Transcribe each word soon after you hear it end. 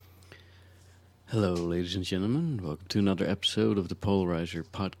Hello, ladies and gentlemen. Welcome to another episode of the Polarizer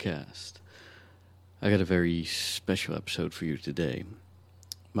podcast. I got a very special episode for you today.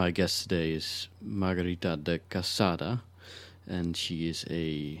 My guest today is Margarita de Quesada, and she is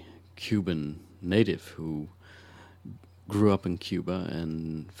a Cuban native who grew up in Cuba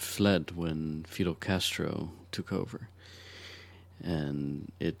and fled when Fidel Castro took over. And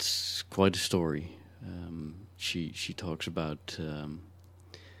it's quite a story. She talks about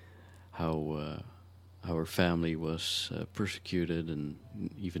how her family was persecuted, and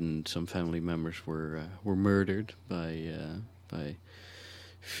even some family members were murdered by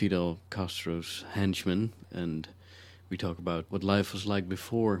Fidel Castro's henchmen. And we talk about what life was like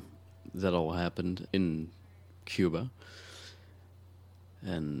before that all happened in Cuba.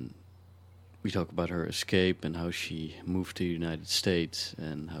 And we talk about her escape and how she moved to the United States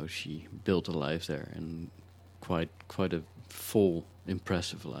and how she built a life there, and quite a full,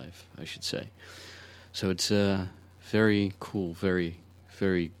 impressive life, I should say. So it's a very cool, very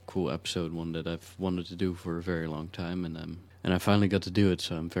cool episode, one that I've wanted to do for a very long time, and I finally got to do it.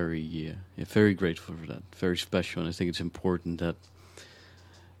 So I'm very grateful for that. Very special, and I think it's important that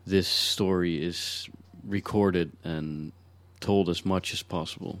this story is recorded and told as much as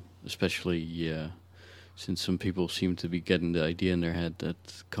possible, especially since some people seem to be getting the idea in their head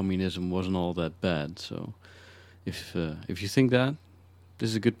that communism wasn't all that bad. So if you think that, this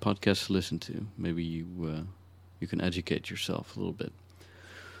is a good podcast to listen to. Maybe you can educate yourself a little bit.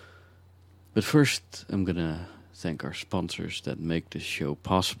 But first, I'm gonna thank our sponsors that make this show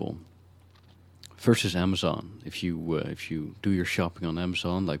possible. First is Amazon. If you do your shopping on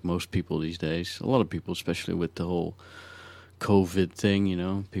Amazon, like most people these days, a lot of people, especially with the whole COVID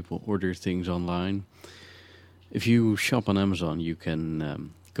thing, people order things online. If you shop on Amazon, you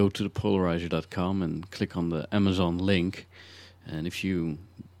can go to thepolarizer.com and click on the Amazon link. And if you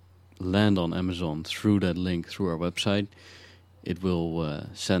land on Amazon through that link, through our website, it will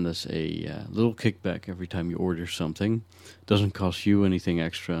send us a little kickback every time you order something. It doesn't cost you anything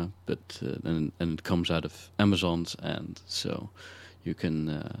extra, but and it comes out of Amazon's end. So you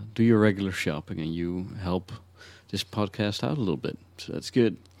can do your regular shopping and you help this podcast out a little bit. So that's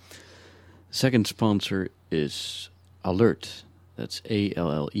good. The second sponsor is Allert. That's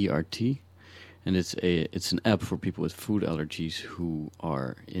ALLERT. And it's an app for people with food allergies who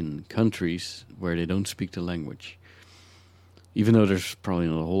are in countries where they don't speak the language. Even though there's probably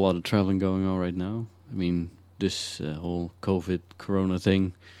not a whole lot of traveling going on right now. I mean, this whole COVID corona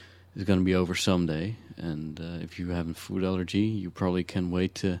thing is going to be over someday. And if you have a food allergy, you probably can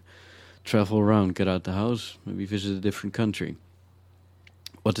wait to travel around, get out the house, maybe visit a different country.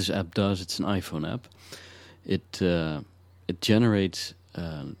 What this app does, it's an iPhone app. It generates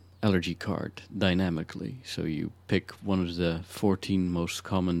allergy card dynamically. So you pick one of the 14 most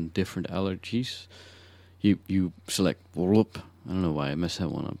common different allergies. You select, I don't know why I messed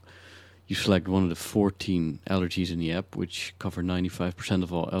that one up. You select one of the 14 allergies in the app, which cover 95%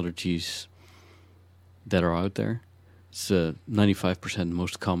 of all allergies that are out there. It's 95%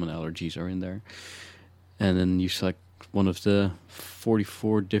 most common allergies are in there. And then you select one of the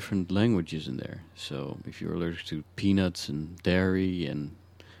 44 different languages in there. So if you're allergic to peanuts and dairy and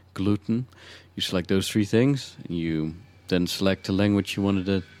gluten, you select those three things, and you then select the language you wanted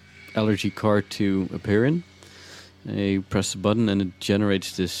the allergy card to appear in. And you press the button and it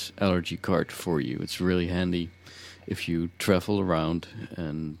generates this allergy card for you. It's really handy if you travel around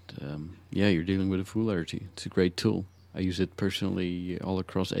and you're dealing with a food allergy. It's a great tool. I use it personally all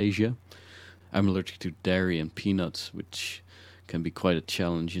across Asia. I'm allergic to dairy and peanuts, which can be quite a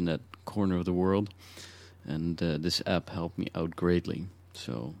challenge in that corner of the world. And this app helped me out greatly.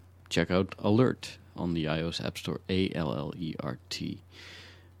 So check out Allert on the iOS App Store, ALLERT,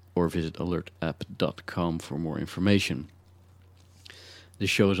 or visit alertapp.com for more information. This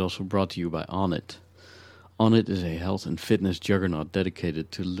show is also brought to you by Onnit. Onnit is a health and fitness juggernaut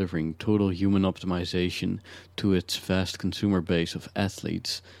dedicated to delivering total human optimization to its vast consumer base of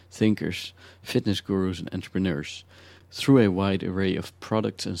athletes, thinkers, fitness gurus, and entrepreneurs. Through a wide array of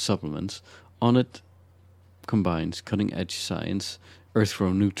products and supplements, Onnit combines cutting-edge science,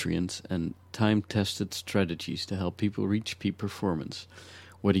 earth-grown nutrients, and time-tested strategies to help people reach peak performance.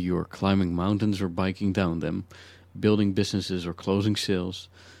 Whether you're climbing mountains or biking down them, building businesses or closing sales,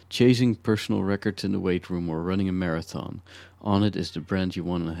 chasing personal records in the weight room, or running a marathon, Onnit is the brand you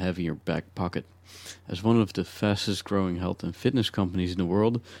want to have in your back pocket. As one of the fastest-growing health and fitness companies in the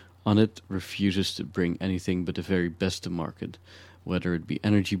world, Onnit refuses to bring anything but the very best to market. Whether it be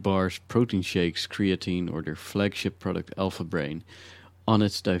energy bars, protein shakes, creatine, or their flagship product Alpha Brain,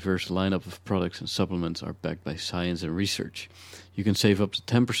 Onnit's diverse lineup of products and supplements are backed by science and research. You can save up to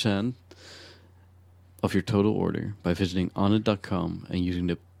 10% of your total order by visiting onnit.com and using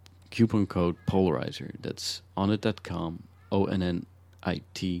the coupon code Polarizer. That's onnit.com,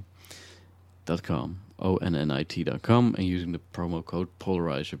 ONNIT.com, ONNIT.com, and using the promo code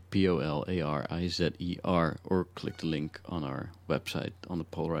Polarizer, POLARIZER, or click the link on our website on the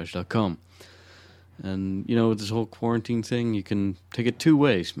polarizer.com. And, you know, with this whole quarantine thing, you can take it two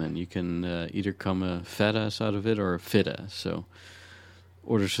ways, man. You can either come a fat ass out of it or a fit ass. So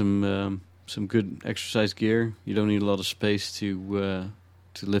order some good exercise gear. You don't need a lot of space to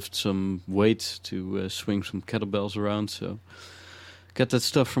lift some weights, to swing some kettlebells around. So get that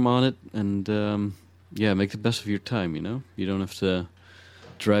stuff from Onnit and, make the best of your time, you know. You don't have to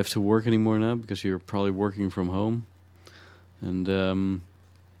drive to work anymore now because you're probably working from home. And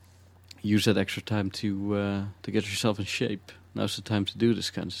use that extra time to get yourself in shape. Now's the time to do this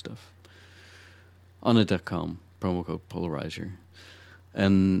kind of stuff. Onnit.com, promo code Polarizer.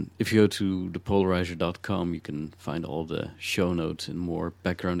 And if you go to thepolarizer.com, you can find all the show notes and more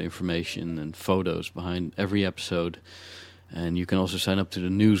background information and photos behind every episode. And you can also sign up to the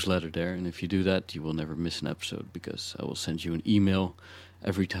newsletter there. And if you do that, you will never miss an episode because I will send you an email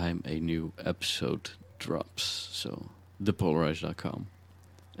every time a new episode drops. So, thepolarizer.com.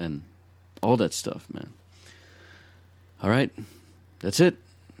 And all that stuff, man. All right, that's it.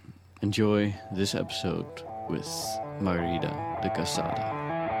 Enjoy this episode with Margarida de Casada.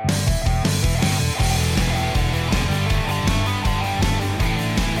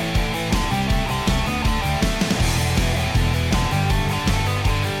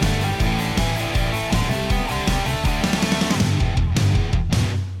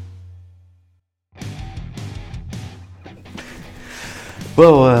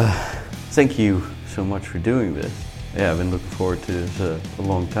 Well, thank you so much for doing this. Yeah, I've been looking forward to this a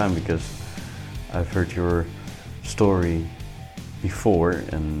long time because I've heard your story before,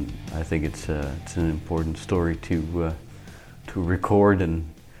 and I think it's an important story to record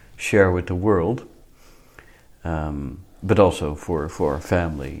and share with the world, but also for our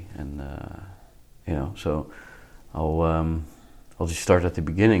family, and So I'll just start at the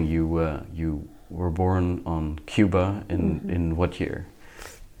beginning. You were born on Cuba in what year?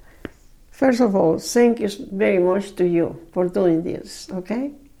 First of all, thank you very much to you for doing this,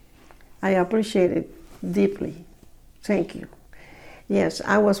 okay? I appreciate it deeply. Thank you. Yes,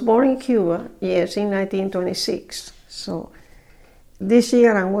 I was born in Cuba, yes, in 1926. So this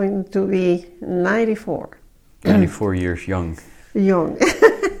year I'm going to be 94. 94 years young. Young.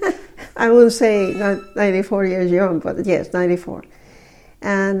 I wouldn't say not 94 years young, but yes, 94.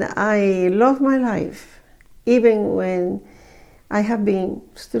 And I love my life, even when I have been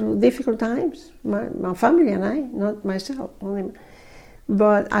through difficult times, my family and I, not myself only.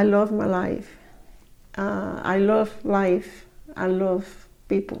 But I love my life. I love life. I love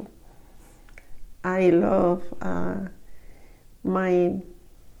people. I love my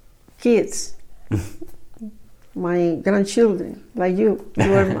kids, my grandchildren, like you.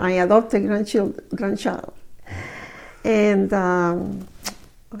 You are my adopted grandchild. And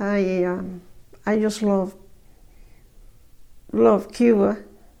I just love Cuba,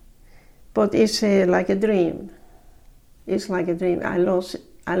 but it's like a dream. It's like a dream. I lost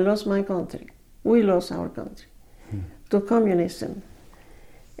my country. We lost our country to communism,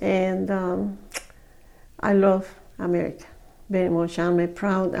 and I love America very much. I'm a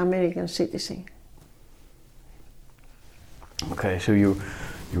proud American citizen. Okay, so you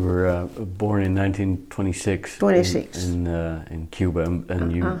were born in 1926. 26 in Cuba,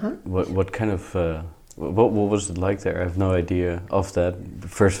 and you what kind of what was it like there? I have no idea of that.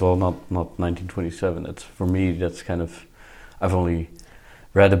 First of all, not 1927. That's for me. That's kind of I've only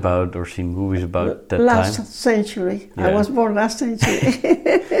read about or seen movies about that last time. Century. Yeah. I was born last century.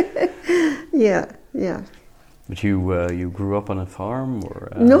 Yeah. But you grew up on a farm,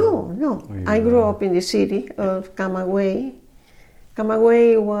 or no. Or I grew up in the city of Camagüey.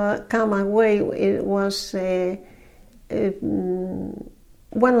 Camagüey was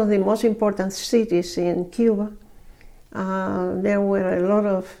one of the most important cities in Cuba. There were a lot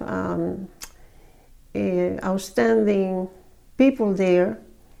of outstanding people there,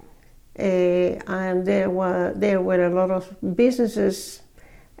 and there were a lot of businesses,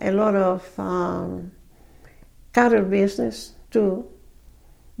 a lot of cattle business too.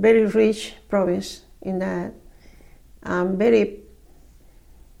 Very rich province in that.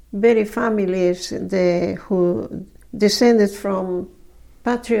 Very families who descended from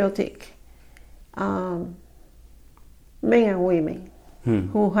patriotic men and women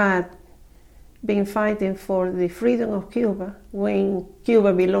who had been fighting for the freedom of Cuba when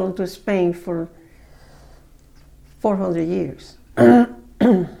Cuba belonged to Spain for 400 years.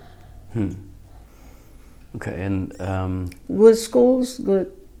 Okay, and good schools,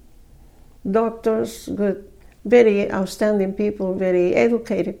 good doctors, good, very outstanding people, very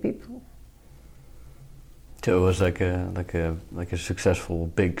educated people. so it was like a successful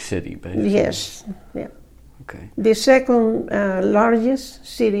big city, basically. Yes, yeah. Okay. The second largest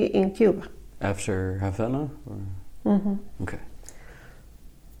city in Cuba. After Havana? Or? Mm-hmm. Okay.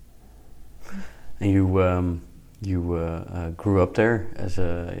 And you grew up there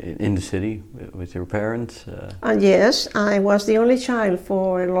in the city with your parents? And yes, I was the only child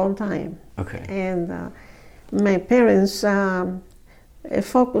for a long time. Okay. And my parents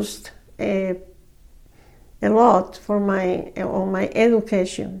focused a lot on my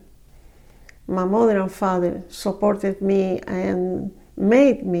education. My mother and father supported me and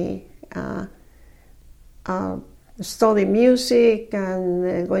made me study music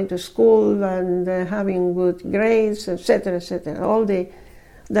and going to school and having good grades, etc., etc. All that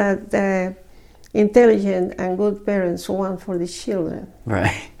intelligent and good parents want for the children.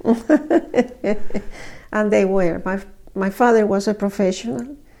 Right. And they were. My father was a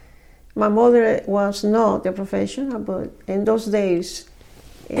professional. My mother was not a professional, but in those days,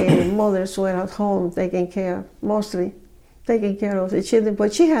 mothers were at home mostly taking care of the children,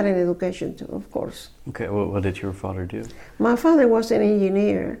 but she had an education too, of course. Okay, what did your father do? My father was an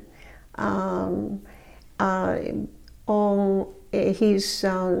engineer. On his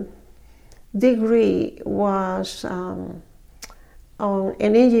degree was on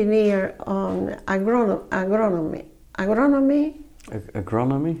an engineer on agronomy. Agronomy.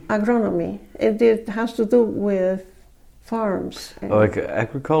 It has to do with farms. Like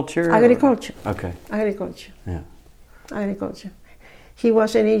agriculture? Agriculture. Okay. Agriculture. Yeah. Agriculture. He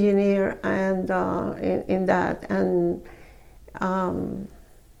was an engineer and in that, and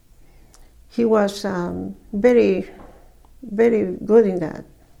he was very, very good in that.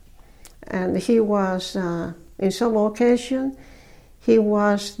 And he was, in some occasion, he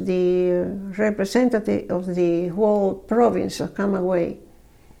was the representative of the whole province of Camagüey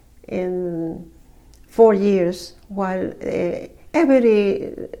in 4 years, while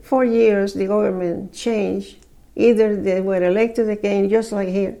every 4 years the government changed. Either they were elected again, just like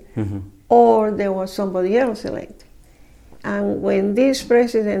here, mm-hmm. or there was somebody else elected. And when this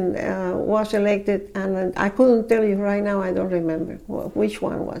president was elected, and I couldn't tell you right now, I don't remember which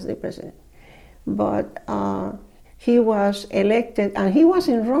one was the president, but he was elected, and he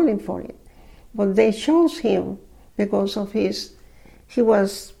wasn't running for it, but they chose him because of he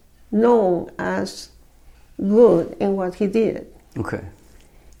was known as good in what he did. Okay.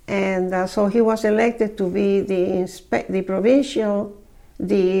 And so he was elected to be the provincial,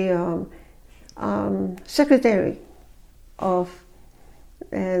 secretary of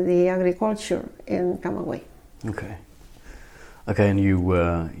the agriculture in Camagüey. Okay. Okay, and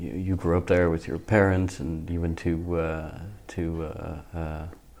you grew up there with your parents, and you went to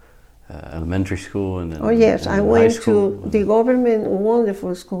elementary school, and then, oh yes, I went school. to the government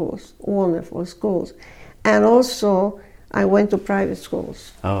wonderful schools, and also I went to private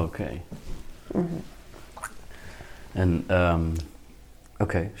schools. Oh, okay. Mm-hmm. And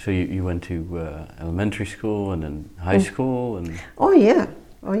okay, so you went to elementary school and then high school, and oh yeah,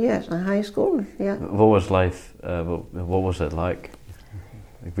 oh yes, and high school, yeah. What was life? What was it like?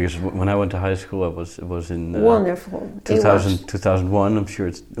 Because when I went to high school, it was in wonderful. 2001. I'm sure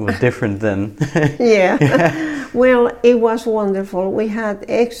it was different then. Yeah. Well, it was wonderful. We had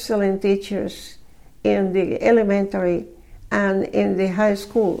excellent teachers in the elementary and in the high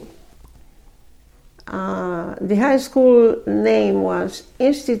school. The high school name was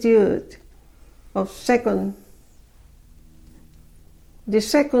Institute of Second. The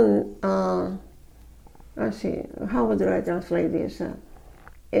second, let's see, how would I translate this?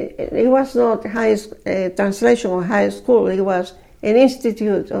 It was not translation of high school. It was an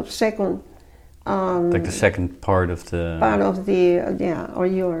institute of second. Like the second part of the. Or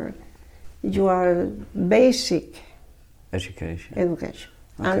your basic education. Okay.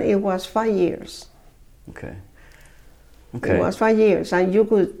 And it was 5 years. Okay. It was 5 years, and you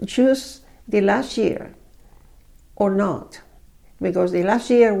could choose the last year or not, because the last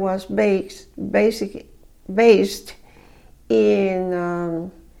year was based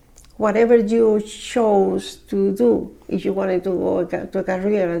in whatever you chose to do. If you wanted to go to a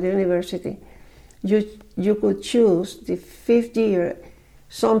career at the university, you could choose the 5th year,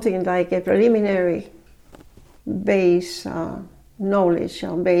 something like a preliminary base knowledge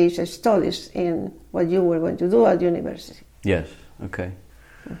or base studies in what you were going to do at university. Yes. Okay.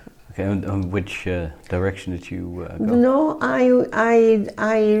 Okay. And which direction did you go? No,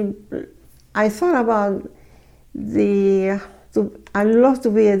 I thought about I love to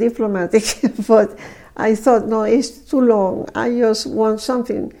be a diplomat, but I thought, no, it's too long. I just want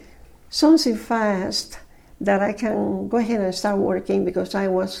something fast that I can go ahead and start working, because I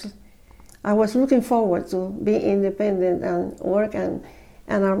was looking forward to be independent and work. And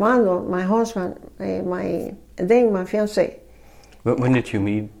Armando, my husband, my fiance. When did you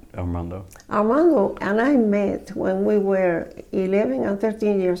meet Armando? Armando and I met when we were 11 and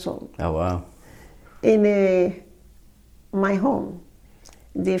 13 years old. Oh, wow. In my home.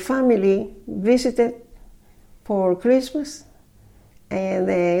 The family visited for Christmas, and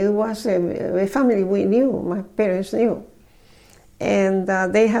it was a family we knew, my parents knew. And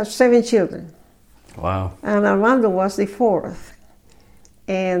they have 7 children. Wow. And Armando was the 4th.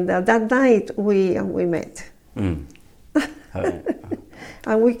 And that night we met. Mm.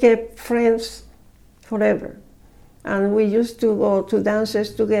 And we kept friends forever. And we used to go to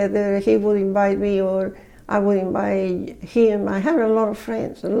dances together. He would invite me, or I would invite him. I had a lot of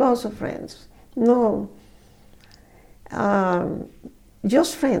friends, lots of friends. No,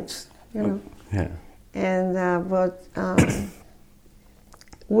 just friends, you know. Yeah. And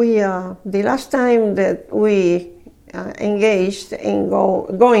we the last time that we engaged in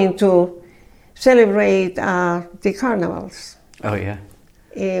going to celebrate the carnivals. Oh, yeah.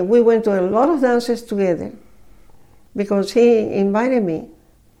 We went to a lot of dances together, because he invited me.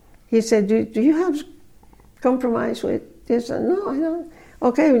 He said, do you have compromise with this? No, I don't.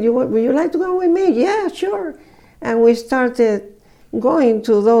 Okay, would you like to go with me? Yeah, sure. And we started going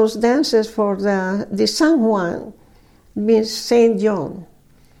to those dances for the San Juan, means Saint John.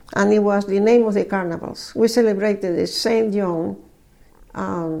 And it was the name of the carnivals. We celebrated the Saint John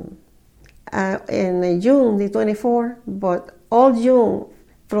in June the 24th, but all June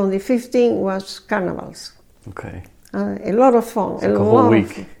from the 15th was carnivals. Okay. A lot of fun. Like a whole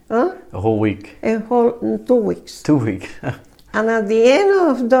week. A whole week. A whole 2 weeks. 2 weeks. And at the end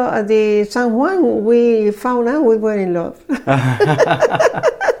of the San Juan, we found out we were in love.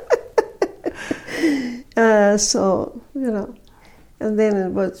 So, you know, and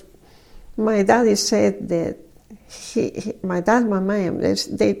then my daddy said that my dad, my mom,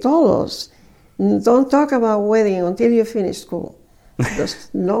 they told us, don't talk about wedding until you finish school. There's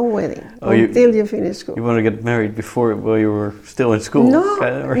no wedding until you finish school. You want to get married while you were still in school? No,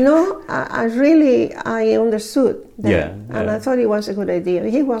 I understood that. Yeah. And I thought it was a good idea.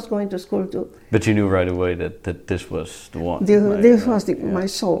 He was going to school too. But you knew right away that this was the one. This was my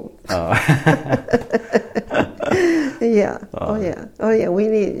soul. Oh. Yeah. Oh yeah. We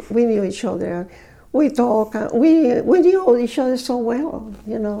knew each other. We talk. We knew each other so well,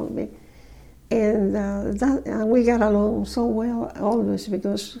 you know. And we got along so well always,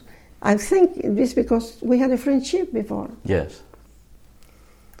 because I think it's because we had a friendship before. Yes.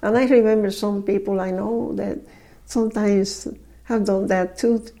 And I remember some people I know that sometimes have done that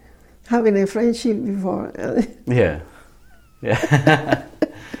too, having a friendship before. Yeah. Yeah.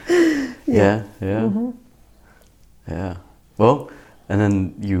 Yeah. Mm-hmm. Yeah. Well, and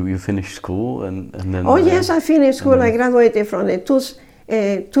then you finished school, and then. Oh yes, I finished school. I graduated from the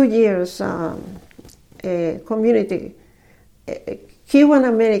 2 years community, Cuban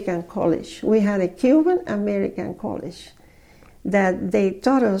American college. We had a Cuban American college that they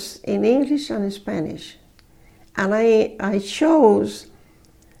taught us in English and Spanish. And I chose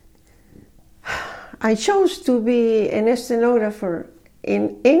to be an stenographer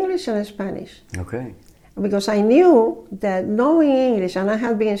in English and Spanish. Okay. Because I knew that knowing English, and I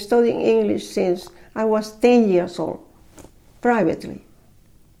had been studying English since I was 10 years old, privately.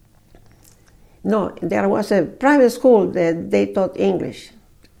 No, there was a private school that they taught English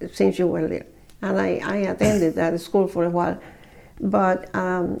since you were there. And I attended that school for a while. But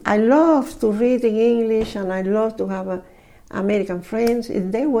I loved to read in English, and I loved to have American friends.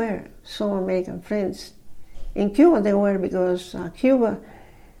 There were some American friends. In Cuba they were, because Cuba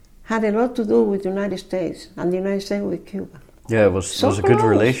had a lot to do with the United States, and the United States with Cuba. Yeah, it was a good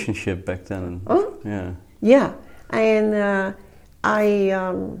relationship back then. Huh? Yeah. Yeah, and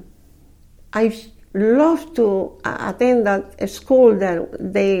I loved to attend that school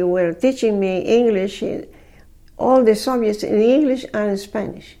that they were teaching me English, all the subjects in English and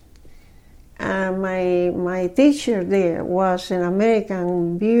Spanish. And my teacher there was an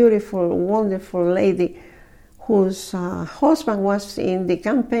American, beautiful, wonderful lady whose husband was in the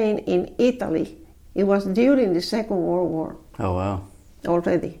campaign in Italy. It was during the Second World War. Oh, wow.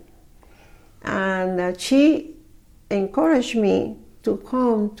 Already. And she encouraged me to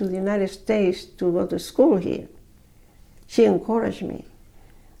come to the United States to go to school here. She encouraged me.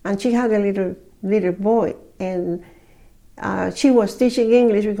 And she had a little boy, and she was teaching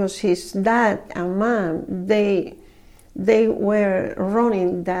English because his dad and mom, they were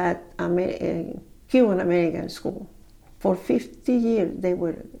running that Cuban American school. For 50 years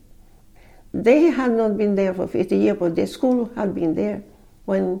they had not been there for 50 years, but the school had been there.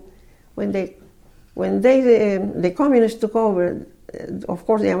 When the communists took over, of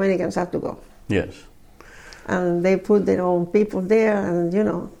course the Americans had to go. Yes. And they put their own people there, and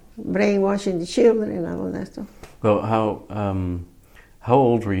brainwashing the children and all that stuff. Well, how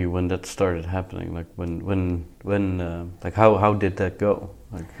old were you when that started happening? Like how did that go?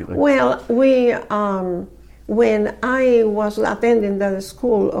 Well, when I was attending that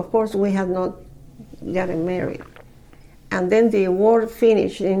school, of course we had not gotten married, and then the war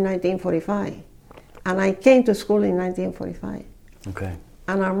finished in 1945, and I came to school in 1945. Okay.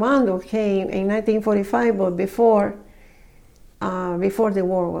 And Armando came in 1945, but before the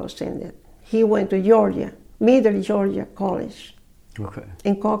war was ended. He went to Georgia, Middle Georgia College. Okay.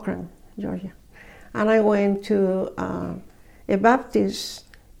 In Cochran, Georgia. And I went to a Baptist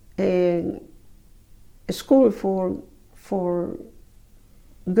school for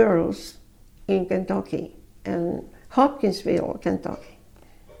girls in Kentucky, in Hopkinsville, Kentucky.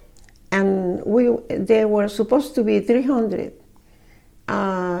 And there were supposed to be 300.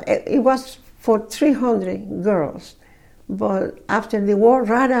 It was for 300 girls, but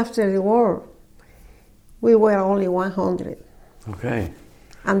right after the war, we were only 100. Okay.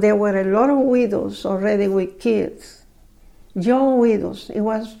 And there were a lot of widows already with kids, young widows. It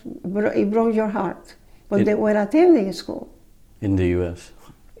broke your heart, but they were attending school. In the U.S.?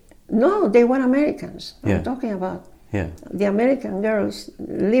 No, they were Americans. Yeah. I'm talking about the American girls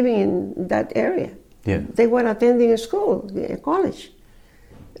living in that area. Yeah. They were attending school, college,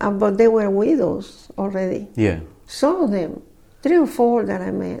 but they were widows already. Yeah. Some of them, 3 or 4 that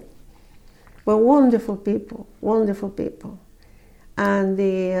I met, were wonderful people. And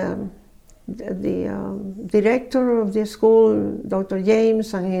the director of the school, Dr.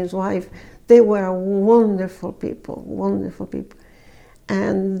 James, and his wife, they were wonderful people.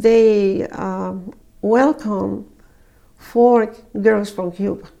 And they welcomed 4 girls from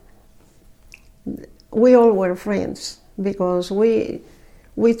Cuba. We all were friends because we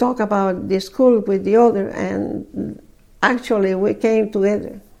talk about the school with the other, and actually we came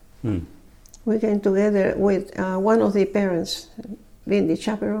together. Mm. We came together with one of the parents being the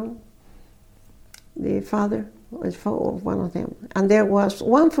chaperone, the father of one of them. And there was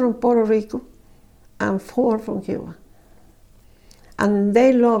 1 from Puerto Rico and 4 from Cuba. And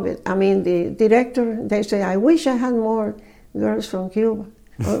they love it. I mean, the director, they say, I wish I had more girls from Cuba.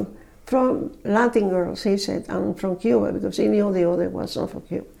 From Latin girls, he said, and from Cuba, because he knew the other was not from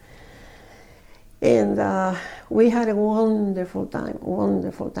Cuba. And we had a wonderful time.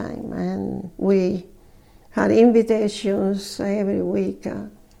 And we had invitations every week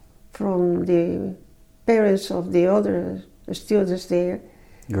from the parents of the other students there.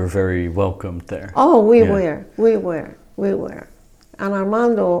 You were very welcomed there. Oh, we were. And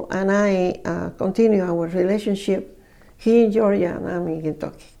Armando and I continue our relationship. He in Georgia and I'm in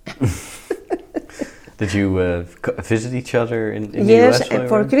Kentucky. Did you visit each other in the US? Yes, and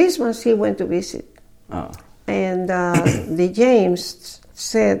for Christmas he went to visit. Oh. And the James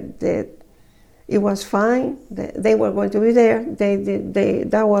said that it was fine. They were going to be there.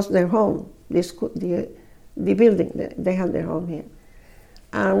 That was their home. The building. They had their home here,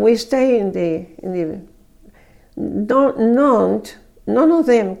 and we stayed in the. None of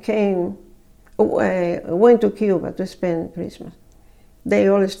them went to Cuba to spend Christmas. They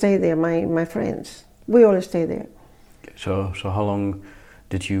all stayed there. My friends. We all stayed there. So how long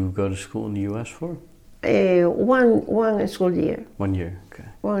did you go to school in the U.S. for? One school year. 1 year, okay.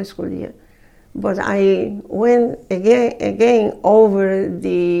 1 school year. But I went again over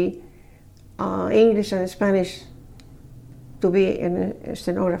the English and Spanish to be a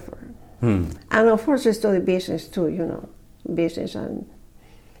stenographer. And of course I studied business too, business and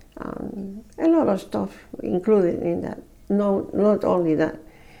a lot of stuff included in that. No, not only that.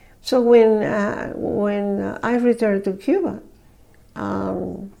 So when I returned to Cuba,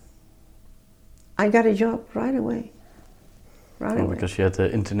 I got a job right away. Because you had the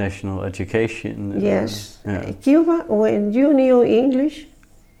international education. Yes. Cuba, when you knew English,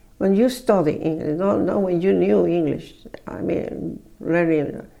 when you studied English, not when you knew English, I mean,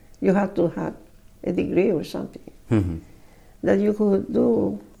 really, you had to have a degree or something that you could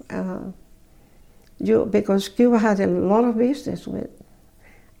do. Because Cuba had a lot of business with,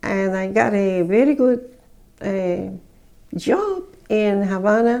 and I got a very good job in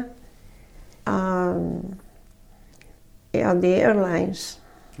Havana. At the airlines,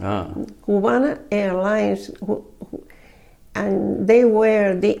 Cubana Airlines, and they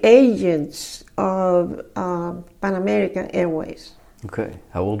were the agents of Pan American Airways. Okay,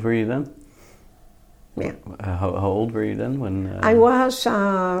 how old were you then? Yeah. How old were you then when? I was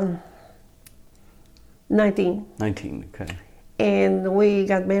 19. 19. Okay. And we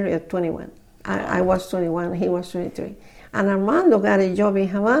got married at 21. I was 21, he was 23. And Armando got a job in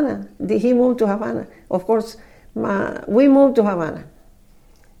Havana. He moved to Havana. Of course, we moved to Havana.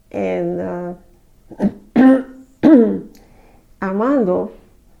 And Armando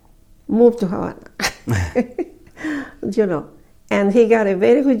moved to Havana, you know. And he got a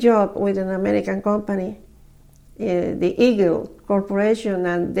very good job with an American company, the Eagle Corporation,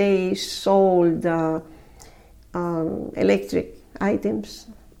 and they sold electric items.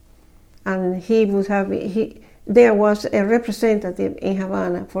 And there was a representative in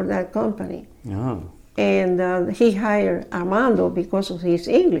Havana for that company. Oh. And he hired Armando because of his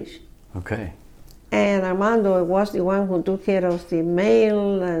English. Okay. And Armando was the one who took care of the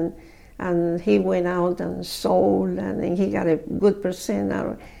mail, and he went out and sold, and he got a good percent out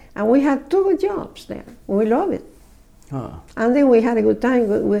of it. And we had 2 good jobs there. We loved it. Oh. And then we had a good time.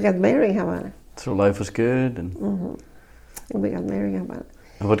 We got married in Havana. So life was good, and We got married in Havana.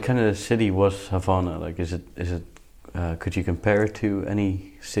 And what kind of city was Havana? Like, is it? Could you compare it to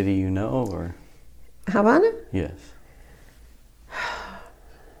any city you know, or? Havana? Yes.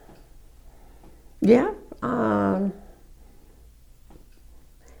 Yeah.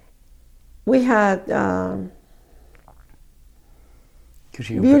 We had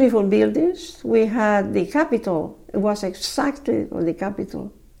beautiful buildings. We had the Capitol. It was exactly the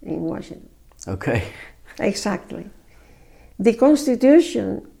Capitol in Washington. Okay. Exactly. The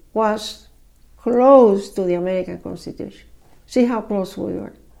Constitution was close to the American Constitution. See how close we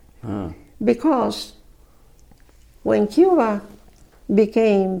were. Oh. Because when Cuba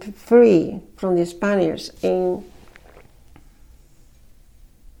became free from the Spaniards in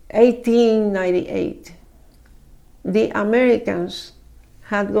 1898, the Americans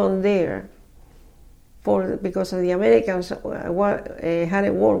had gone there because the Americans had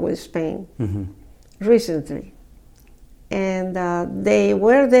a war with Spain recently. And they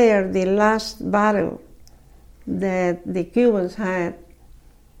were there the last battle that the Cubans had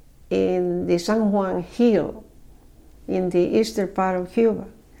in the San Juan Hill in the eastern part of Cuba.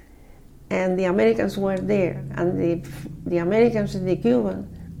 And the Americans were there, and the Americans and the Cubans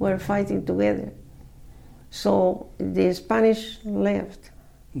were fighting together. So the Spanish left.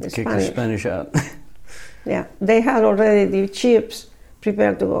 Kick the Spanish out. Yeah, they had already the ships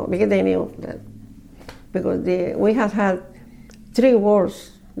prepared to go because they knew that. Because we had 3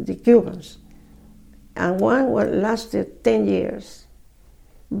 wars, the Cubans, and one lasted 10 years,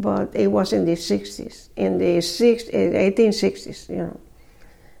 but it was in the 60s, in the 1860s, you know.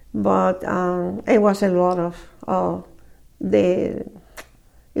 But it was a lot of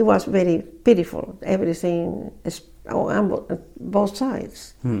it was very pitiful, everything on both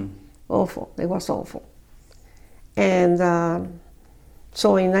sides. Awful, it was awful. And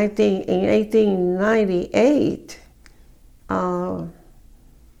so in 1898,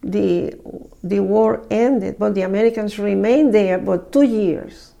 the war ended, but the Americans remained there for 2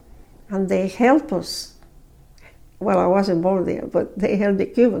 years, and they helped us. Well, I wasn't born there, but they helped the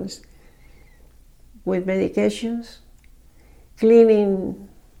Cubans with medications, cleaning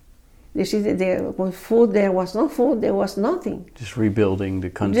the city. With food, there was no food, there was nothing. Just rebuilding the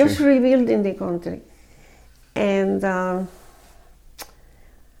country. Just rebuilding the country. And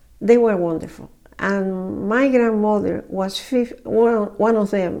they were wonderful. And my grandmother was one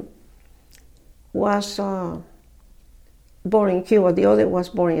of them was born in Cuba, the other was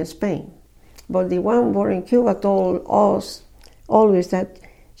born in Spain. But the one born in Cuba told us always that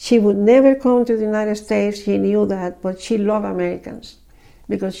she would never come to the United States. She knew that, but she loved Americans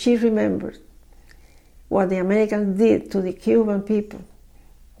because she remembered what the Americans did to the Cuban people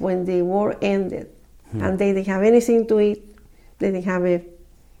when the war ended. And they didn't have anything to eat. They didn't have an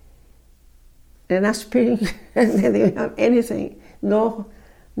aspirin. They didn't have anything. No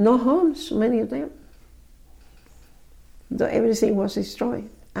homes, many of them. Everything was destroyed.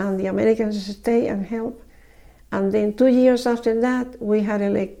 And the Americans stayed and helped. And then 2 years after that, we had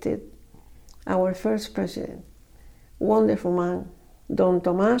elected our first president. Wonderful man, Don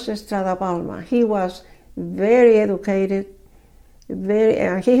Tomás Estrada Palma. He was very educated,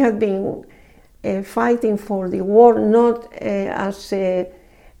 he had been fighting for the war, not as a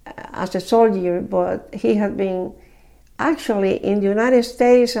soldier, but he had been actually in the United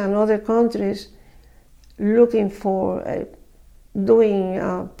States and other countries looking for doing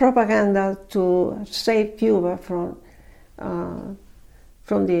propaganda to save Cuba from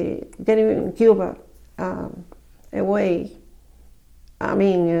getting Cuba away. I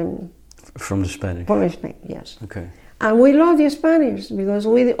mean, from the Spanish. From Spain, yes. Okay. And we love the Spanish because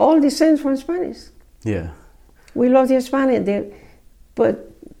we all descend from Spanish. Yeah. We love the Spanish, but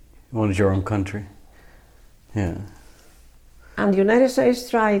You wanted your own country. Yeah. and the United States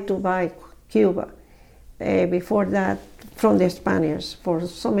tried to buy Cuba before that from the Spaniards for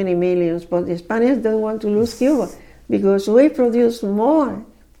so many millions, but the Spaniards don't want to lose Cuba because we produce more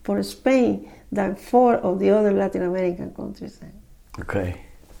for Spain than 4 of the other Latin American countries. Okay.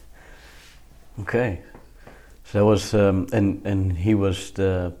 Okay. So that was, and he was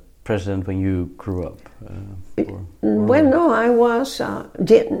the president when you grew up? Well, no, I was, no,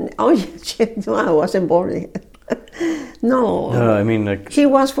 I wasn't born yet. No. No, I mean like... He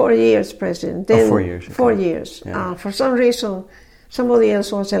was 4 years president. Then 4 years. Okay. 4 years. Yeah. For some reason, somebody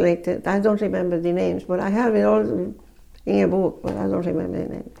else was elected. I don't remember the names, but I have it all in a book, but I don't remember the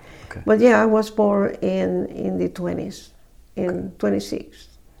name. Okay. But yeah, I was born in the 20s, in 26.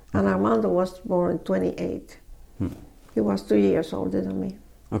 And Armando was born in 28. He was 2 years older than me.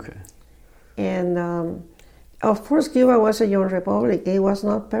 Okay. And of course, Cuba was a young republic. It was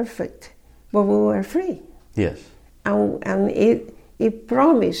not perfect, but we were free. Yes. And it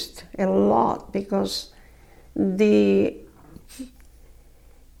promised a lot because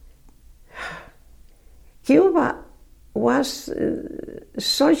Cuba was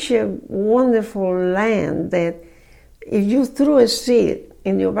such a wonderful land that if you threw a seed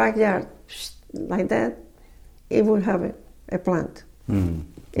in your backyard like that, it would have a plant.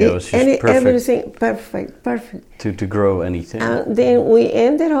 Yeah, it was just perfect. Everything perfect. To grow anything. And then we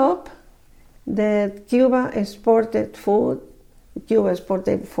ended up that Cuba exported food. Cuba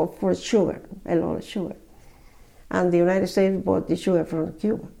exported for sugar, a lot of sugar. And the United States bought the sugar from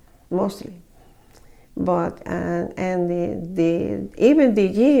Cuba, mostly. But, even the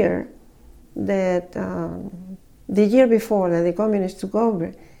year that, the year before that the communists took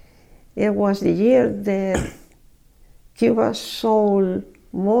over, it was the year that Cuba sold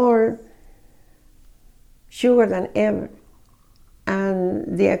more sugar than ever.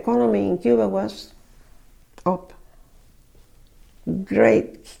 And the economy in Cuba was up.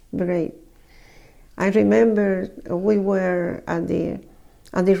 Great. I remember we were at the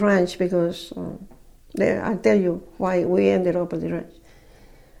ranch because I'll tell you why we ended up at the ranch.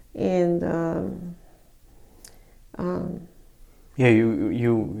 And yeah,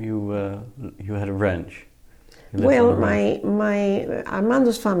 you had a ranch. Well, my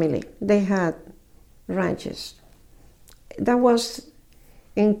Armando's family, they had ranches. That was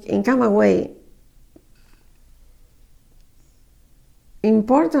in Camagüey.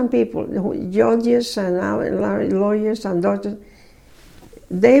 Important people, judges and lawyers and doctors,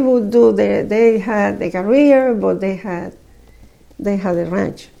 they would do they had a career, but they had a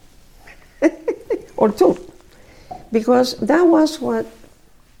ranch or two, because that was what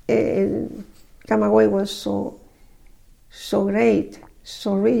Camagüey was so great,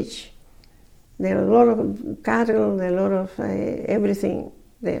 so rich. There are a lot of cattle, a lot of everything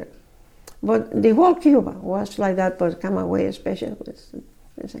there. But the whole Cuba was like that, but Camagüey especially was.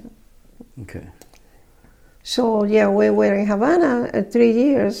 Okay. So yeah, we were in Havana 3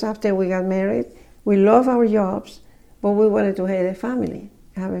 years after we got married. We loved our jobs, but we wanted to have a family,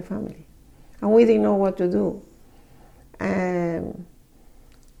 and we didn't know what to do. And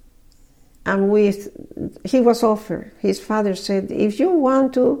he was offered. His father said, "If you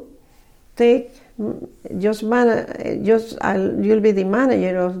want to take, you'll be the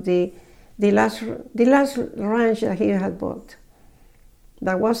manager of the last ranch that he had bought.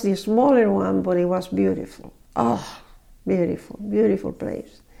 That was the smaller one, but it was beautiful. Oh, beautiful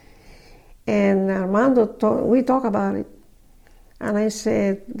place." And Armando, we talked about it. And I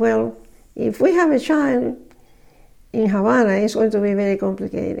said, well, if we have a child in Havana, it's going to be very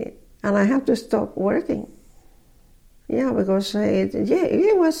complicated. And I have to stop working. Yeah, because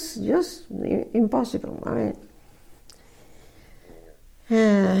it was just impossible. I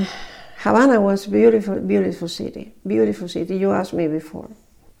mean, Havana was beautiful city. You asked me before.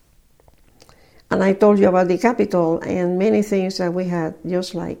 And I told you about the capital and many things that we had,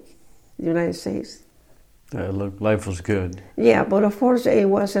 just like the United States. Life was good. Yeah, but of course it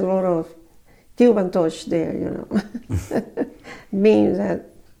was a lot of Cuban touch there, you know. Means that,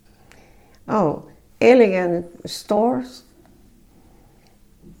 elegant stores.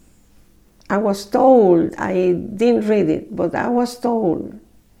 I was told, I didn't read it, but I was told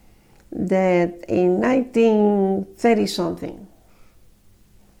that in 1930-something,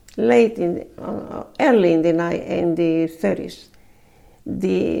 early in the 30s,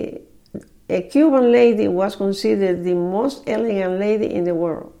 a Cuban lady was considered the most elegant lady in the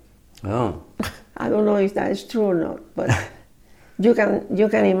world. Oh. I don't know if that is true or not, but you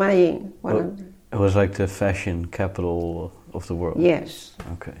can imagine. It was like the fashion capital of the world. Yes.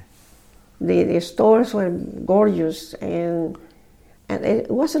 Okay. The stores were gorgeous, and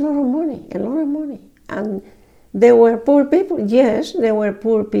it was a lot of money, And there were poor people. Yes, there were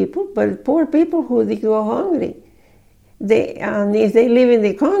poor people, but poor people who did go hungry. And if they live in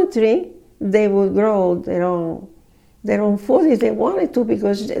the country, they would grow their own food if they wanted to,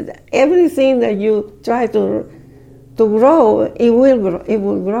 because everything that you try to grow, it will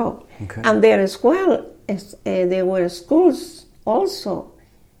grow. Okay. And there as well, there were schools also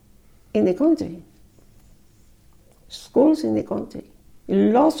in the country. Schools in the country,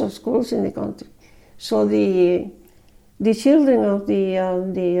 lots of schools in the country. So the children of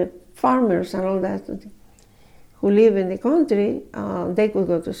the farmers and all that who live in the country, they could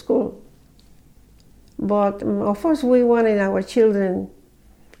go to school. But of course, we wanted our children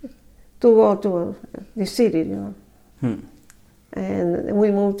to go to the city, And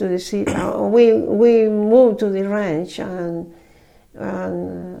we moved to the city. We moved to the ranch, and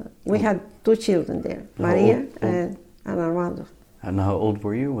we had 2 children there, Maria and Armando. And how old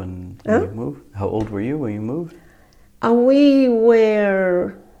were you when you moved? How old were you when you moved? And we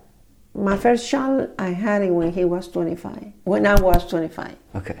were, my first child, I had it when he was 25, when I was 25.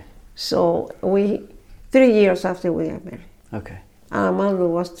 Okay. So 3 years after we got married. Okay. And Armando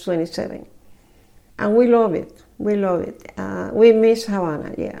was 27. And we love it. We we miss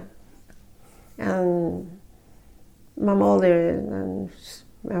Havana, yeah. And my mother and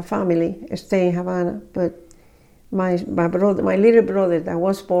my family stay in Havana, but my little brother that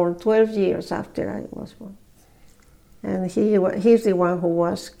was born 12 years after I was born, and he's the one who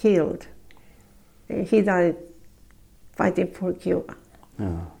was killed. He died fighting for Cuba.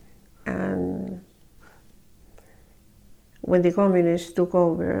 Oh. And when the communists took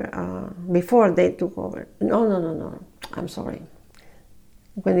over, before they took over, no, I'm sorry.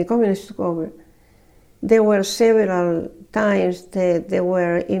 When the communists took over, there were several times that there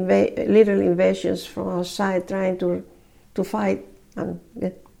were little invasions from outside trying to fight,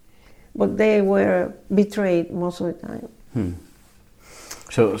 but they were betrayed most of the time.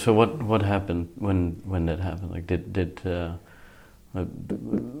 So what happened when that happened? Like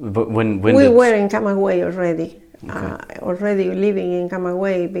when we were in Camagüey already. Okay. Already living in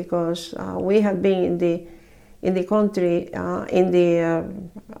Camagüey, because we had been in the country, in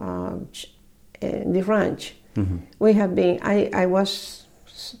the ranch. Mm-hmm. We have been. I was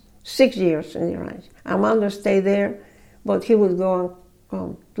 6 years in the ranch. Armando stayed there, but he would go and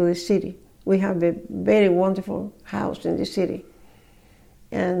come to the city. We have a very wonderful house in the city,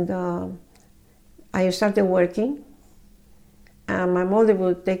 and I started working. And my mother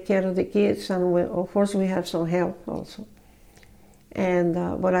would take care of the kids, and of course we had some help also. And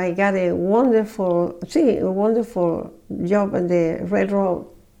but I got a wonderful job in the railroad,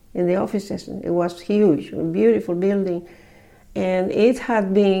 in the offices. It was huge, a beautiful building, and it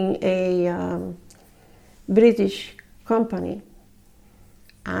had been a British company,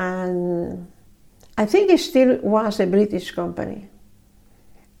 and I think it still was a British company.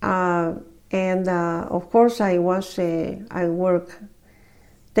 And of course, I work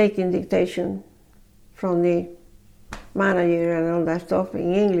taking dictation from the manager and all that stuff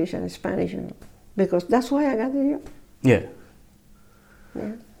in English and Spanish, because that's why I got the job. Yeah.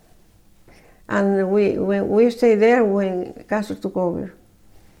 Yeah. And we stayed there when Castro took over.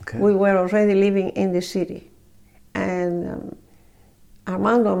 Okay. We were already living in the city, and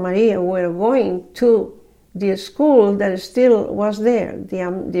Armando and Maria were going to the school that still was there, the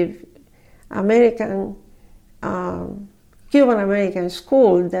American, Cuban-American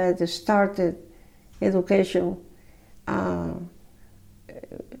school that started education from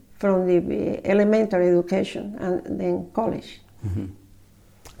the elementary education and then college. Mm-hmm.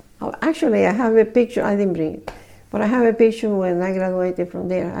 Actually, I have a picture, I didn't bring it, but I have a picture when I graduated from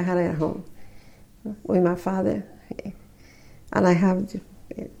there. I had it at home with my father, and I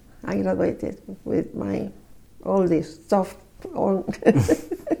graduated with all this stuff on.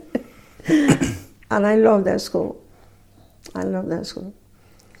 And I love that school. And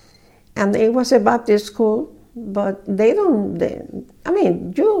it was a Baptist school, but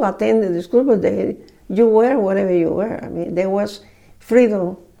you attended the school, but you were whatever you were. I mean, there was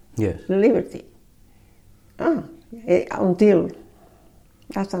freedom, yes, liberty. Until,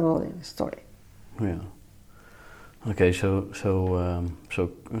 that's another story. Yeah. Okay, so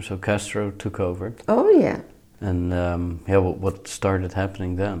Castro took over. Oh yeah. And what started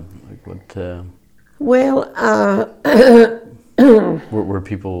happening then? Like what? Well, were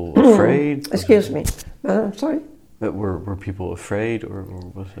people afraid? Excuse me. Sorry. Were people afraid, or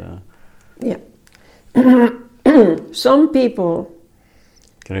was? Yeah. Some people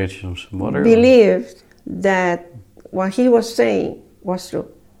Can I get you some water? Believed that what he was saying was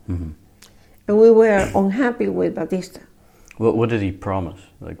true. Mm-hmm. And we were unhappy with Batista. What did he promise?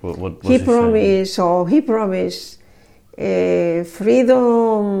 Like what was He saying? promised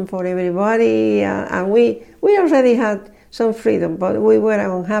freedom for everybody, and we already had some freedom, but we were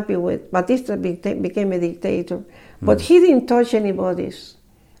unhappy with Batista became a dictator. But he didn't touch anybody's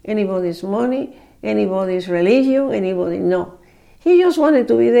money, anybody's religion, no. He just wanted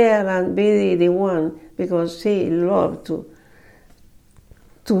to be there and be the one, because he loved to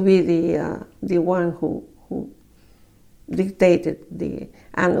be the one who dictated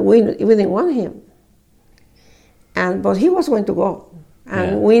and we didn't want him. But he was going to go,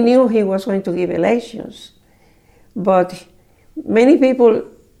 and we knew he was going to give elections. But many people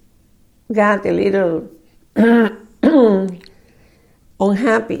got a little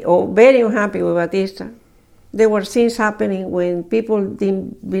unhappy, or very unhappy with Batista. There were things happening when people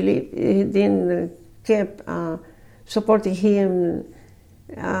didn't keep supporting him.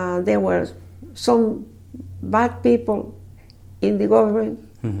 There were some bad people in the government,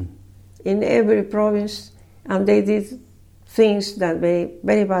 in every province, and they did things that were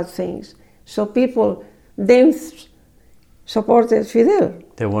very bad things. So people then supported Fidel.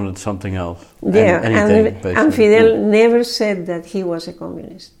 They wanted something else. Yeah, anything, and Fidel never said that he was a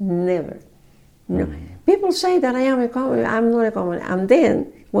communist. Never. No. People say that I am a communist. I'm not a communist. And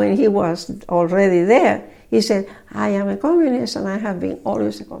then, when he was already there, he said, I am a communist and I have been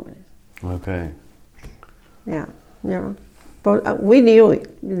always a communist. Okay. Yeah. But we knew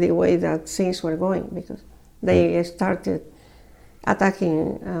it, the way that things were going, because they started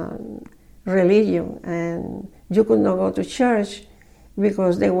attacking religion, and you could not go to church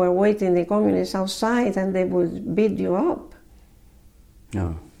because they were waiting the communists outside and they would beat you up.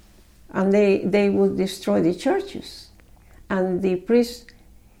 No. And they would destroy the churches. And the priests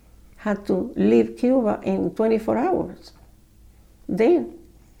had to leave Cuba in 24 hours. Then,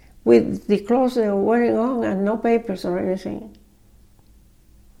 with the clothes they were wearing on and no papers or anything.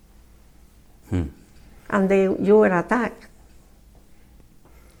 And you were attacked.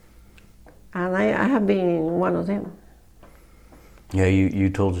 And I have been in one of them. Yeah, you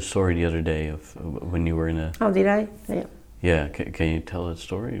told a story the other day of when you were in a... Oh, did I? Yeah. Yeah, can you tell that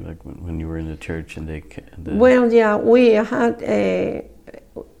story? Like when you were in the church and they... Well, yeah, we had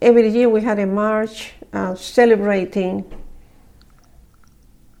every year we had a march celebrating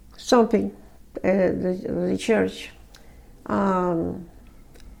something, the church.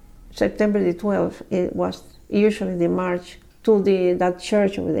 September the 12th, it was usually the march to that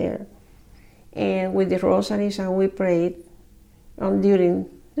church over there. And with the rosaries, and we prayed during...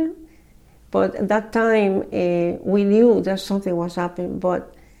 But at that time, we knew that something was happening,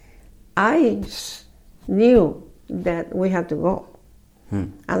 but I knew that we had to go.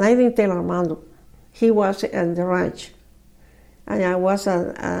 And I didn't tell Armando. He was at the ranch. And I was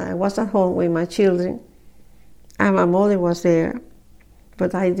at home with my children, and my mother was there,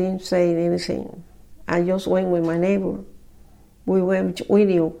 but I didn't say anything. I just went with my neighbor. We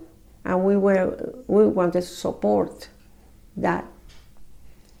knew, and we wanted to support that.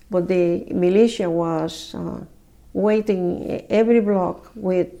 But the militia was waiting every block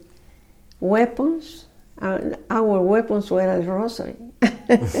with weapons, and our weapons were a rosary.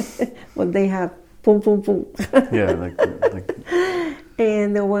 But they have boom, boom, boom. Yeah, like.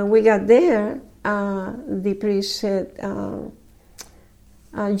 And when we got there, the priest said,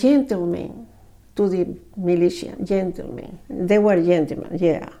 gentlemen, to the militia, gentlemen. They were gentlemen,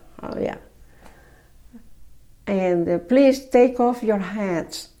 yeah. And please take off your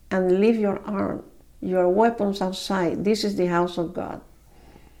hats and leave your weapons outside. This is the house of God.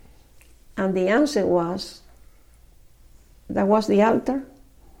 And the answer was, that was the altar,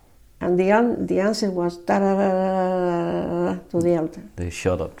 and the answer was ta-da-da-da-da-da to the altar. They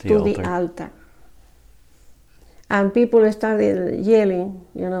shut up the altar. To the altar. And people started yelling,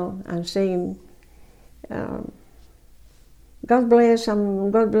 and saying, God bless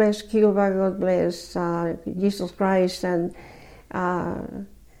Cuba, God bless Jesus Christ, and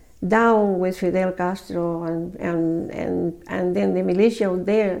down with Fidel Castro, and then the militia was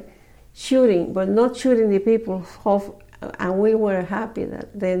there shooting, but not shooting the people off, and we were happy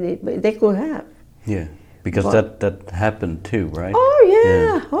that they could have. Yeah, because that happened too, right?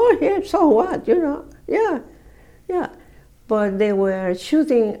 Oh yeah, so what, yeah. But they were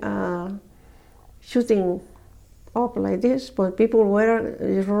shooting up like this, but people were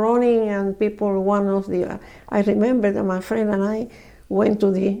running, and I remember that my friend and I went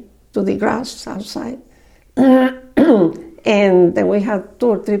to the grass outside, and then we had 2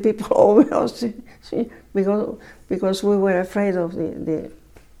 or 3 people over us because we were afraid of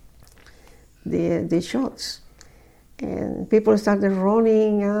the shots. And people started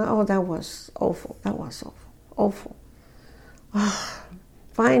running. Oh, that was awful. That was awful.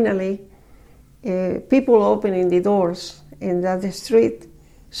 Finally, people opening the doors in that street,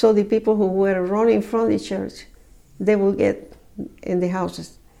 so the people who were running from the church, they would get in the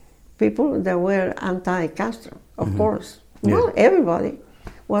houses. People that were anti-Castro, of course. Yeah. Not everybody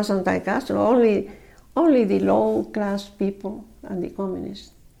was anti-Castro. Only the low-class people and the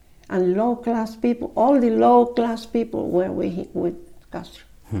communists. And low-class people, all the low-class people were with Castro.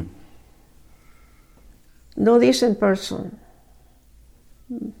 No decent person.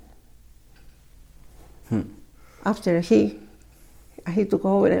 After he took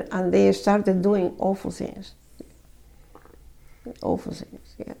over, and they started doing awful things. Awful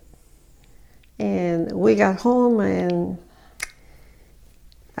things, yeah. And we got home and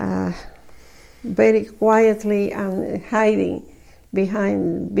very quietly and hiding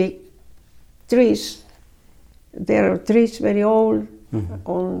behind big trees. There are trees very old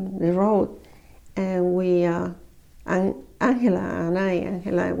on the road, and we, Angela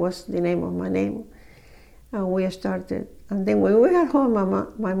was the name of my name, and we started. And then when we got home,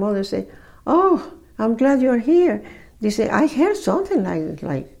 my mother said, "Oh, I'm glad you're here." They said, "I heard something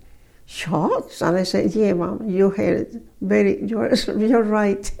like shots," and I said, "Yeah, Mom, you heard it. You're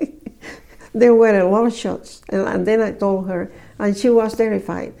right." There were a lot of shots, and then I told her, and she was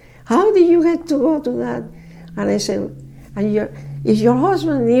terrified. "How did you get to go to that?" And I said, "If your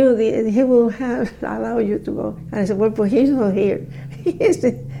husband knew, he would have allowed you to go." And I said, "Well, but he's not here. He's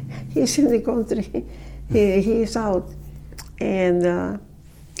in the country. He's out, and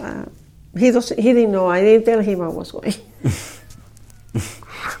he didn't know. I didn't tell him I was going,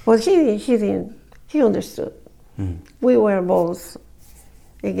 but he didn't. He understood. We were both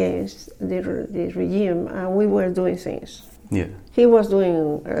against the regime, and we were doing things. Yeah. He was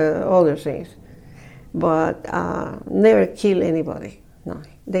doing other things, but never kill anybody. No,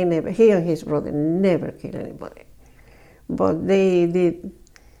 they never. He and his brother never killed anybody. But they did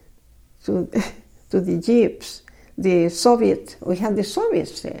to the Jeeps. The Soviet, we had the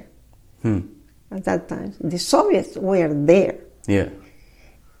Soviets there at that time. The Soviets were there. Yeah.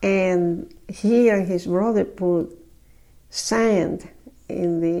 And he and his brother put sand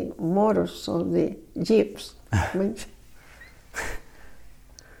in the motors of the Jeeps.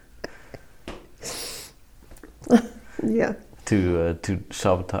 Yeah. To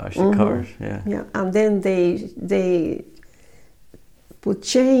sabotage the cars. Yeah. Yeah, and then they put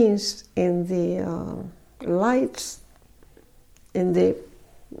chains in the lights, in the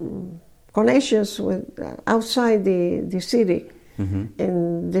connections with outside the city.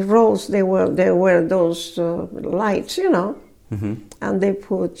 In the roads, there were those lights, and they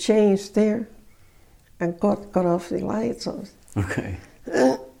put chains there and cut off the lights. Okay.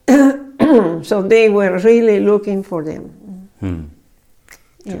 So they were really looking for them.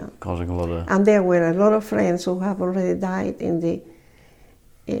 Yeah. Causing a lot of. And there were a lot of friends who have already died in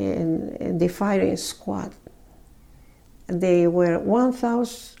the firing squad. There were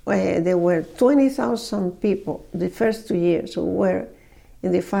 20,000 people the first 2 years who were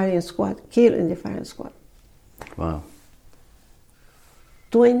in the firing squad, killed in the firing squad. Wow.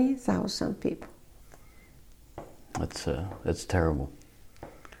 20,000 people. That's terrible.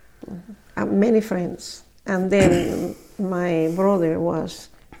 And many friends. And then my brother was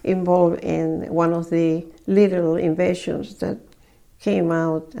involved in one of the little invasions that came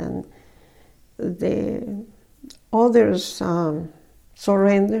out, and the others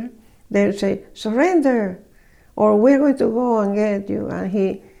surrender. They say, "Surrender, or we're going to go and get you." And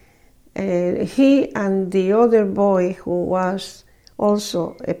he and the other boy, who was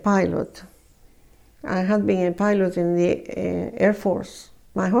also a pilot, I had been a pilot in the Air Force.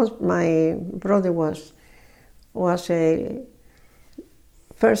 My brother was a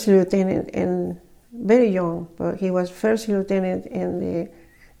first lieutenant, and very young, but he was first lieutenant in the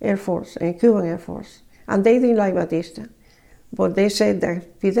Air Force, in Cuban Air Force. And they didn't like Batista, but they said that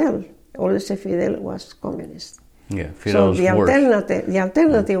Fidel was communist. Yeah, Fidel so the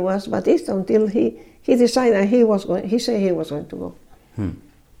alternative was Batista until he decided he said he was going to go.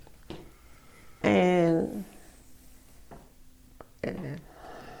 And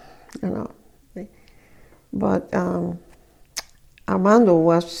but Armando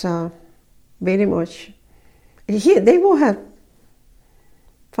was very much. They would have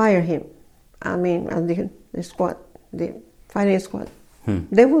fired him. I mean, and the squad, the fighting squad,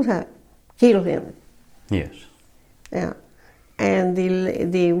 they would have killed him. Yes. Yeah, and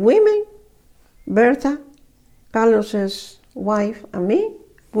the women, Berta, Carlos's wife, and me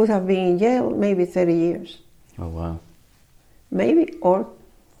would have been in jail maybe 30 years. Oh wow. Maybe, or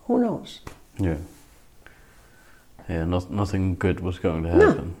who knows? Yeah. Yeah, nothing good was going to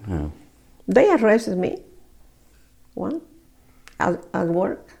happen. No. Yeah. They arrested me. One, at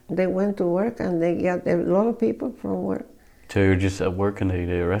work. They went to work and they got a lot of people from work. So you were just at work and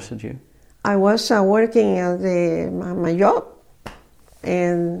they arrested you? I was working at my job,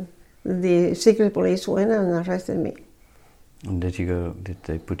 and the secret police went and arrested me. And did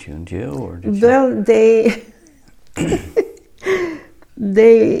they put you in jail or did you? Well,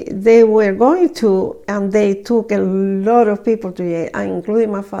 they were going to, and they took a lot of people to jail,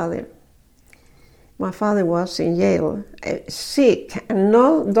 including my father. My father was in jail, sick, and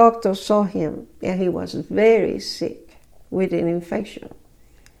no doctor saw him, and he was very sick with an infection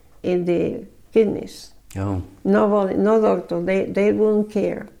in the kidneys. Oh. No doctor, they wouldn't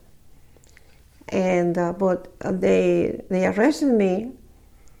care. And but they arrested me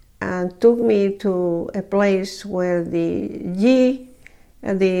and took me to a place where the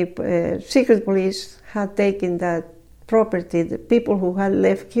secret police had taken that property, the people who had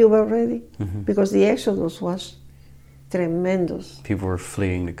left Cuba already, because the exodus was tremendous. People were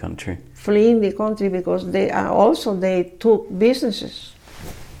fleeing the country. Fleeing the country because they took businesses.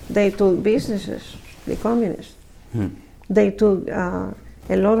 They took businesses, the communists. They took a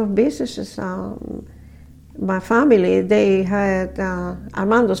lot of businesses. My family, they had,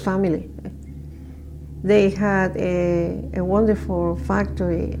 Armando's family, they had a wonderful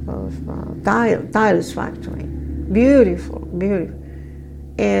factory of tiles factory. Beautiful.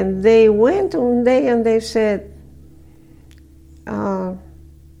 And they went one day and they said,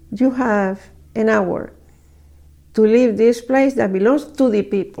 you have an hour to leave this place that belongs to the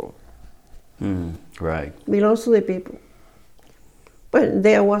people. Right. Belongs to the people. But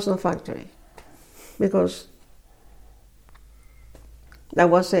there was no factory because that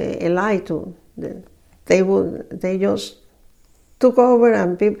was a lie to them. They just took over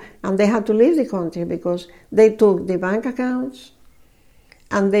and they had to leave the country because they took the bank accounts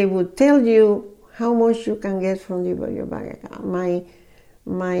and they would tell you how much you can get from your bank account.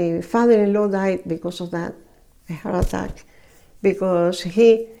 My father-in-law died because of that, a heart attack, because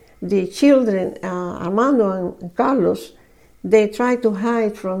the children, Armando and Carlos, they tried to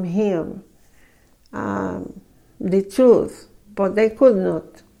hide from him the truth, but they could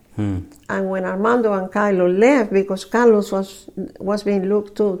not. And when Armando and Carlos left, because Carlos was being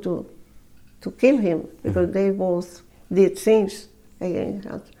looked to kill him, because they both did things against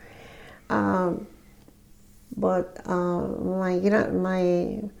us. But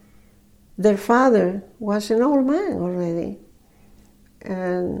their father was an old man already,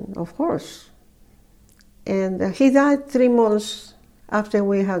 and of course. And he died 3 months after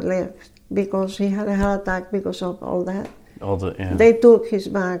we had left because he had a heart attack because of all that. Yeah. They took his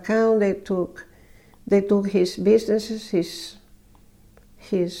bank account. They took his businesses,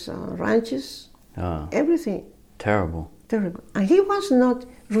 his ranches, everything. Terrible. And he was not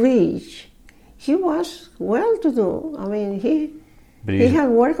rich. He was well-to-do. I mean, he had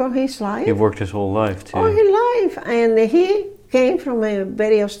worked all his life. He worked his whole life too. All his life, and he came from a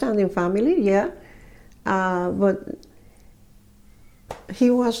very outstanding family. Yeah. But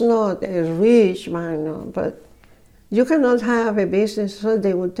he was not a rich man, no, but you cannot have a business, so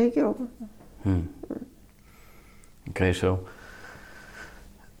they would take it over. Okay, so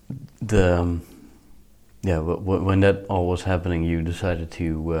when that all was happening, you decided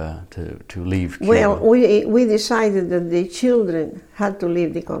to leave Cuba. Well, we decided that the children had to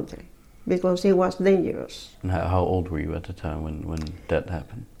leave the country because it was dangerous. And how old were you at the time when that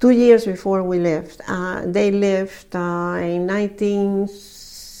happened? 2 years before we left. They left in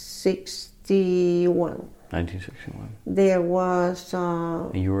 1961. 1961. There was.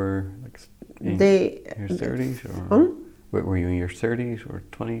 You were in your 30s, or were you in your 30s or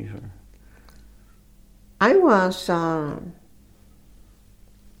 20s, or? I was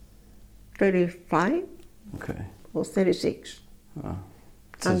 35. Okay. Or 36. Oh.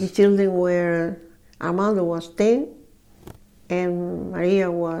 And the children were, Armando was 10, and Maria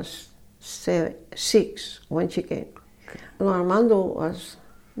was 6 when she came. Okay. And Armando was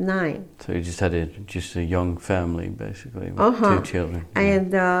 9. So you just had a young family, basically, with 2 children.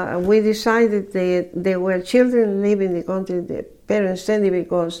 And we decided that there were children leaving the country, the parents sent it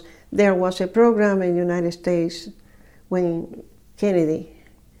because there was a program in the United States when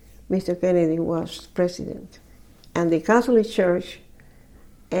Mr. Kennedy was president. And the Catholic Church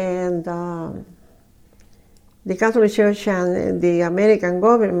and the American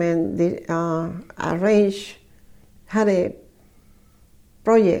government had a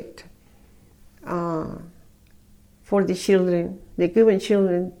project for the children, the Cuban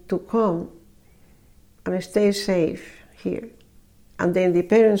children, to come and stay safe here. And then the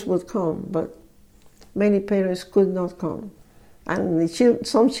parents would come, but many parents could not come. And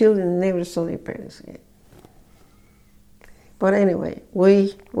some children never saw their parents again. But anyway,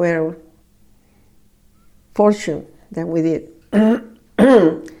 we were fortunate that we did.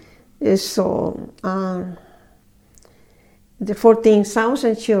 So the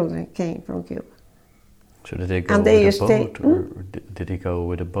 14,000 children came from Cuba. So did they go with a boat, or did he go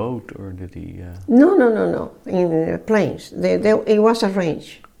with a boat, or did he? No. In planes. It was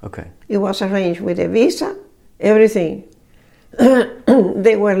arranged. Okay. It was arranged with a visa, everything.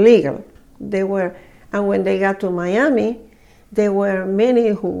 They were legal. And when they got to Miami, there were many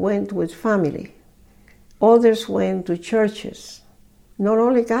who went with family. Others went to churches, not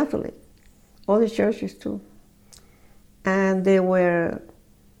only Catholic, other churches too. And there were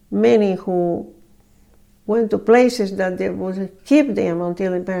many who went to places that they would keep them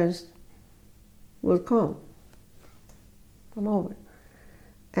until the parents would come over.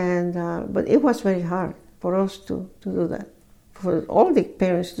 And but it was very hard for us to do that, for all the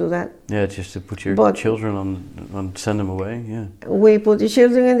parents to do that. Yeah, just to put your children on send them away. Yeah. We put the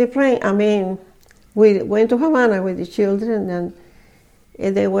children in the plane. I mean, we went to Havana with the children, and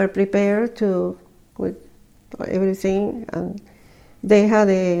they were prepared with everything, and they had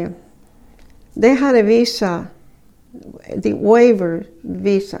a visa, the waiver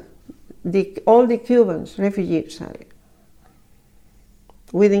visa. All the Cubans, refugees had it.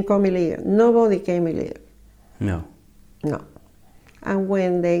 We didn't come illegal. Nobody came illegal. No. And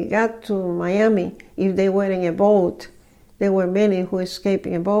when they got to Miami, if they were in a boat, there were many who escaped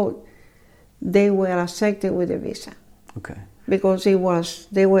in a boat, they were accepted with a visa. Okay. Because they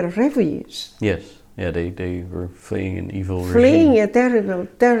were refugees. Yes. Yeah, they were fleeing an evil regime. Fleeing a terrible,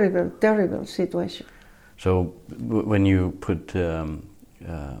 terrible, terrible situation. So when you put your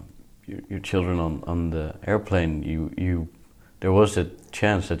children on the airplane, there was a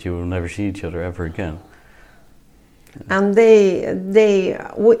chance that you will never see each other ever again. And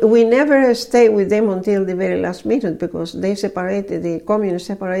we never stayed with them until the very last minute, because the communists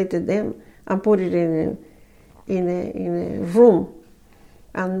separated them and put it in a room.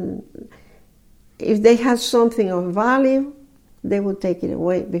 And if they had something of value, they would take it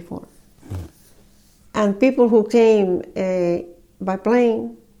away before. And people who came by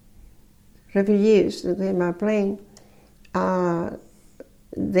plane, refugees who came by plane,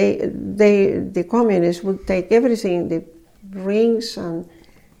 the communists would take everything, the rings and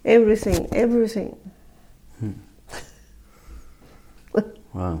everything.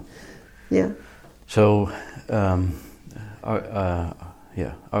 Wow. Yeah. So,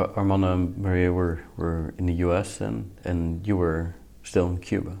 Armando and Maria were in the U.S. and you were still in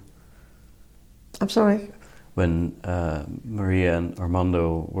Cuba. I'm sorry? When Maria and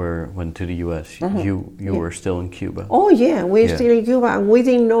Armando went to the U.S., you were still in Cuba. Oh yeah, we're still in Cuba, and we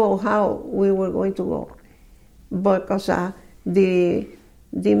didn't know how we were going to go, because the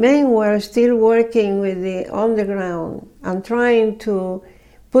men were still working with the underground and trying to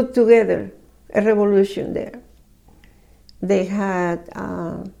put together a revolution there. They had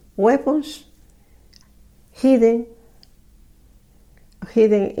weapons hidden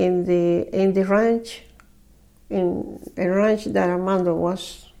in the ranch, in a ranch that Armando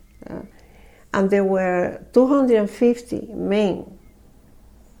was, and there were 250 men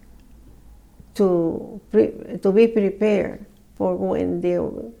to be prepared for when the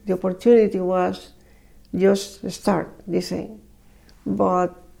opportunity was just start this thing.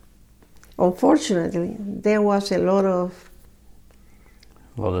 But unfortunately, there was a lot of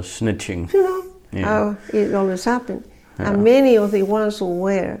snitching. How it always happened. Yeah. And many of the ones who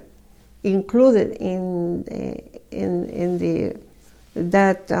were included in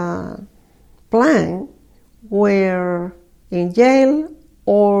that plan were in jail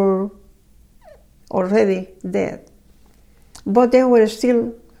or already dead. But there were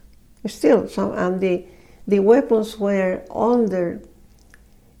still some, and the weapons were under.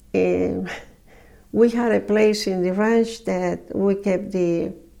 We had a place in the ranch that we kept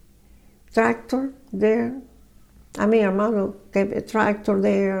the tractor there. I mean, Armando kept a tractor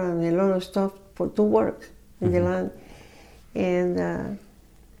there and a lot of stuff to work in the land. And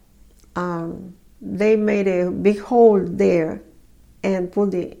they made a big hole there and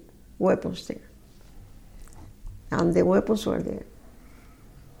put the weapons there. And the weapons were there.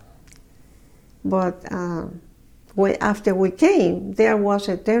 But after we came, there was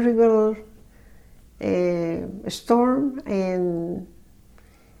a terrible storm, and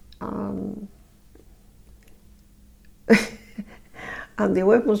and the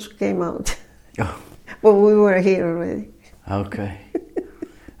weapons came out. Oh. But we were here already. Okay.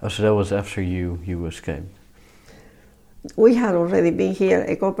 So that was after you escaped? We had already been here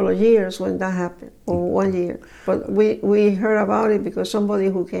a couple of years when that happened, or 1 year. But we heard about it because somebody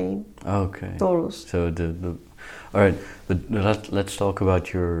who came told us. So all right, let's talk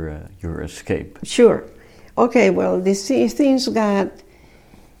about your escape. Sure. Okay, well, these things got,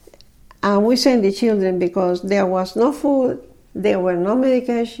 and we sent the children because there was no food, there were no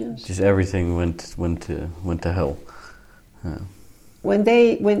medications. Just everything went to hell. When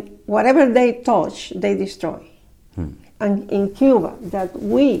whatever they touch, they destroy. And in Cuba, that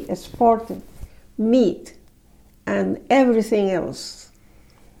we exported meat and everything else.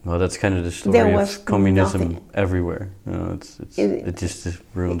 Well, that's kind of the story of communism nothing. Everywhere. You know, it just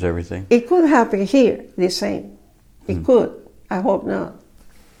ruins everything. It could happen here, the same. It could. I hope not.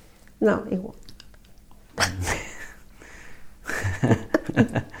 No, it won't.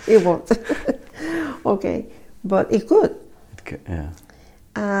 It won't. Okay, but it could. Yeah.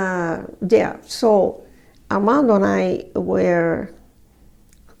 So Armando and I were,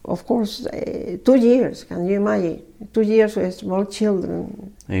 of course, 2 years. Can you imagine? 2 years with small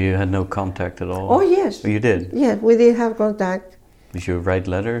children. You had no contact at all? Oh, yes. Oh, you did? Yes, we did have contact. Did you write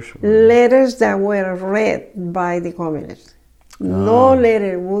letters? Letters that were read by the communists. No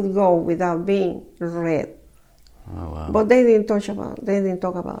letter would go without being read. Oh, wow. But they didn't talk about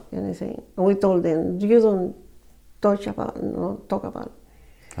anything. And we told them, you don't talk about it.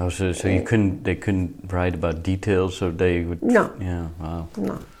 Oh, so they couldn't write about details, so they would... No. Yeah, wow.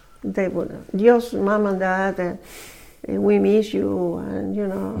 No, they wouldn't. Just mom and dad, we miss you, and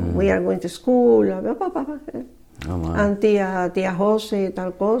we are going to school. Oh, wow. And tía Jose,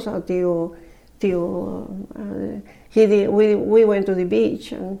 tal cosa, tío, we went to the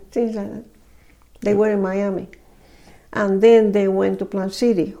beach and things like that. They were in Miami. And then they went to Plant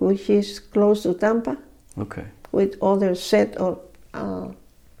City, which is close to Tampa. Okay. With other set of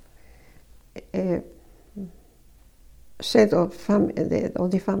the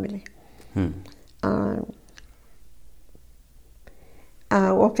family.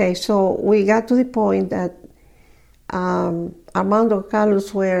 Okay, so we got to the point that Armando and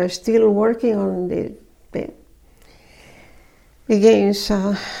Carlos were still working on the against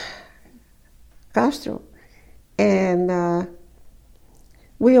Castro, and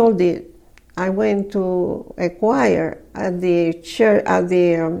we all did. I went to a choir at the church, at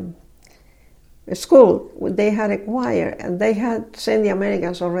the school. They had a choir, and they had sent the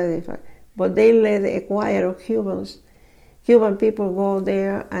Americans already, but they led a choir of Cubans. Cuban people go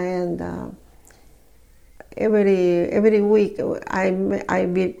there, and every week I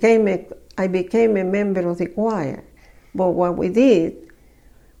became a member of the choir. But what we did,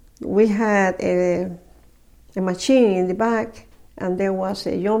 we had a machine in the back, and there was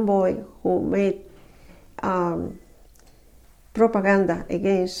a young boy who made propaganda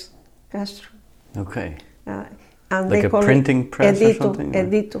against Castro. Okay. And like they a printing press or something?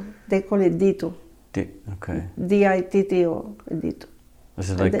 Edito. They call it Dito. Okay. D-I-T-T-O, Edito. Is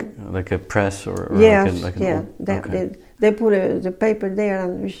it like a press or yes, like yeah. They put the paper there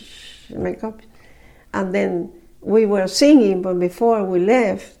and make copies. And then we were singing, but before we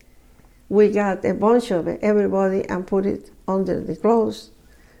left, we got a bunch of it, everybody, and put it under the clothes.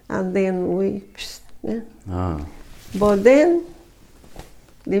 And then But then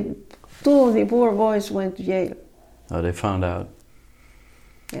two of the poor boys went to jail. Oh, they found out.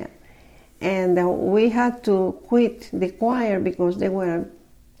 Yeah. And we had to quit the choir because they were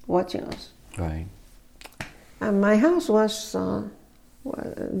watching us. Right. And my house was,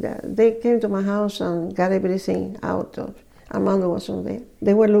 they came to my house and got everything out of, Armando wasn't there.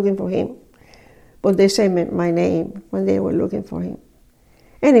 They were looking for him, but they said my name when they were looking for him.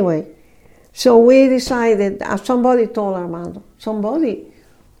 Anyway, so we decided, somebody told Armando, somebody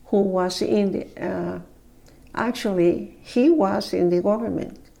who was in the, actually he was in the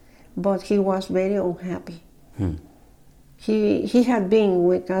government, but he was very unhappy. He had been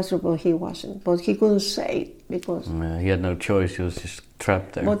with Castro, but he wasn't. But he couldn't say it because... he had no choice, he was just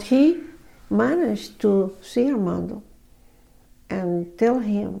trapped there. But he managed to see Armando and tell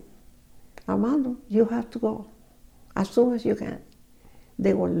him, Armando, you have to go as soon as you can.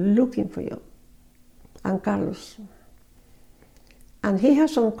 They were looking for you. And Carlos. And he had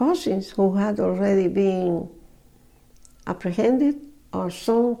some cousins who had already been apprehended, or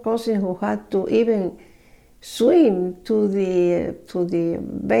some cousins who had to even swim to the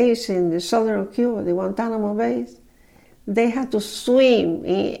base in the southern Cuba, the Guantanamo base. They had to swim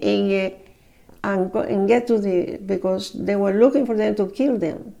and get to because they were looking for them to kill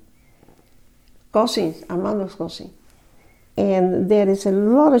them. Cousins, Armando's cousin. And there is a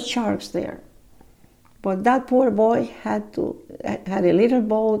lot of sharks there. But that poor boy had a little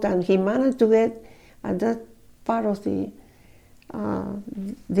boat, and he managed to get, at that part of the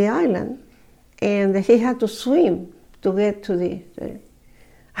island, and he had to swim to get to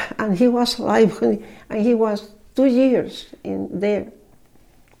and he was alive, and he was 2 years in there,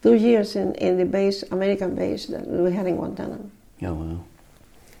 2 years in the base, American base that we had in Guantanamo. Oh, wow.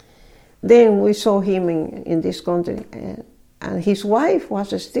 Then we saw him in this country, and his wife was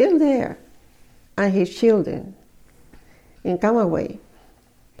still there, and his children in Camagüey.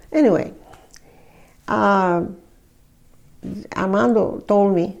 Anyway, Armando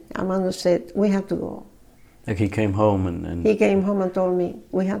said, we have to go. Like he came home and He came home and told me,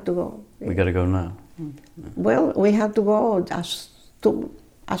 we have to go. We got to go now. Well, we have to go as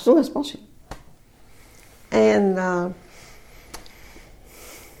soon as possible. And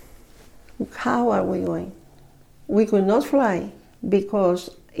how are we going? We could not fly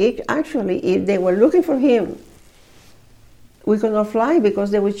because if they were looking for him, we could not fly because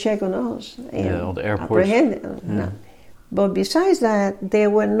they would check on us. And all the airports. Apprehend. No. But besides that,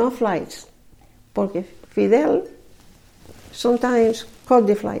 there were no flights. Porque Fidel sometimes cut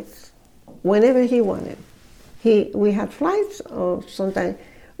the flights whenever he wanted. We had flights, or sometimes,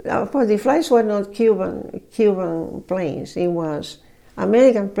 of course, the flights were not Cuban planes. It was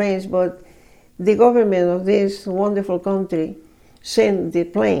American planes, but the government of this wonderful country sent the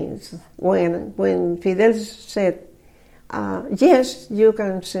planes. When Fidel said, yes, you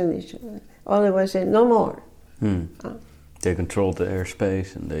can send it. Otherwise, said, no more. They controlled the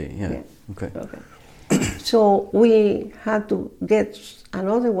airspace, and Okay. So we had to get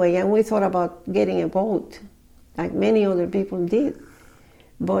another way, and we thought about getting a boat, like many other people did.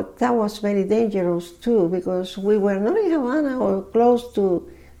 But that was very dangerous too, because we were not in Havana or close to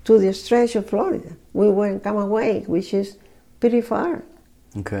the stretch of Florida. We were in Camagüey, which is pretty far.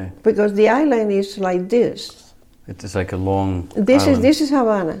 Okay. Because the island is like this. It's like a long This island. is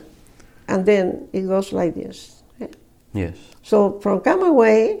Havana, and then it goes like this. Yes. So from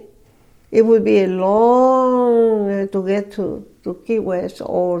Camagüey, it would be a long to get to Key West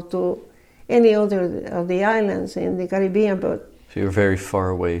or to any other of the islands in the Caribbean, but so you're very far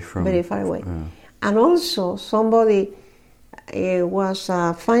away from. Very far away. And also somebody was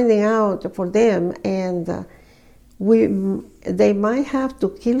finding out for them, and they might have to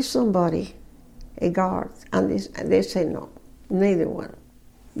kill somebody, a guard, and they say no, neither one.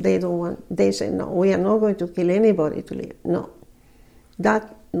 They don't want. They say no. We are not going to kill anybody to live. No,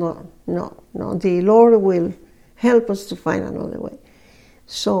 no. The Lord will help us to find another way.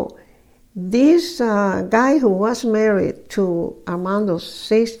 So this guy who was married to Armando's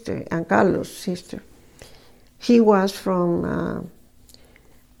sister and Carlos' sister, he was from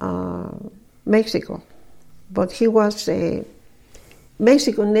Mexico, but he was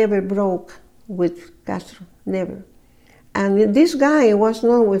Mexico never broke with Castro, never. And this guy was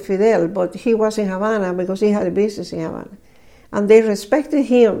not with Fidel, but he was in Havana because he had a business in Havana. And they respected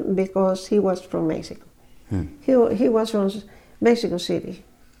him because he was from Mexico. He was from Mexico City.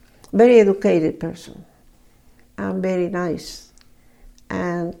 Very educated person and very nice.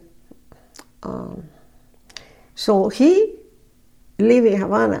 And so he lived in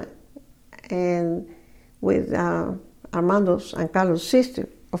Havana and with Armando's and Carlos' sister,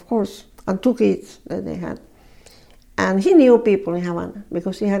 of course, and 2 kids that they had. And he knew people in Havana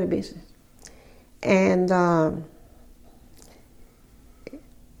because he had a business. And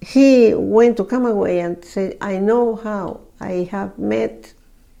he went to Camagüey and said, I know how. I have met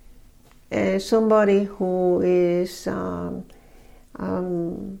somebody who is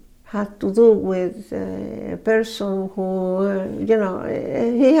had to do with a person who,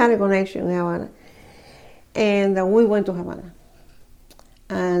 he had a connection in Havana. And we went to Havana.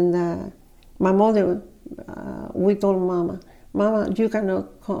 And my mother, we told Mama, you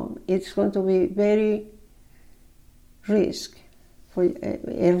cannot come. It's going to be very risk,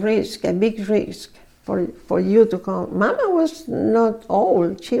 a big risk for you to come. Mama was not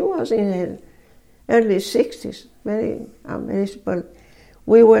old. She was in her early 60s, but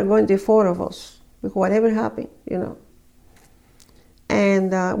we were going to 4 of us, whatever happened,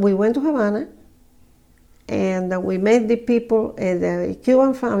 And we went to Havana, and we met the people, the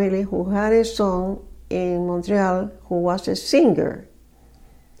Cuban family who had a son in Montreal who was a singer.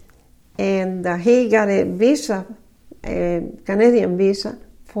 And he got a visa, a Canadian visa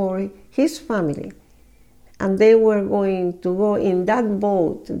for his family. And they were going to go in that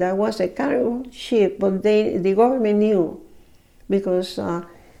boat. That was a cargo ship, but the government knew because a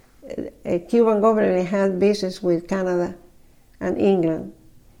Cuban government had business with Canada and England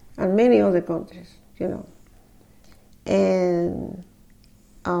and many other countries, And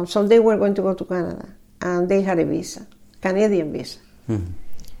so they were going to go to Canada, and they had a visa, Canadian visa.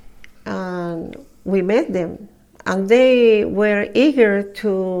 And we met them and they were eager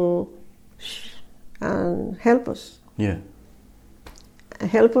to help us. Yeah.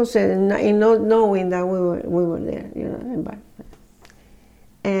 Help us in not knowing that we were there,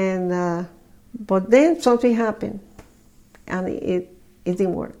 and but then something happened, and it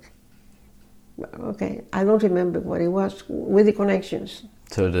didn't work. Okay, I don't remember what it was with the connections.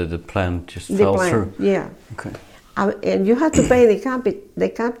 So the plan just fell through. Yeah. Okay. And you had to pay the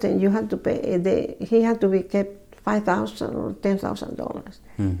captain. You had to pay. He had to be kept $5,000 or $10,000,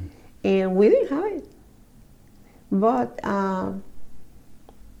 Mm-hmm. and we didn't have it. But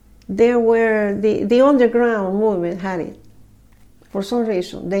there were the underground movement had it. For some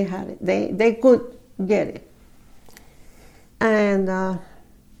reason, they had it. They could get it, and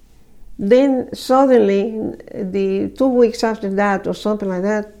then suddenly, the 2 weeks after that, or something like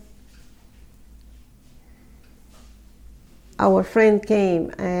that, our friend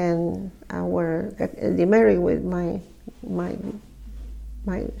came and they married with my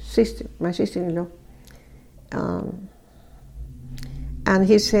sister-in-law, and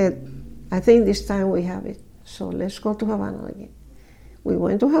he said, "I think this time we have it. So let's go to Havana again." We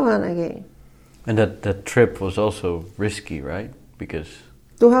went to Havana again. And that trip was also risky, right? Because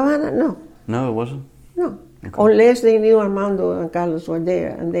to Havana, no. No, it wasn't. No, okay. Unless they knew Armando and Carlos were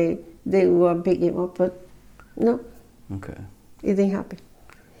there and they would pick him up, but no. Okay. It didn't happen.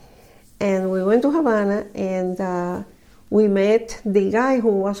 And we went to Havana, and we met the guy who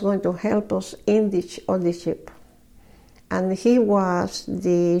was going to help us on the ship. And he was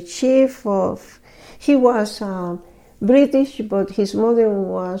the chief of, he was British, but his mother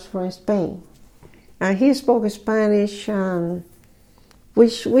was from Spain. And he spoke Spanish,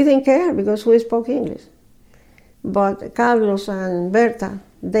 which we didn't care because we spoke English. But Carlos and Berta,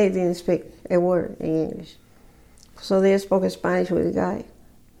 they didn't speak a word in English. So they spoke Spanish with the guy.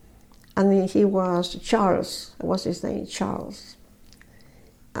 And he was Charles, what's his name? Charles.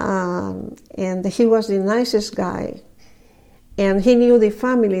 And he was the nicest guy. And he knew the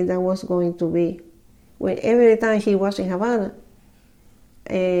family that was going to be. When every time he was in Havana,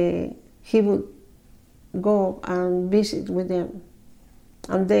 he would go and visit with them.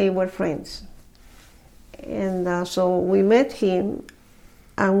 And they were friends. And so we met him,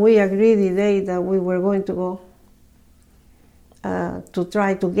 and we agreed the day that we were going to go to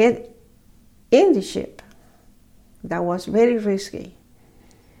try to get in the ship. That was very risky.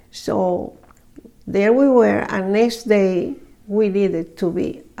 So there we were, and next day we needed to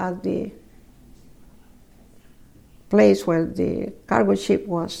be at the place where the cargo ship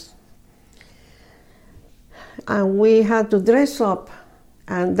was. And we had to dress up,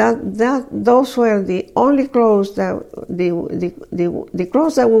 and those were the only clothes that the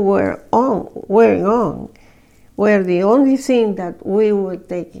clothes that we were wearing on were the only thing that we were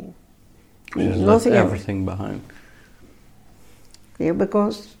taking. Nothing everything else. Behind. Yeah,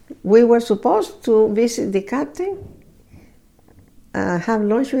 because we were supposed to visit the captain, have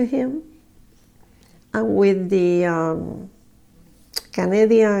lunch with him, and with the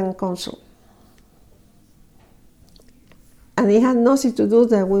Canadian consul. And it had nothing to do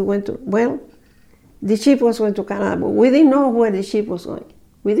that we went to, well, the ship was going to Canada, but we didn't know where the ship was going.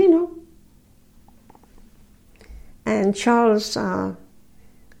 We didn't know. And Charles told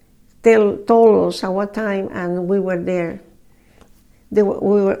us at what time, and we were there.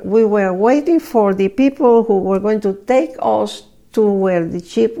 We were waiting for the people who were going to take us to where the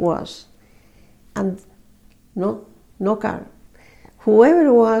ship was. And no car. Whoever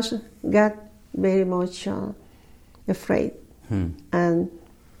it was got very much afraid. And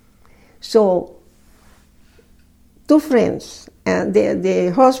so two friends, and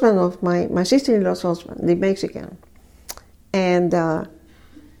the husband of my sister-in-law's husband, the Mexican, and a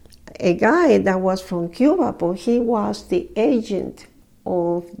guy that was from Cuba, but he was the agent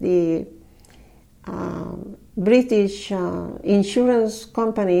of the British insurance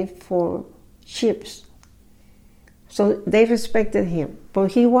company for ships. So they respected him,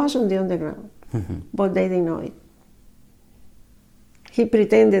 but he was on the underground, but they didn't know it. He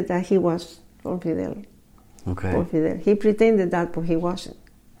pretended that he was from Fidel. Okay. For Fidel. He pretended that, but he wasn't,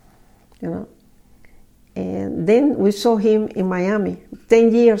 And then we saw him in Miami,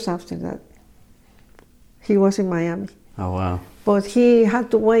 10 years after that. He was in Miami. Oh, wow. But he had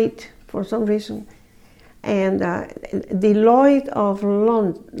to wait for some reason. And the Lloyd of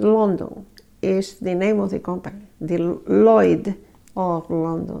London is the name of the company. The Lloyd of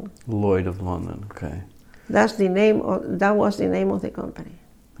London. Lloyd of London, okay. That was the name of the company.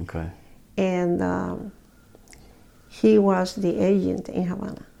 Okay. And he was the agent in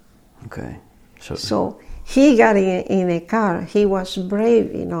Havana. Okay. So he got in a car. He was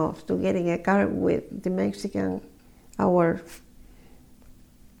brave enough to get in a car with the Mexican our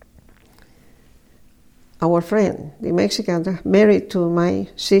friend, the Mexican, married to my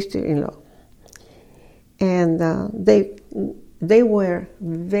sister-in-law, and they were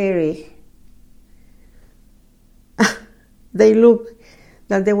very. They looked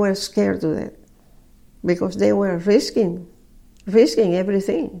that they were scared to that because they were risking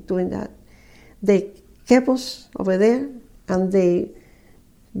everything doing that. They kept us over there, and they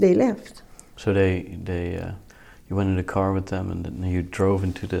left. So you went in the car with them, and then you drove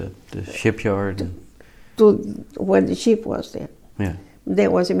into the shipyard. To where the ship was there. Yeah.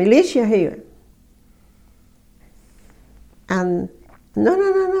 There was a militia here. And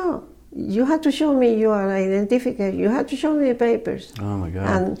no. You have to show me your identification. You have to show me the papers. Oh my God.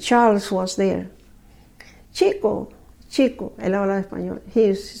 And Charles was there. Chico, él hablaba español.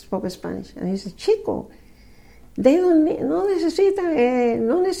 He spoke Spanish. And he said, Chico, no necesitan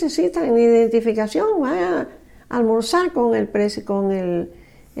identificación. Vaya a almorzar con el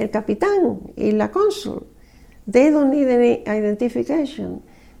capitán y la cónsul. They don't need any identification.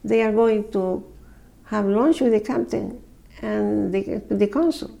 They are going to have lunch with the captain and the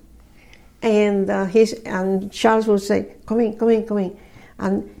consul. And Charles would say, come in.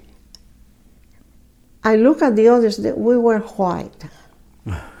 And I look at the others, that we were white.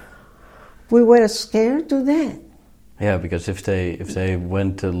 We were scared to death. Yeah, because if they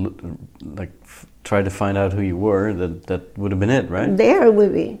went to try to find out who you were, that would have been it, right? There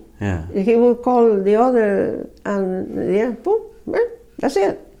would be. Yeah. He would call the other, and yeah, boom, that's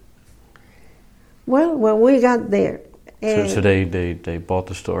it. Well, when we got there. So they bought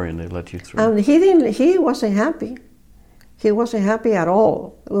the story and they let you through. And he wasn't happy. He wasn't happy at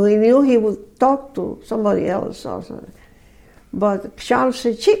all. We knew he would talk to somebody else also. But Charles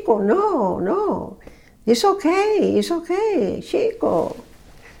said, Chico, no. It's okay, Chico.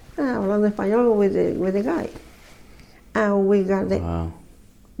 Hablando español with the guy. And we got there. Wow.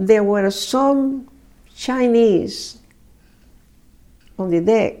 There were some Chinese on the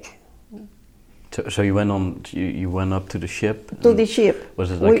deck. So you went on. You went up to the ship. To the ship. Was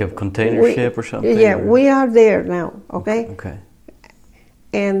it like a container ship or something? Yeah, we are there now. Okay. Okay.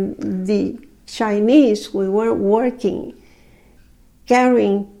 And the Chinese, we were working,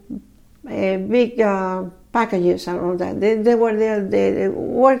 carrying big packages and all that. They were there. The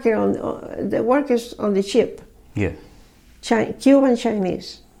workers on the ship. Yeah. Cuban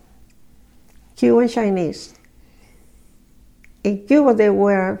Chinese. In Cuba, there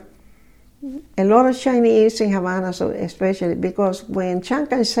were a lot of Chinese in Havana, so especially because when Chiang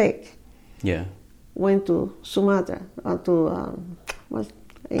Kai-shek went to Sumatra,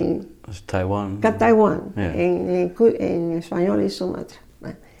 Taiwan? Taiwan, Yeah. in español is Sumatra.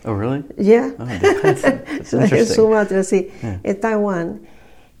 Oh, really? Yeah. Oh, that's interesting. Sumatra, sí. In Taiwan.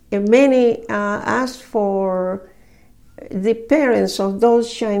 And many asked for the parents of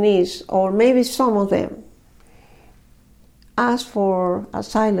those Chinese, or maybe some of them, asked for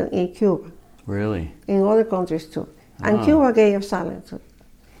asylum in Cuba. Really? In other countries too. And Cuba gave asylum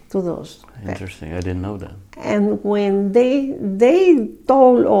to those. Interesting. I didn't know that. And when they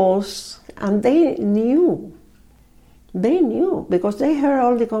told us, and they knew because they heard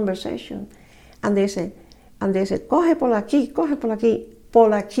all the conversation, and they said, coge por aquí.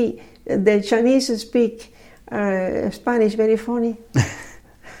 The Chinese speak Spanish very funny.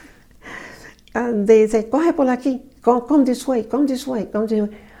 And they said, coge por aquí, come this way.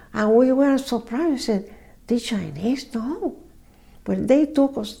 And we were surprised, said, the Chinese, no. But they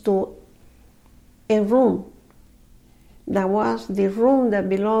took us to a room that was the room that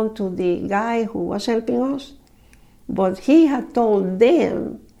belonged to the guy who was helping us. But he had told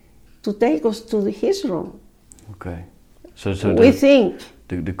them to take us to his room. Okay. So we think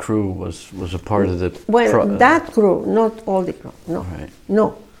the crew was a part of the... Well, that crew, not all the crew, no. Right.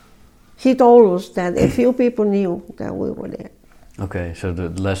 No. He told us that a few people knew that we were there. Okay, so the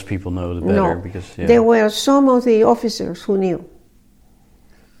less people know, the better. No, because there were some of the officers who knew.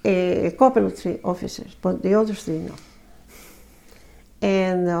 A couple of three officers, but the others didn't know.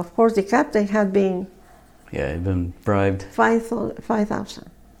 And of course, the captain had been... Yeah, he'd been bribed. 5,000.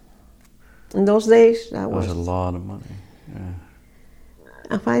 In those days, that was a lot of money.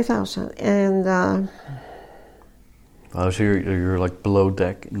 Yeah. 5,000. And... so you're like below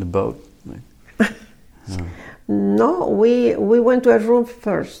deck in the boat? No, we went to a room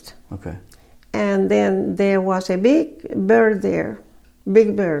first. Okay. And then there was a big bird there,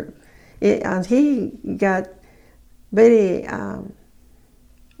 and he got very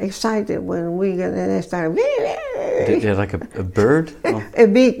excited when we started. Yeah, like a bird? Oh. A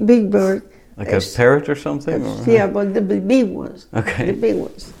big bird. Like a parrot or something? Yeah, but the big ones. Okay. The big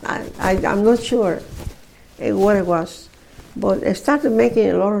ones. I'm not sure. what it was. But it started making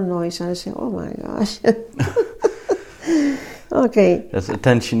a lot of noise, and I said, oh my gosh. Okay. That's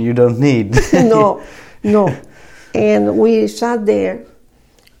attention you don't need. No. And we sat there,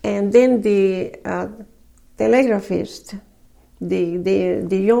 and then the telegraphist, the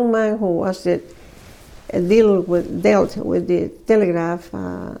young man who was dealt with the telegraph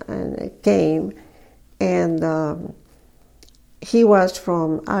and came, and he was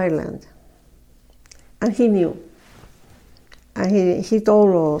from Ireland, and he knew. And he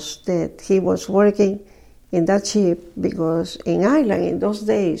told us that he was working in that ship because in Ireland in those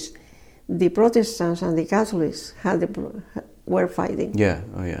days, the Protestants and the Catholics were fighting. Yeah,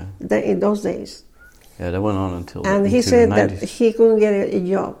 oh yeah. In those days. Yeah, that went on until. And he said that he couldn't get a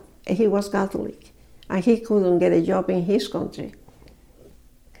job. He was Catholic, and he couldn't get a job in his country.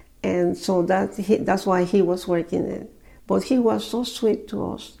 And so that's why he was working there. But he was so sweet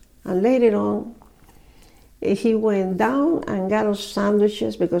to us. And later on, he went down and got us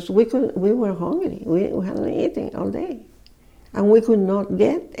sandwiches because we were hungry. We hadn't eaten all day. And we could not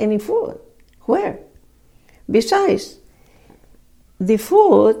get any food. Where? Besides, the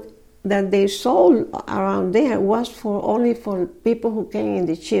food that they sold around there was only for people who came in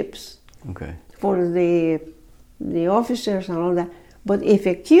the ships. Okay. For the officers and all that. But if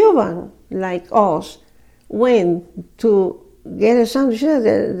a Cuban like us went to get a sandwich,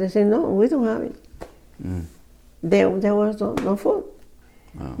 they said, no, we don't have it. Mm. There was no food.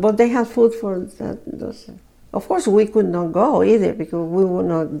 Wow. But they had food for those. Of course, we could not go either because we were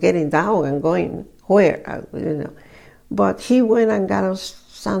not getting down and going where, But he went and got us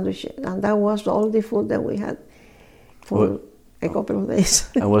sandwiches, and that was all the food that we had for a couple of days.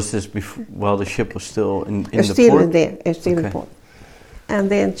 And was this while the ship was still in the port? Still in port. And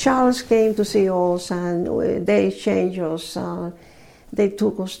then Charles came to see us, and they changed us. They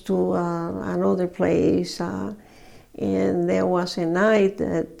took us to another place, and there was a night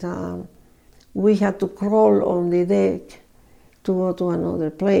that we had to crawl on the deck to go to another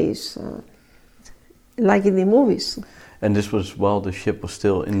place, like in the movies. And this was while the ship was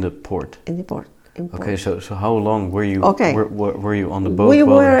still in the port? In the port. Okay, so how long were you? Okay. Were you on the boat? We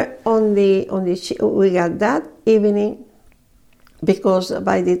were on the ship. We got that evening. Because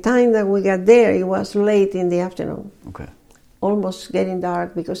by the time that we got there, it was late in the afternoon. Okay. Almost getting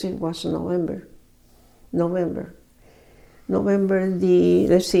dark because it was November,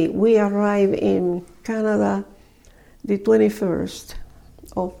 we arrived in Canada the 21st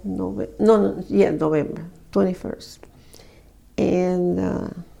of November. November 21st. And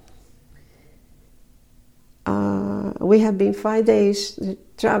we had been 5 days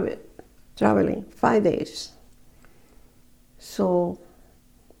traveling, 5 days. So,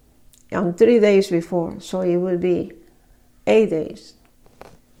 on 3 days before, so it would be 8 days.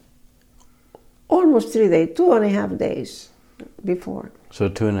 Almost 3 days, 2.5 days before. So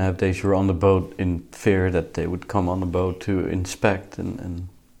 2.5 days you were on the boat in fear that they would come on the boat to inspect and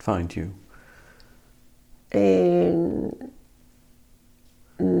find you?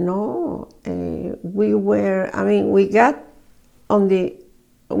 No,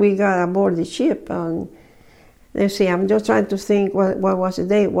 we got aboard the ship and let's see, I'm just trying to think what was the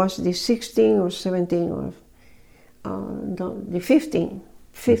day. Was the 16th or 17th of the 15th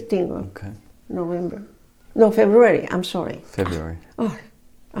of November. No, February, I'm sorry. February. Oh,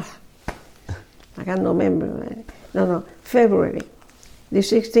 I can't remember. No, February. The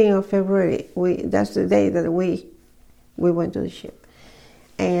 16th of February, that's the day that we went to the ship.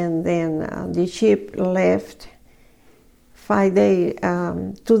 And then the ship left 2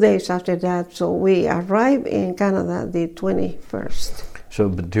 days after that, so we arrived in Canada the 21st. So,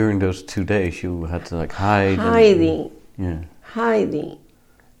 but during those 2 days, you had to hide? Hiding.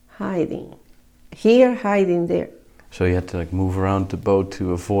 Here, hiding there. So you had to move around the boat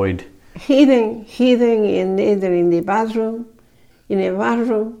to avoid? Hidden either in the bathroom,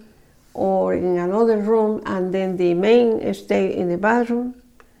 or in another room, and then the men stay in the bathroom.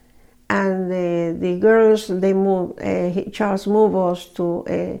 And the girls, Charles moved us to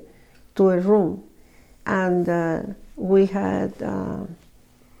a room, and we had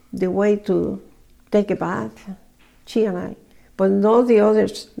the way to take a bath, she and I, but none of the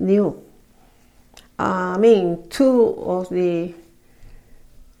others knew. 2 of the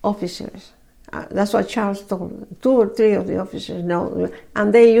officers, that's what Charles told them, 2 or 3 of the officers know,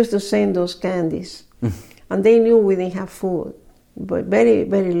 and they used to send those candies, and they knew we didn't have food. But very,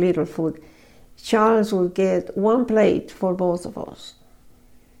 very little food. Charles would get 1 plate for both of us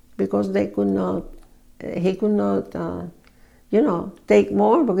because he could not, take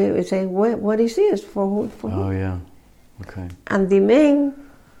more because he would say, what is this for who? Oh, yeah, okay. And the men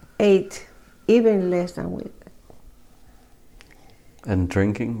ate even less than we. And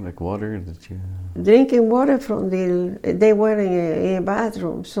drinking, like water, did you? Drinking water from they were in a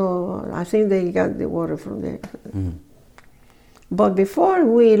bathroom, so I think they got the water from there. Mm. But before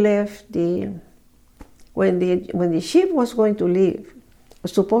we left, when the ship was going to leave,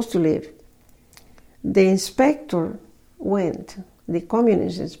 was supposed to leave, the inspector went, the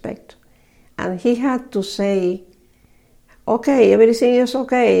communist inspector, and he had to say, "Okay, everything is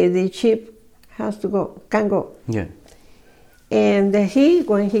okay. The ship has to go, can go." Yeah. And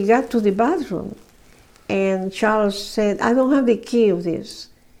when he got to the bathroom, and Charles said, "I don't have the key of this."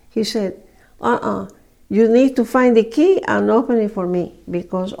 He said, "You need to find the key and open it for me,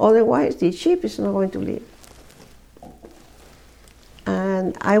 because otherwise the ship is not going to leave."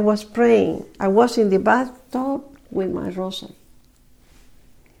 And I was praying. I was in the bathtub with my rosary.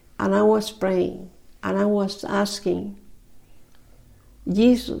 And I was praying, and I was asking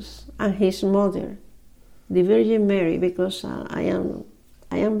Jesus and his mother, the Virgin Mary, because I am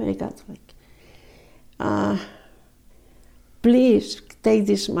very Catholic. Please take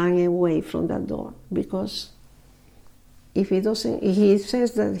this man away from that door, because if he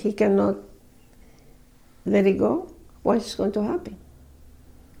says that he cannot let it go, what is going to happen?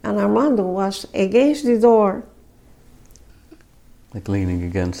 And Armando was against the door, like leaning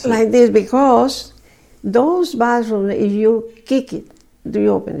against like it. this, because those bathrooms, if you kick it, do you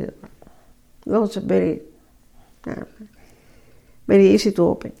open it? Those are very easy to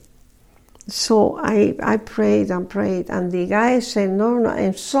open. So I prayed and prayed, and the guy said no,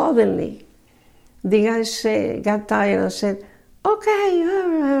 and suddenly the guy got tired and said, "Okay,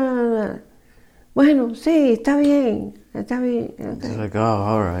 bueno, sí, está bien. Okay." It's like, oh,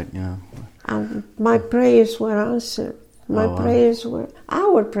 all right, yeah. And my prayers were answered. Prayers were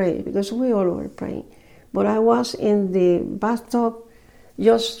our prayers, because we all were praying. But I was in the bathtub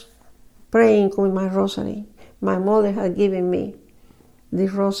just praying with my rosary. My mother had given me the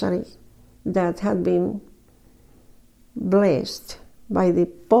rosary that had been blessed by the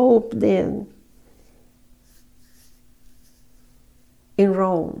Pope then in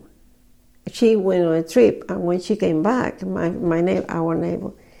Rome. She went on a trip, and when she came back, our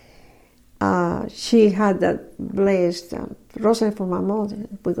neighbor, she had that blessed rosary for my mother,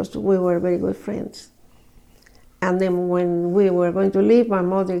 because we were very good friends. And then when we were going to leave, my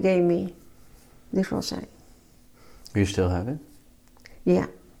mother gave me the rosary. You still have it? Yeah,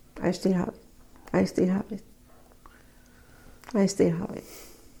 I still have it. I still have it. I still have it.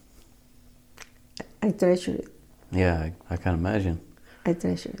 I treasure it. Yeah, I can imagine. I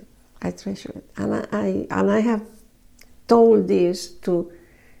treasure it. I treasure it. And I have told this to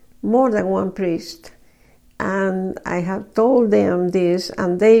more than one priest. And I have told them this,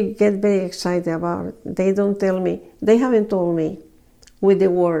 and they get very excited about it. They don't tell me. They haven't told me with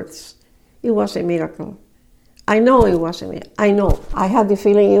the words, "It was a miracle." I know it was a miracle. I know. I had the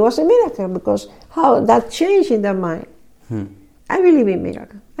feeling it was a miracle, because how that changed in their mind. I believe in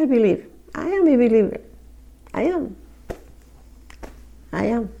miracle. I believe. I am a believer. I am.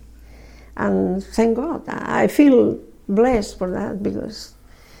 And thank God. I feel blessed for that, because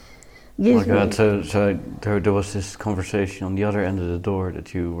oh my God, so there was this conversation on the other end of the door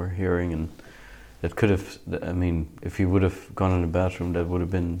that you were hearing, and that could have, I mean, if you would have gone in the bathroom, that would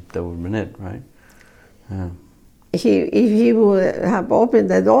have been it, right? Yeah. If he would have opened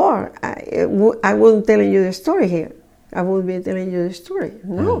the door, I wouldn't tell you the story here. I wouldn't be telling you the story.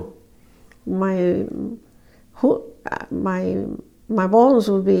 No. Yeah. My bones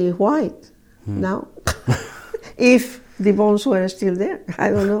would be white now. If the bones were still there. I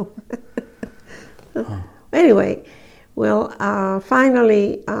don't know. Anyway, well,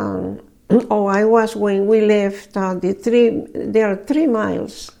 finally, I was, when we left, there are 3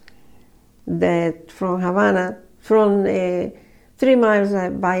 miles that from Havana, from 3 miles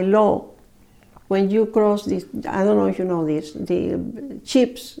by law, when you cross this, I don't know if you know this, the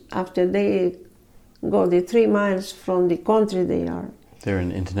ships, after they go the 3 miles from the country they're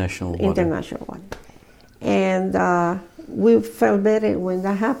in international water. International water. And we felt better when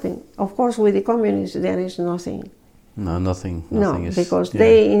that happened. Of course, with the communists, there is nothing. No, nothing is... Because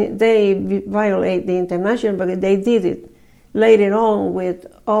they violate the international, but they did it later on with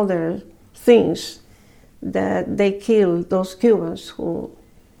other things, that they killed those Cubans who...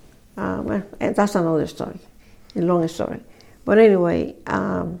 well, that's another story, a long story. But anyway,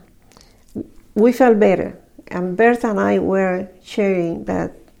 we felt better. And Bertha and I were sharing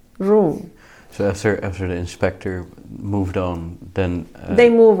that room. So after the inspector moved on, then... they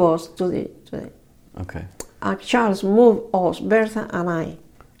moved us to the... Okay. Charles moved us, Bertha and I,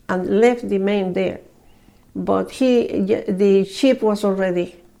 and left the man there. But the ship was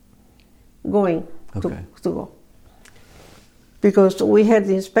already going Okay. to go. Because we had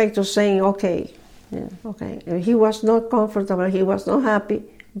the inspector saying, okay, yeah, okay. And he was not comfortable, he was not happy,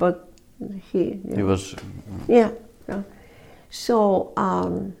 but he was... Yeah. Yeah. So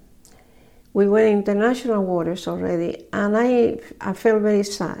we were in international waters already, and I felt very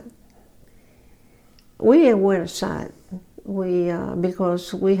sad. We were sad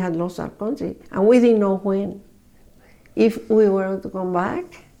because we had lost our country, and we didn't know when, if we were to come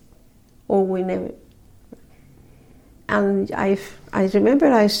back or we never. And I remember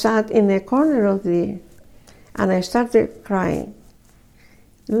I sat in the corner and I started crying.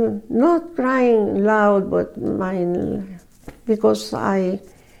 Not crying loud, but because Carlos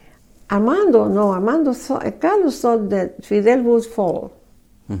thought that Fidel would fall.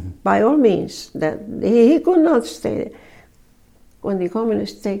 Mm-hmm. By all means, that he could not stay when the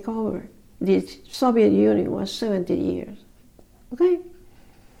communists take over. The Soviet Union was 70 years, okay?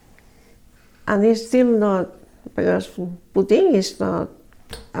 And it's still not, because Putin is not,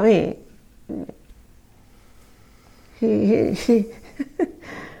 I mean, he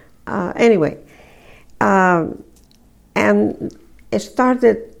anyway, and it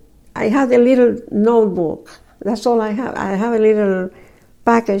started, I had a little notebook, that's all I have. I have a little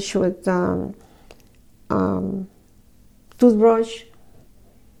package with toothbrush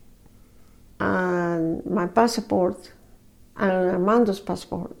and my passport and Armando's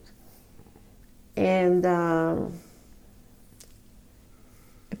passport and a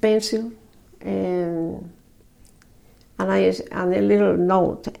pencil and a little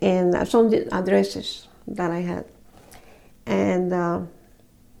note and some addresses that I had. And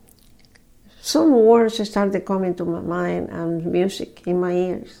some words started coming to my mind and music in my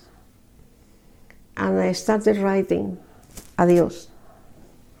ears. And I started writing adios.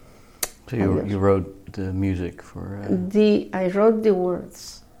 So you wrote the music for... I wrote the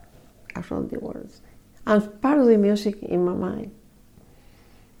words. And part of the music in my mind.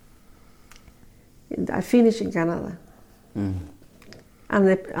 I finished in Canada. Mm.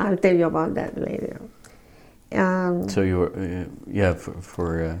 And I'll tell you about that later. So you were,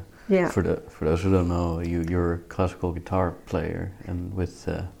 for those who don't know, you're a classical guitar player and with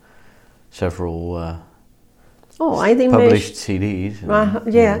several published CDs.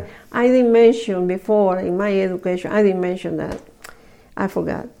 I didn't mention before in my education. I didn't mention that. I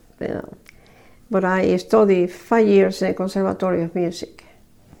forgot, But I studied 5 years in the Conservatory of Music.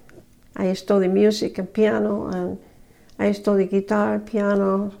 I studied music and piano, and I studied guitar,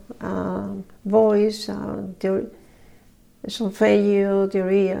 piano, voice, solfeggio,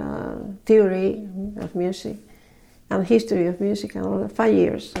 theory of music, and history of music, and all that. 5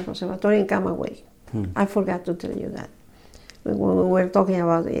 years in Conservatory in Camagüey. I forgot to tell you that when we were talking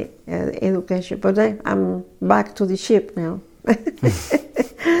about education. But I'm back to the ship now.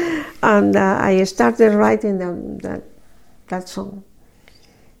 And I started writing that song.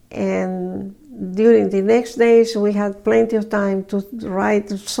 And during the next days, we had plenty of time to write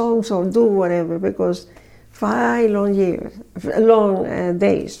songs or do whatever, because 5 long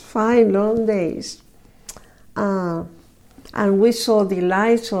days. And we saw the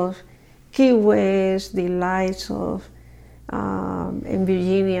lights of Key West, the lights of in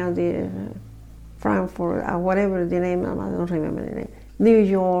Virginia, the Frankfurt, whatever the name, I don't remember the name, New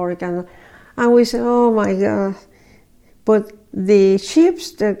York, and we said, oh my God. But the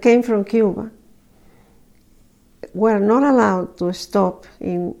ships that came from Cuba were not allowed to stop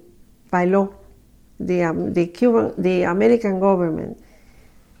by law. The American government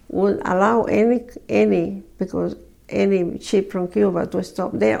would allow any ship from Cuba to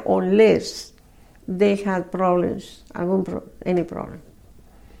stop there unless they had problems, any problem.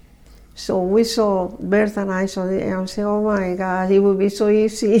 So we saw, Bert and I saw it, and I said, oh my God, it would be so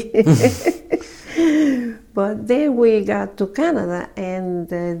easy. But then we got to Canada, and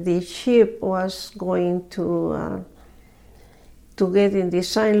the ship was going to get in the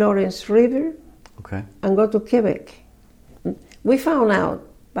St. Lawrence River, okay, and go to Quebec. We found out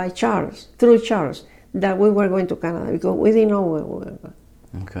through Charles, that we were going to Canada, because we didn't know where we were going.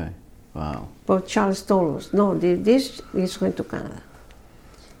 Okay, wow. But Charles told us, no, this is going to Canada.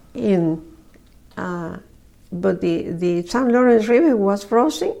 But the St. Lawrence River was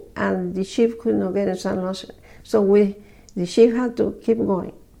frozen, and the ship could not get in St. Lawrence. So the ship had to keep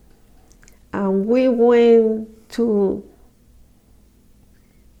going. And we went to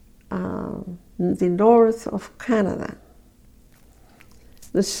the north of Canada,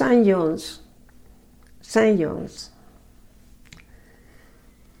 the St. John's,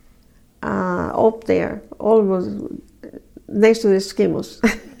 up there, almost next to the Eskimos.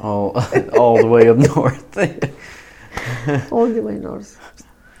 All the way up north. All the way north.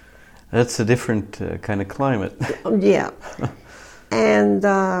 That's a different kind of climate. Yeah. And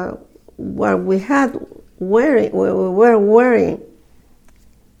what we were wearing,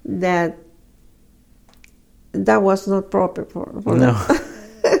 that was not proper for No. that.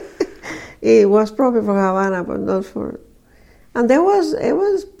 It was proper for Havana, but not for. And it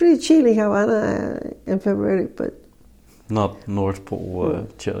was pretty chilly Havana in February, but Not North Pole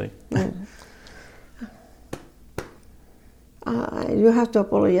chili. You have to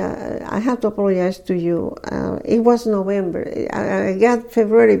apologize. I have to apologize to you. It was November. I got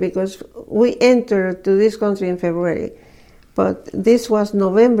February because we entered to this country in February, but this was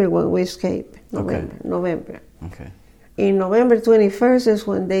November when we escaped. November. Okay. In November 21st is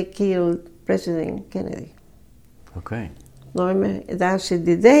when they killed President Kennedy. Okay. November. That's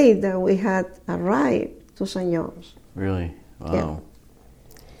the day that we had arrived to St. John's. Really? Wow.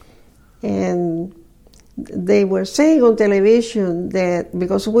 Yeah. And they were saying on television that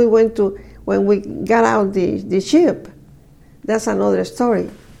because when we got out the ship, that's another story,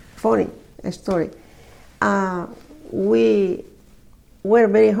 funny story. We were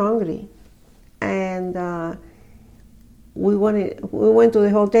very hungry, and we went to the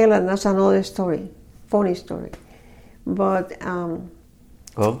hotel, and that's another story, funny story. But well,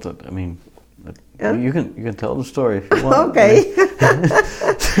 you can tell the story if you want. Okay.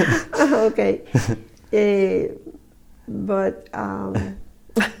 Okay. But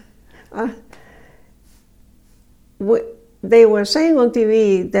they were saying on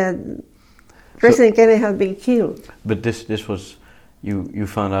TV that President Kennedy had been killed. But this was you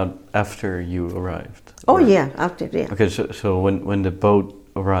found out after you arrived. Oh right? yeah, after yeah. Okay, so when the boat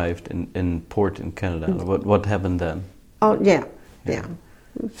arrived in port in Canada, what happened then? Oh yeah.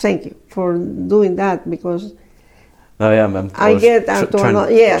 Thank you for doing that because. I get out to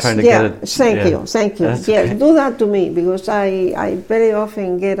another. Yes, Thank you. That's yes, okay. do that to me because I very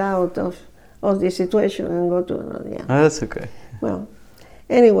often get out of the situation and go to another. Yeah. Oh, that's okay. Well,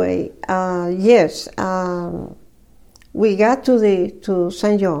 anyway, yes, we got to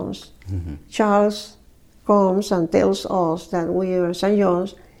St. John's. Mm-hmm. Charles comes and tells us that we are St.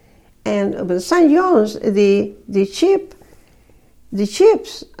 John's, and but St. John's, the ships,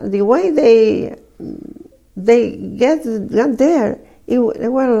 the way they got there, they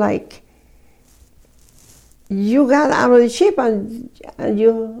were like, you got out of the ship and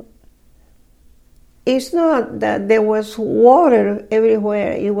you, it's not that there was water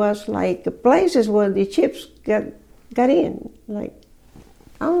everywhere, it was like places where the ships got in, like,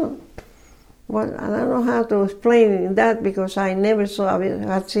 I don't know. Well, I don't know how to explain that because I never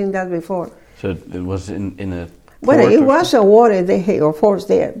had seen that before. So it was in a Well, port it was a water, of course,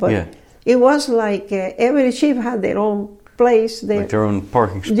 there, but yeah. It was like every ship had their own place there. Like their own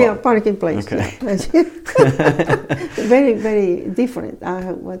parking spot. Yeah, parking place. Okay. Yeah. Very, very different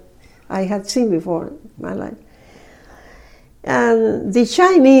what I had seen before in my life. And the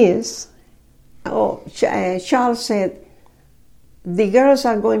Chinese, Charles said, the girls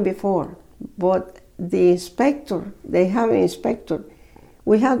are going before, but the inspector, they have an inspector.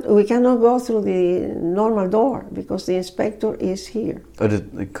 We cannot go through the normal door because the inspector is here. Oh,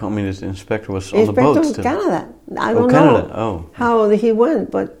 the communist inspector was on the boat Inspector still? Canada. I don't Canada. know how he went,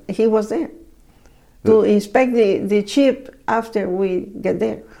 but he was there to inspect the ship after we get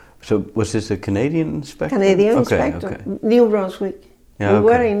there. So was this a Canadian inspector? Canadian inspector, Okay. New Brunswick. Yeah, we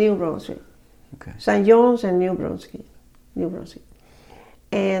were in New Brunswick. Okay. St. John's and New Brunswick.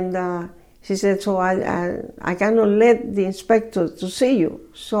 And she said, so I cannot let the inspector to see you,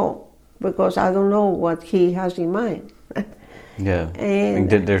 so because I don't know what he has in mind. Yeah, And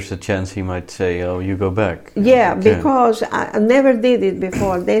there's a chance he might say, "Oh, you go back." yeah, because I never did it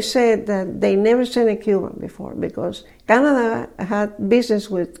before. They said that they never sent a Cuban before because Canada had business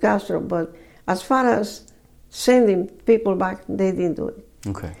with Castro, but as far as sending people back, they didn't do it.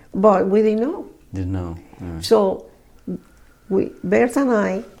 Okay. But we didn't know. Didn't know. Yeah. So Bert and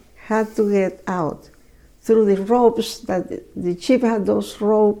I had to get out through the ropes that the ship had. Those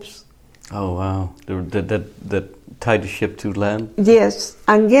ropes. Oh wow! That tied the ship to land. Yes,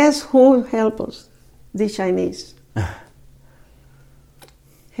 and guess who helped us? The Chinese.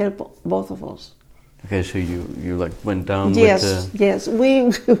 Help both of us. Okay, so you like went down. Yes, yes,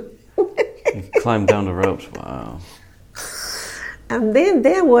 we. You climbed down the ropes. Wow. And then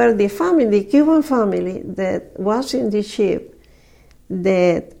there were the family, the Cuban family that was in the ship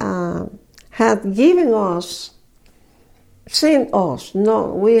that had given us, sent us,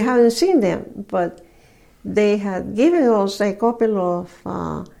 no, we haven't seen them, but they had given us a couple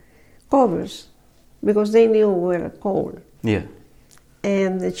of covers because they knew we were cold. Yeah.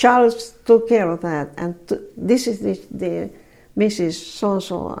 And Charles took care of that. And this is the Mrs.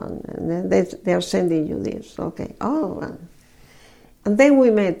 So-and-so, and then they are sending you this. Okay. Oh, and then we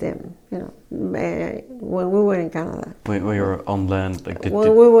met them, when we were in Canada. When you were on land? Like we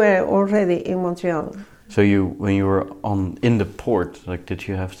were already in Montreal. So when you were in the port, like did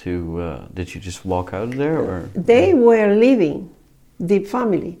you just walk out of there, or? They were leaving, the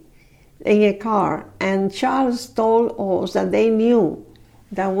family, in a car, and Charles told us that they knew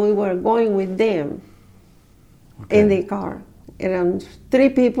that we were going with them in the car. And 3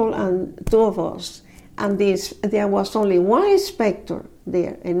 people and 2 of us. And there was only one inspector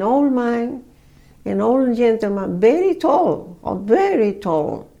there, an old man, an old gentleman, very tall.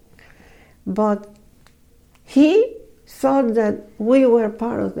 But he thought that we were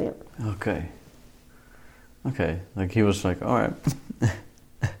part of them. Okay, like he was like, all right.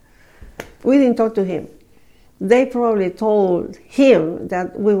 We didn't talk to him. They probably told him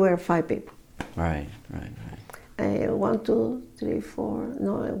that we were 5 people. Right. 1, 2, 3, 4.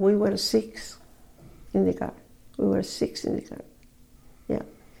 No, we were 6 in the car. Yeah.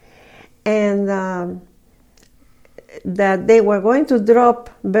 And that they were going to drop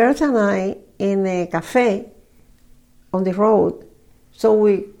Bertha and I in a cafe on the road so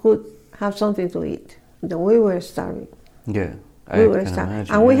we could have something to eat. Then we were starving. Yeah. We were starving.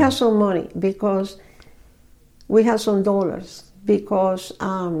 Imagine, and we had some money because we had some dollars because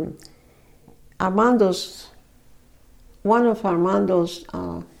one of Armando's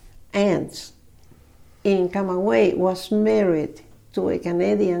aunts in Camagüey was married to a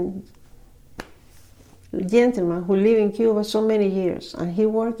Canadian gentleman who lived in Cuba so many years, and he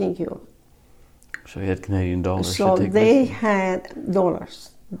worked in Cuba. So he had Canadian dollars. So they had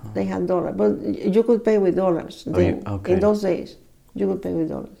dollars. They had dollars, but you could pay with dollars. Then, in those days, you could pay with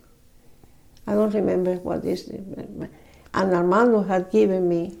dollars. I don't remember what this is. And Armando had given,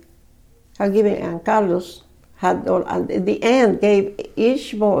 and Carlos had, and the aunt gave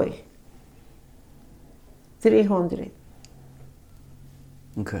each boy $300.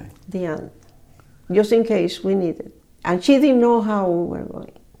 Okay. The aunt, just in case we needed. And she didn't know how we were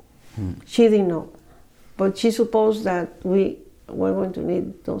going. She didn't know. But she supposed that we were going to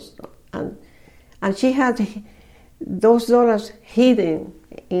need those. And she had those dollars hidden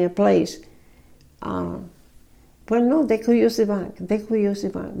in a place. Well, no, they could use the bank.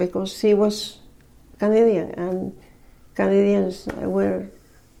 Because she was Canadian, and Canadians were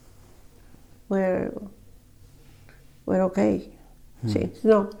okay. See,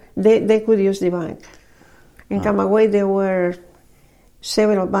 no, they could use the bank. In Camagüey, there were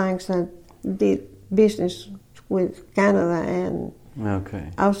several banks that did business with Canada and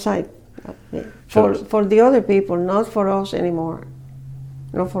outside. For the other people, not for us anymore.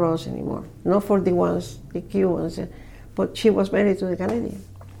 Not for the Cubans. But she was married to the Canadian.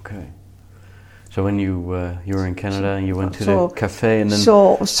 Okay. So when you were in Canada and you went to the cafe, and then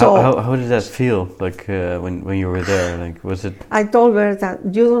how did that feel? Like when you were there, like was it? I told her that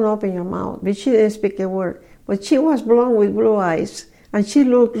you don't open your mouth, but she didn't speak a word. But she was blonde with blue eyes, and she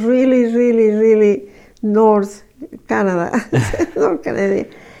looked really, really, really North Canada, North Canadian,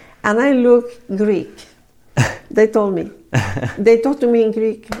 and I looked Greek. They told me. They talk to me in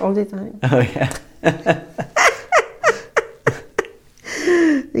Greek all the time. Oh yeah.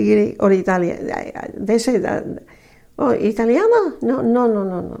 Greek or Italian. They say that. Oh, Italiano?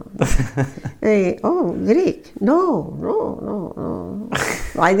 No. Hey, oh, Greek? No.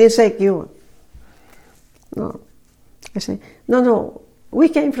 I didn't say Cuban. No. I say, no. We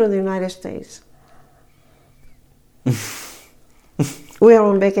came from the United States. We are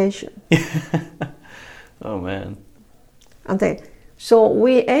on vacation. Oh man. So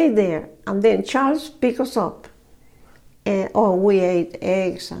we ate there, and then Charles picked us up. And we ate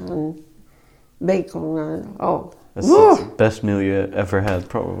eggs and bacon and That's the best meal you ever had,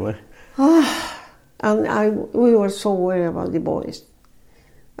 probably. And we were so worried about the boys,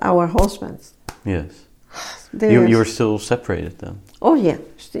 our husbands. Yes. You were still separated then? Oh yeah,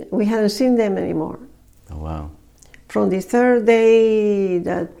 we hadn't seen them anymore. Oh wow. From the 3rd day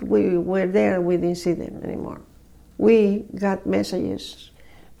that we were there, we didn't see them anymore. We got messages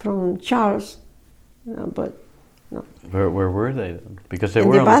from Charles, but no. Where were they then? Because they in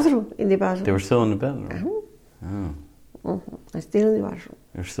were the bathroom. They were still in the bedroom. Still in the bathroom.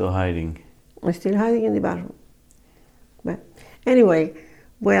 They're still hiding. I'm still hiding in the bathroom. But anyway,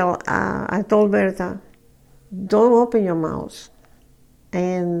 I told Bertha, don't open your mouth,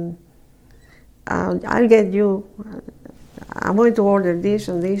 and I'll get you. I'm going to order this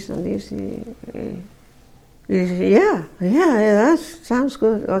and this and this. Yeah, that sounds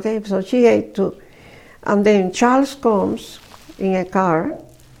good. Okay, so she ate too. And then Charles comes in a car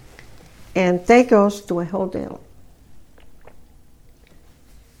and takes us to a hotel.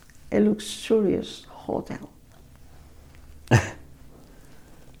 a luxurious hotel.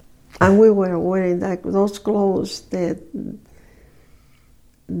 And we were wearing those clothes that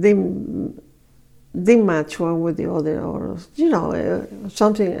didn't match one with the other, or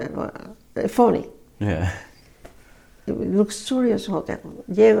something funny. Yeah. Luxurious hotel.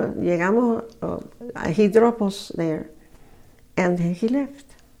 Llegamos, he dropped us there, and then he left.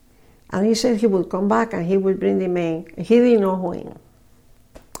 And he said he would come back and he would bring the man. He didn't know when.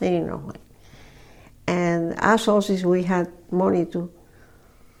 And as us, we had money to,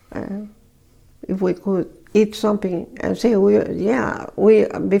 if we could eat something, and say,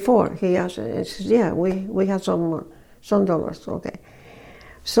 before he asked, he says, yeah, we had some dollars, okay.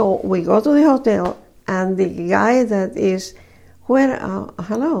 So we go to the hotel, and the guy that is,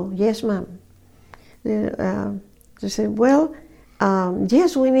 hello, yes, ma'am. They said, well,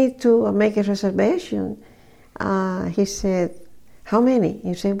 yes, we need to make a reservation. He said, how many?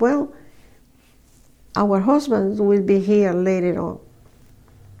 He said, well, our husband will be here later on.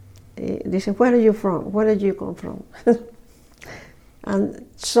 They said, where are you from? Where did you come from? And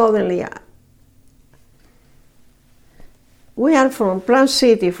suddenly, we are from Plant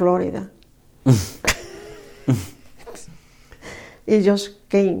City, Florida. It just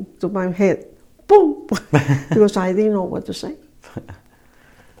came to my head, boom, because I didn't know what to say.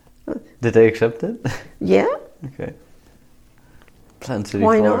 Did they accept it? Yeah. Okay. Plant City,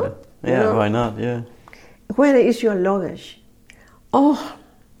 Why Florida. not? Yeah, why not? Yeah. Where is your luggage? Oh,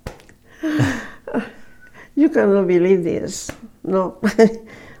 you cannot believe this. No,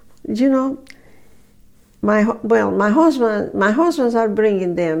 my husbands are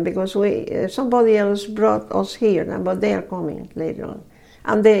bringing them because somebody else brought us here, but they are coming later on,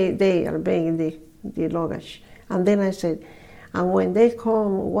 and they are bringing the luggage. And then I said, and when they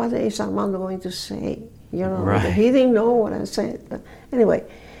come, what is Armando going to say? Right. He didn't know what I said. But anyway,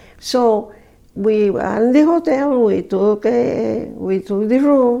 so we were in the hotel. We took the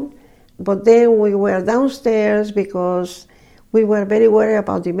room, but then we were downstairs because we were very worried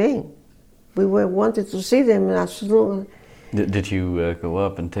about the men. We wanted to see them as soon. Did you go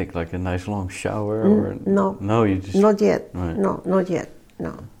up and take like a nice long shower? Or? No. No, you just... Not yet. Right. No, not yet.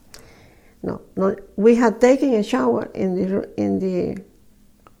 No. We had taken a shower in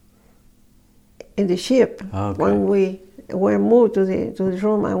the ship. Okay. When we were moved to the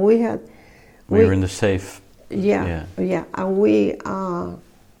room, and we were in the safe. Yeah. And we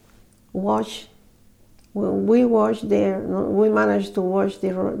washed. When we washed there, we managed to wash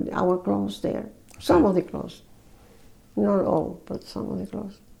our clothes there. Some of the clothes, not all, but some of the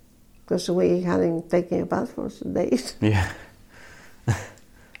clothes, because we hadn't taken a bath for days. Yeah.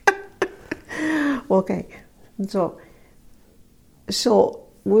 Okay, so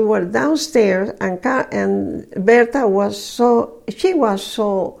we were downstairs, and Berta was so.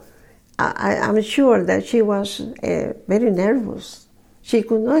 I'm sure that she was very nervous. She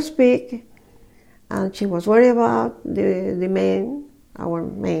could not speak, and she was worried about the man, our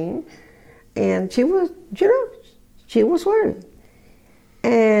man, and she was, she was worried.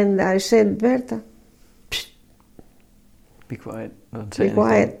 And I said, Berta, psst, be quiet. Don't say be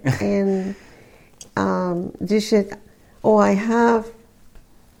quiet. And she said, oh,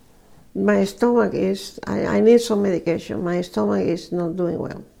 my stomach is, I need some medication. My stomach is not doing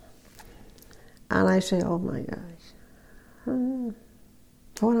well. And I said, oh my gosh,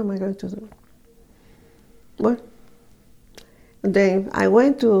 what am I going to do? Well, then I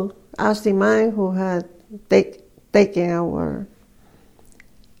went to ask the man who had taken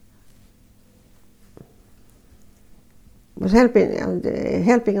was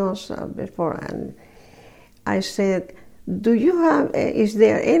helping us before, and I said, is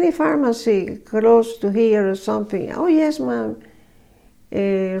there any pharmacy close to here or something? Oh yes, ma'am,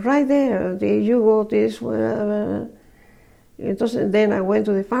 right there, you go this way. Then I went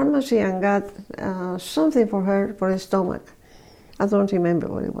to the pharmacy and got something for her for the stomach. I don't remember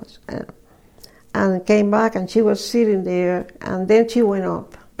what it was. And came back, and she was sitting there, and then she went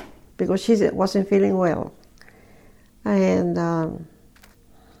up because she wasn't feeling well. And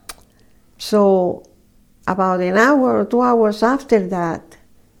so about an hour or 2 hours after that,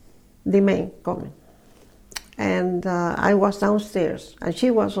 the man coming. And I was downstairs, and she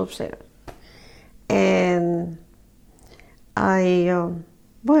was upstairs. And and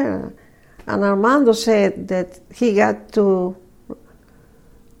Armando said that he got to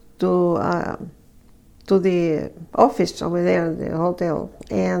the office over there, the hotel,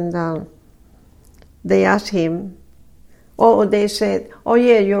 and they asked him, they said, oh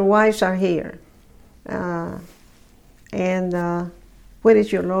yeah, your wives are here. And where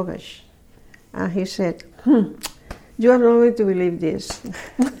is your luggage? And he said, you are not going to believe this.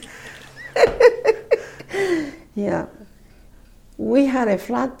 Yeah. We had a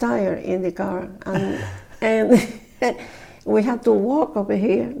flat tire in the car, and we had to walk over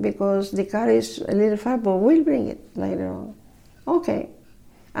here because the car is a little far, but we'll bring it later on. Okay.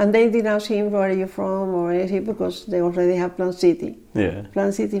 And they didn't ask him where are you from or anything because they already have Plant City. Yeah.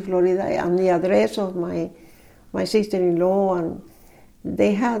 Plant City, Florida, and the address of my sister-in-law, and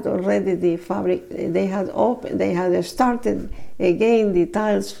they had already the fabric. They had started again the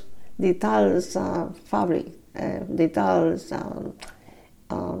tiles fabric, the tiles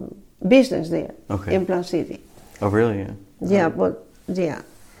business there in Plant City. Oh, really? Yeah. Yeah, but yeah,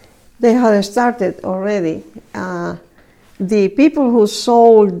 they had started already. The people who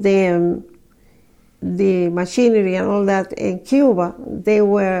sold them the machinery and all that in Cuba, they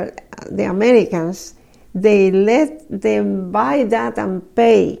were the Americans. They let them buy that and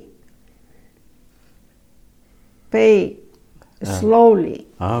pay slowly.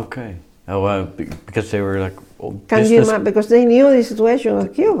 Okay. Oh, wow. Because they were like Can you imagine? Because they knew the situation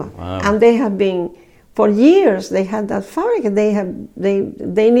of Cuba, and they have been for years. They had that fabric.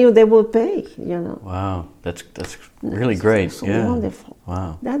 They knew they would pay. You know. Wow, that's really great. So yeah. Wonderful.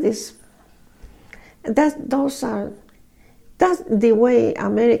 Wow. That's the way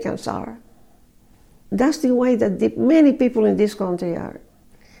Americans are. That's the way that many people in this country are.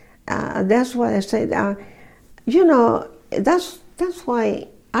 That's why I said, you know, that's why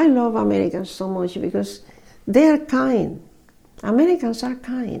I love Americans so much, because they are kind. Americans are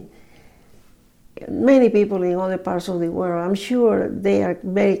kind. Many people in other parts of the world, I'm sure they are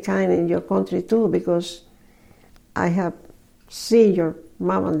very kind in your country too, because I have seen your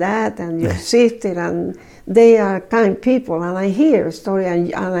mom and dad and your sister, and they are kind people, and I hear a story,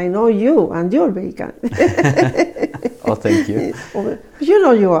 and I know you, and you're very kind. Oh, thank you. You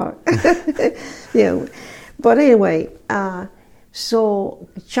know you are. Yeah. But anyway, so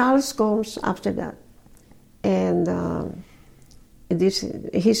Charles comes after that, and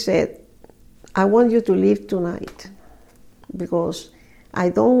he said, I want you to leave tonight, because I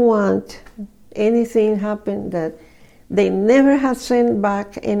don't want anything happen that they never had sent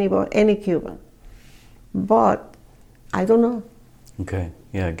back any Cuban. But I don't know. Okay.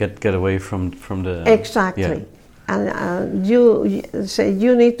 Yeah. Get away from the. Exactly. Yeah. And you said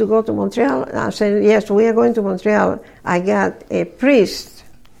you need to go to Montreal. I said yes, we are going to Montreal. I got a priest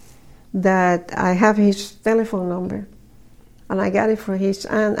that I have his telephone number, and I got it from his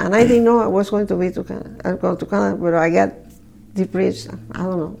aunt. And I didn't know I was going to be to Canada. I go to Canada, but I got the priest. I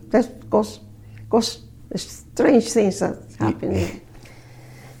don't know. That's cause strange things that happen.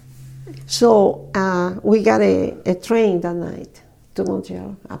 So we got a train that night to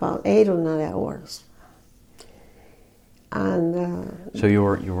Montreal, about 8 or 9 hours. And so you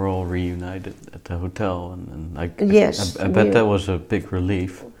were all reunited at the hotel, and yes, I bet that was a big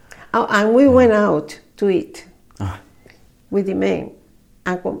relief. And we went out to eat with the men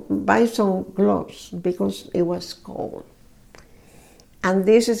and buy some gloves because it was cold. And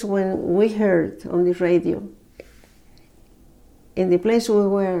this is when we heard on the radio, in the place we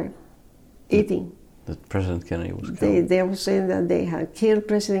were eating, that President Kennedy was killed. They were saying that they had killed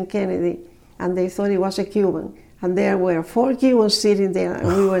President Kennedy, and they thought he was a Cuban. And there were 4 Cubans sitting there, and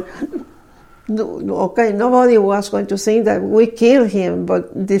we went, okay, nobody was going to think that we killed him,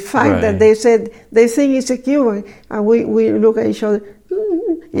 but the fact that they said they think he's a Cuban, and we look at each other,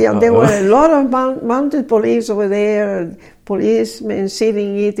 yeah, there were a lot of mounted police over there, and policemen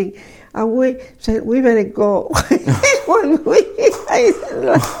sitting, eating, and we said, we better go. When I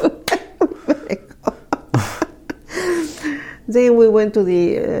said, then we went to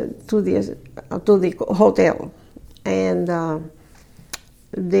the hotel, and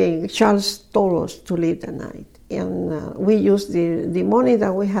Charles told us to leave the night, and we used the money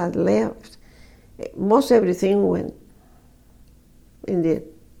that we had left. Most everything went in the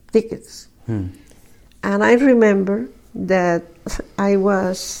tickets, and I remember that I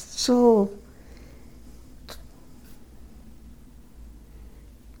was so.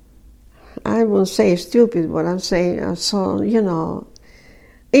 I won't say stupid, but I'm saying so,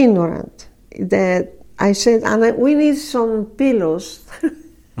 ignorant, that I said, we need some pillows.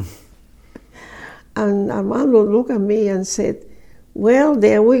 And Armando looked at me and said, well,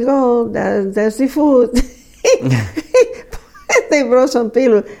 there we go, there's the food. They brought some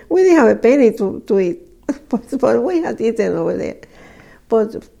pillows. We didn't have a penny to eat, but we had eaten over there.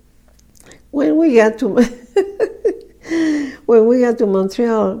 But when we got to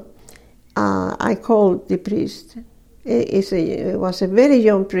Montreal, I called the priest. It was a very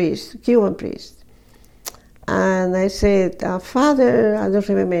young priest, Cuban priest. And I said, Father, I don't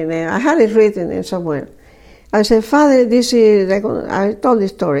remember his name. I had it written in somewhere. I said, Father, this is, I told the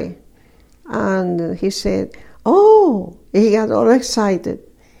story. And he said, oh, he got all excited.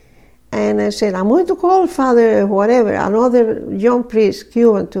 And I said, I'm going to call Father whatever, another young priest,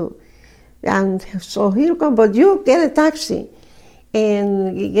 Cuban too. And so he'll come, but you get a taxi.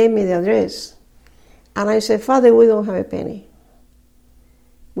 And he gave me the address. And I said, Father, we don't have a penny.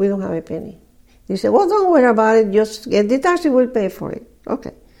 We don't have a penny. He said, well, don't worry about it. Just get the taxi, we'll pay for it.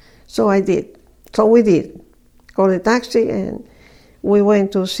 Okay. So I did. So we did. Called the taxi, and we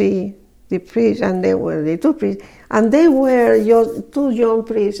went to see the priest, and they were the two priests. And they were just two young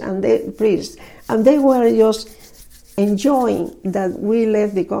priests, and they were just enjoying that we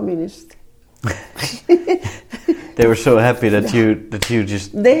left the communists. They were so happy that you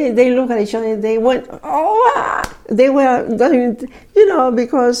just... They looked at each other and they went, oh, ah! They were going,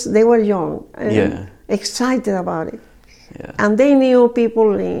 because they were young and excited about it. Yeah. And they knew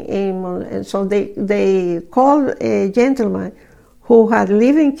people and so they called a gentleman who had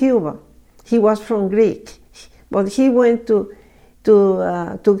lived in Cuba. He was from Greek, but he went to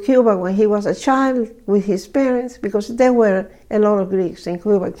Cuba when he was a child with his parents, because there were a lot of Greeks in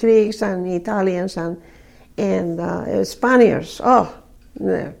Cuba, Greeks and Italians and Spaniards. Oh,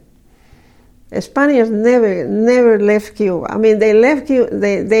 no. Spaniards never left Cuba. I mean, they left Cuba.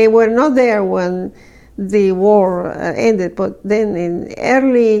 They were not there when the war ended, but then in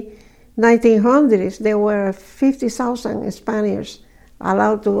early 1900s there were 50,000 Spaniards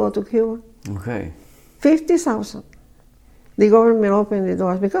allowed to go to Cuba. Okay. 50,000. The government opened the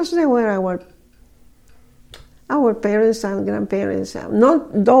doors because they were our parents and grandparents.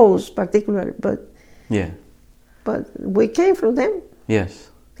 Not those particularly, but we came from them. Yes.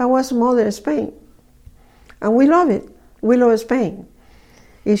 That was modern Spain, and we love it. We love Spain.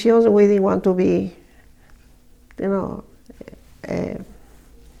 It's just we didn't want to be, we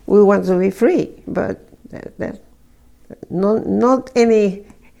want to be free, but not any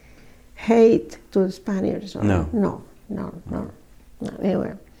hate to the Spaniards. No.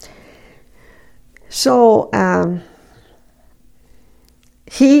 Anyway. So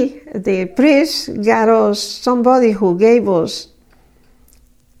the priest got us somebody who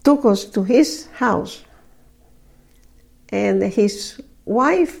took us to his house, and his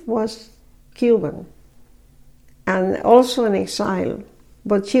wife was Cuban and also in exile,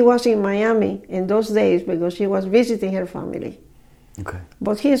 but she was in Miami in those days because she was visiting her family. Okay.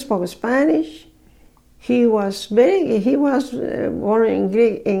 But he spoke Spanish. He was born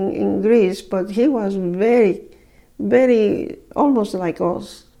in Greece, but he was very, very almost like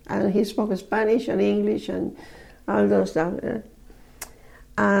us, and he spoke Spanish and English and all those stuff.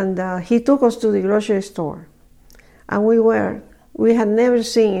 And he took us to the grocery store, and we had never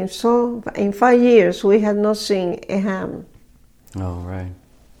seen, in 5 years we had not seen a ham. Oh, right.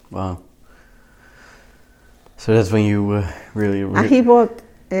 Wow. So that's when you really... And he bought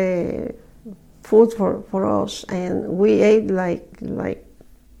food for us, and we ate like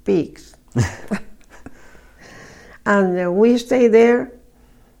pigs. And we stayed there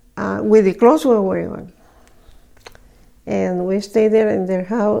with the clothes we were wearing. And we stayed there in their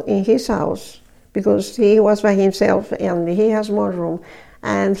house, in his house, because he was by himself and he has more room.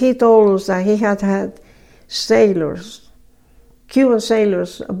 And he told us that he had sailors, Cuban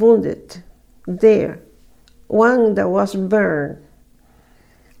sailors, wounded there. One that was burned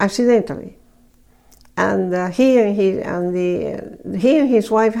accidentally, and he and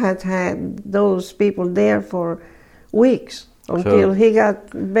his wife had those people there for weeks until he got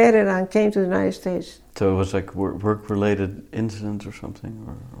better and came to the United States. So it was like work-related incident or something,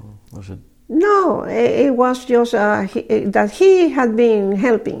 or was it? No, it was just that he had been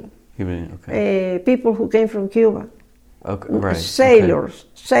helping people who came from Cuba. Okay, right. Sailors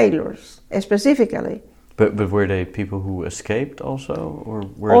specifically. But were they people who escaped also, or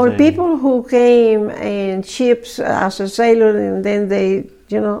people who came in ships as a sailor, and then they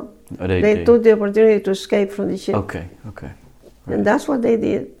took the opportunity to escape from the ship. Okay. Right. And that's what they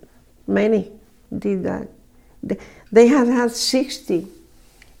did. Many did that. They had 60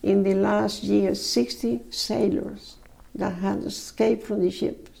 in the last year, 60 sailors that had escaped from the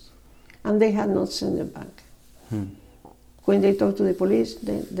ships, and they had not sent them back. When they talked to the police,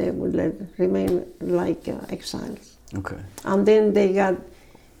 they would remain like exiles. Okay. And then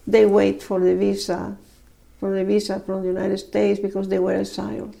they wait for the visa from the United States because they were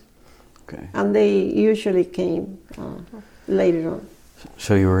exiles. Okay. And they usually came later on.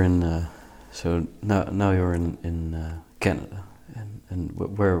 So you were in. So now you're in Canada, and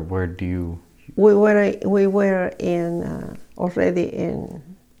where do you? We were in already in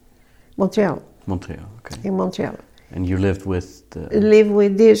Montreal. Montreal. Okay. In Montreal. And you lived with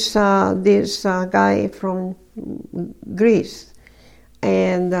this guy from Greece,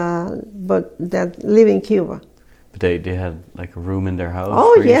 and but that live in Cuba. But they had like a room in their house?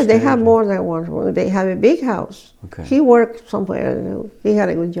 Oh where you yeah, they stayed, have or- more than one room. They have a big house. Okay. He worked somewhere. He had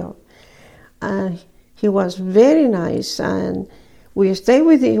a good job. He was very nice, and we stayed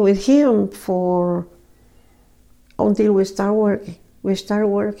with him for until we start working. We started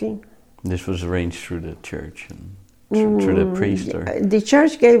working. This was arranged through the church and through the priest, or The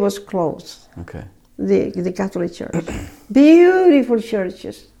church gave us clothes. okay. The Catholic Church. Beautiful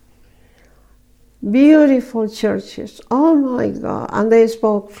churches. Beautiful churches. Oh my God. And they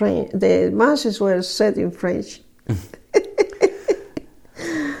spoke French. The masses were said in French.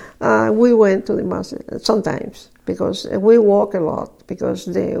 We went to the masses sometimes because we walk a lot because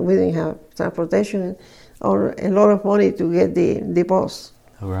we didn't have transportation or a lot of money to get the bus.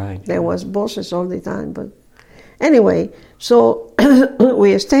 All right. There was buses all the time, but anyway, so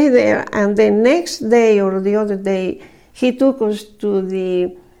we stayed there, and the next day or the other day, he took us to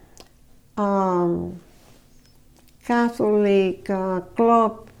the Catholic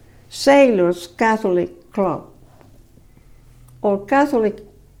club, Sailors Catholic Club, or Catholic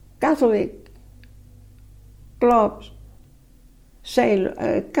clubs, sailors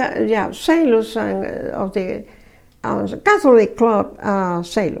of the Catholic club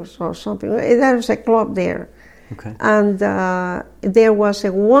sailors or something. There was a club there. Okay. And there was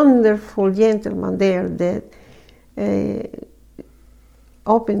a wonderful gentleman there that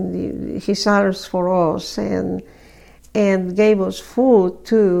opened his arms for us and gave us food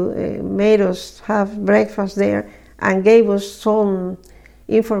too, made us have breakfast there, and gave us some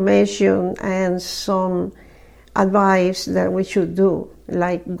information and some advice that we should do,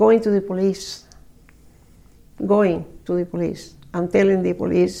 like going to the police and telling the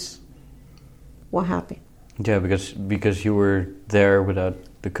police what happened. Yeah, because you were there without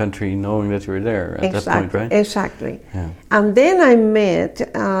the country knowing that you were there at that point, right? Exactly. Yeah. And then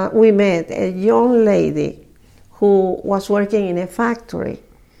we met a young lady who was working in a factory,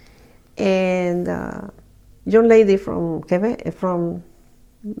 and young lady from Quebec, from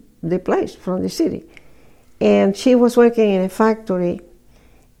the place, from the city, and she was working in a factory,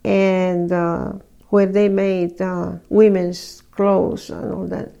 and where they made women's clothes and all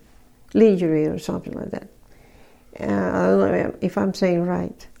that, lingerie or something like that. I don't know if I'm saying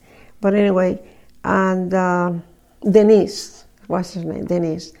right, but anyway, and Denise, what's her name,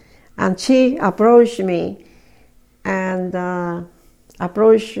 Denise, and she approached me and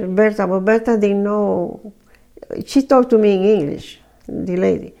approached Berta, but Berta didn't know. She talked to me in English, the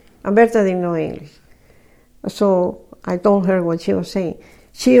lady, and Berta didn't know English. So I told her what she was saying.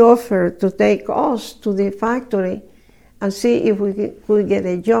 She offered to take us to the factory and see if we could get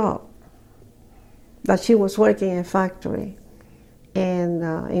a job. That she was working in a factory in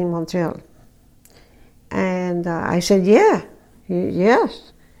Montreal. And I said, yes.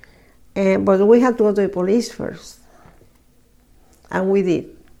 But we had to go to the police first. And we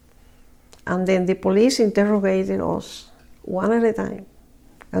did. And then the police interrogated us one at a time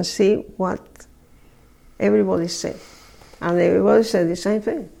and see what everybody said. And everybody said the same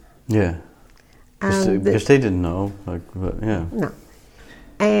thing. Yeah. And Because they didn't know. Yeah. No.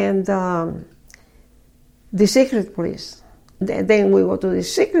 And the secret police. Then we go to the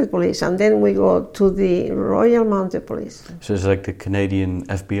secret police, and then we go to the Royal Mounted Police. So it's like the Canadian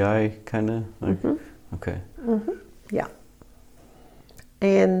FBI, kind of? Like? Mm-hmm. Okay. Mm-hmm. Yeah.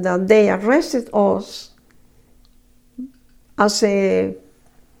 And they arrested us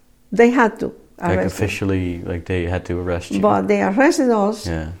they had to Like arrest officially, like they had to arrest you. But they arrested us,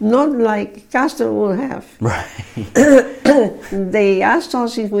 not like Castro would have. Right. They asked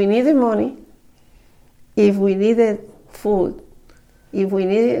us if we needed money, if we needed food, if we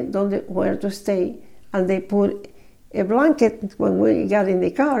needed where to stay, and they put a blanket when we got in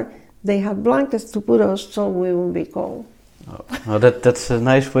the car. They had blankets to put us so we wouldn't be cold. Oh, that's a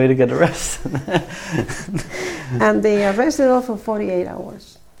nice way to get arrested. And they arrested us for 48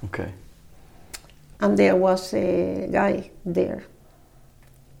 hours. Okay. And there was a guy there.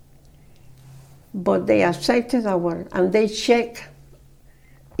 But they accepted and they checked.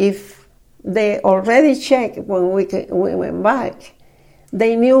 If they already checked when we went back,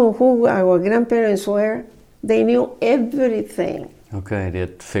 they knew who our grandparents were. They knew everything. Okay, they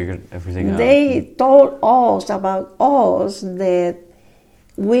had figured everything out. They told us about us that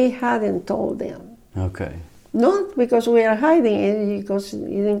we hadn't told them. Okay. Not because we are hiding it, because it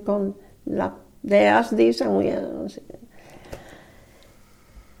didn't come. They asked this and we announced it.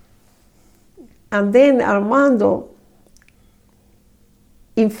 And then Armando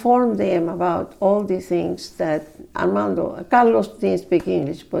informed them about all the things that Carlos didn't speak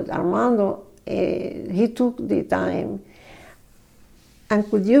English, but Armando, he took the time And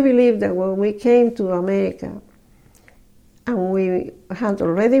could you believe that when we came to America, and we had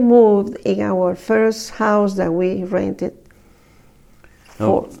already moved in our first house that we rented.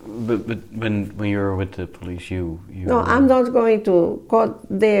 Oh, but when you were with the police, you No, I'm not going to cut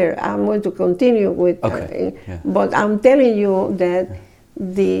there. I'm going to continue with. Okay. Yeah. But I'm telling you that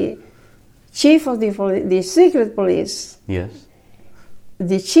the chief of the secret police. Yes.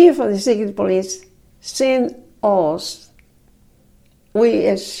 The chief of the secret police sent us. We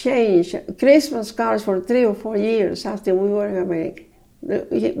exchanged Christmas cards for 3 or 4 years after we were in America.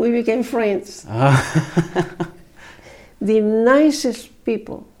 We became friends. The nicest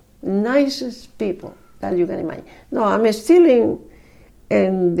people that you can imagine. No, I'm still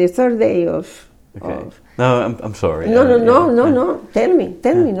in the third day of. Okay. No, I'm sorry. No. Tell me.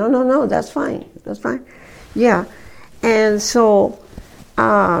 No. That's fine. Yeah, and so.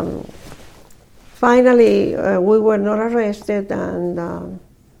 Finally, we were not arrested, and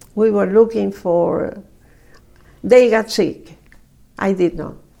we were looking for. They got sick. I did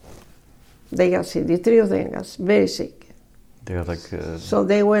not. They got sick. The 3 of them got very sick. They got So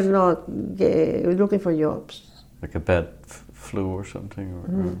they were not looking for jobs. Like a bad flu or something, or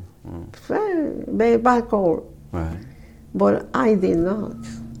Very bad cold. Right. But I did not.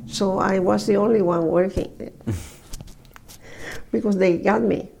 So I was the only one working because they got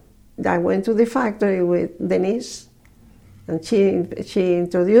me. I went to the factory with Denise, and she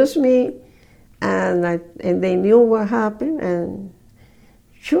introduced me, and they knew what happened, and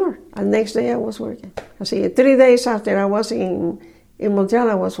sure, and next day I was working. I see 3 days after I was in Montreal,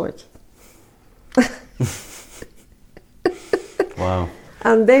 I was working. Wow.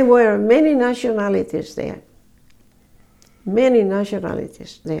 And there were many nationalities there.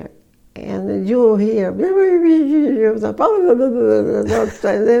 And you hear,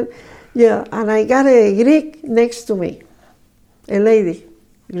 yeah, and I got a Greek next to me, a lady,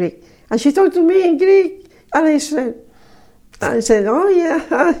 Greek. And she talked to me in Greek, and I said, oh yeah.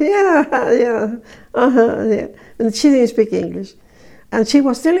 And she didn't speak English. And she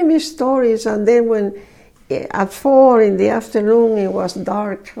was telling me stories, and then when at 4 in the afternoon it was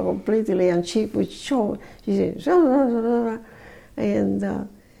dark completely, and she would show, she said,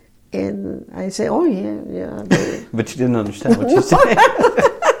 and I said, oh yeah. But you didn't understand what she said.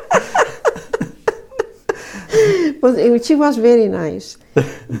 But she was very nice.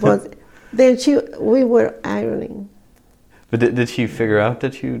 But then we were ironing. But did she figure out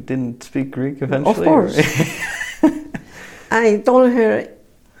that you didn't speak Greek eventually? Of course. I told her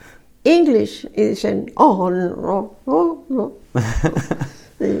English. She said, oh no.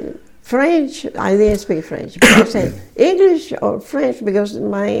 French, I didn't speak French. But I said English or French because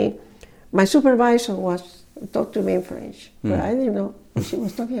my supervisor talked to me in French. But I didn't know what she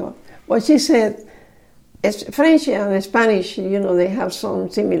was talking about. But she said, French and Spanish, they have some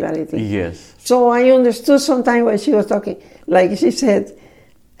similarity. Yes. So I understood sometimes when she was talking. Like she said,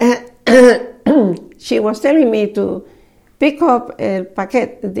 she was telling me to pick up the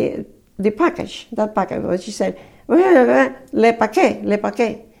package, that package. But she said, le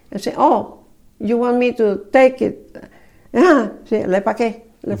paquet. I said, oh, you want me to take it? Le paquet.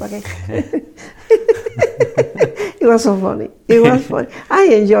 It was so funny. I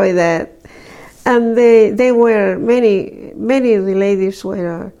enjoyed that. And they were, many of the ladies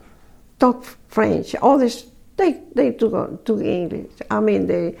were talk French. Others, they took English. I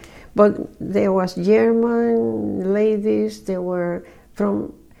mean, but there was German ladies, they were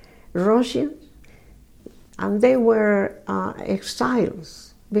from Russia, and they were exiles.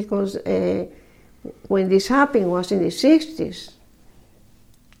 Because when this happened was in the 60s.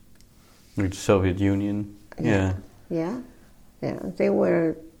 With the Soviet Union? Yeah. They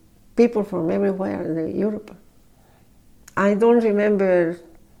were people from everywhere in Europe. I don't remember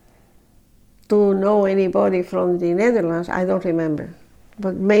to know anybody from the Netherlands. I don't remember.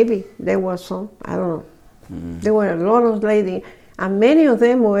 But maybe there was some. I don't know. There were a lot of ladies, and many of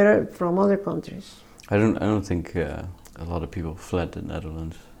them were from other countries. I don't think a lot of people fled the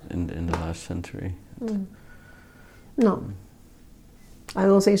Netherlands in the last century. No, I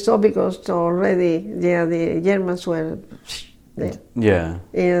don't think so, because already the Germans were there. Yeah.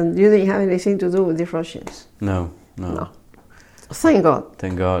 And you didn't have anything to do with the Russians. No. Thank God.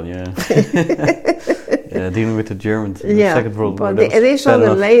 Thank God, yeah. Yeah, dealing with the Germans in the Second World War. But these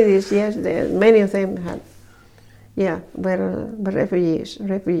other ladies, yes, many of them had, were refugees.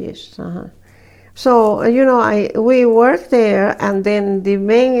 So, we worked there, and then the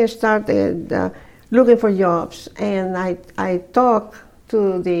men started looking for jobs, and I talked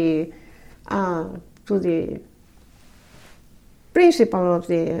to the principal of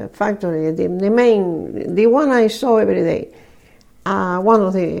the factory, the one I saw every day, one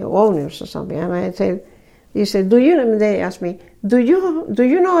of the owners or something, and I said, they asked me, do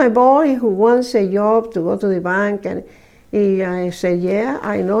you know a boy who wants a job to go to the bank? And I said, yeah,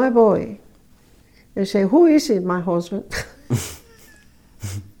 I know a boy. They said, who is it? My husband.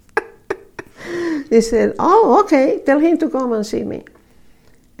 He said, oh, okay, tell him to come and see me.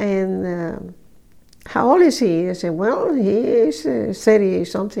 And how old is he? I said, well, he is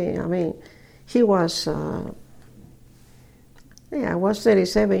 30-something. I mean, he was, I was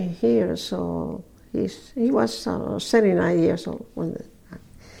 37 here, so he was 39 years old.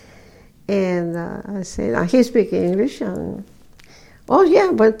 And I said, and he speaks English. And, oh,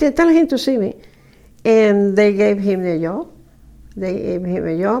 yeah, but tell him to see me. And they gave him the job. They gave him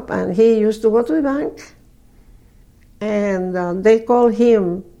a job, and he used to go to the bank. And they called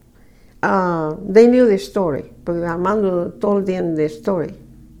him, they knew the story, because Armando told them the story.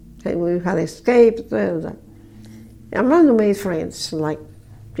 And we had escaped. Armando made friends, like,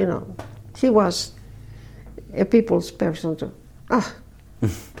 you know, he was a people's person too.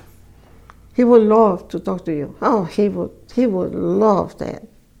 He would love to talk to you. Oh, he would love that.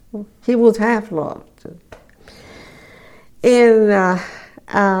 He would have loved. And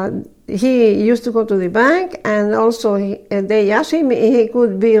he used to go to the bank, and also they asked him if he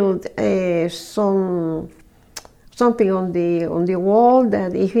could build something on the wall,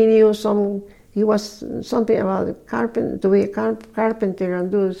 that if he knew he was something about to be a carpenter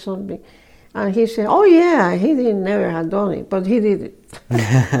and do something. And he said, oh yeah, he never had done it, but he did it.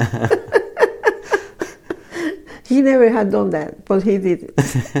 He never had done that, but he did it.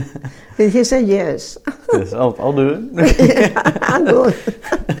 And he said yes. Yes, I'll do it. Yeah, I'll do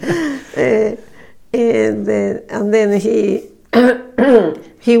it. And then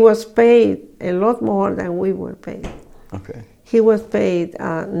he was paid a lot more than we were paid. Okay. He was paid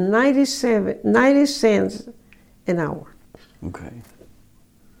 90 cents an hour. Okay.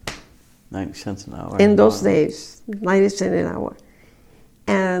 90 cents an hour. In those days, 90 cents an hour.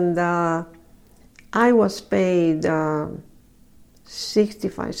 And I was paid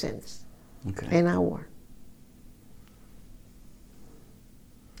 65 cents an hour.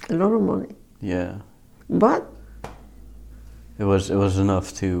 A lot of money. Yeah. But it was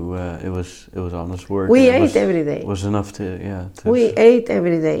enough to it was honest work. We ate every day. It was enough to we ate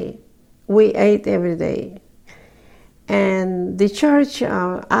every day. We ate every day. And the church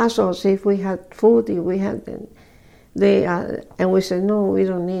asked us if we had food, if we had, and we said no, we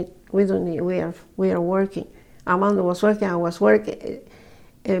don't need. We are working. Armando was working. I was working.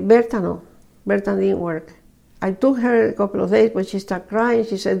 Berta didn't work. I took her a couple of days, but she started crying.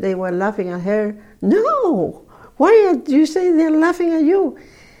 She said they were laughing at her. No, why do you say they're laughing at you?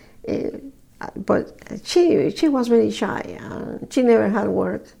 But she was very shy. She never had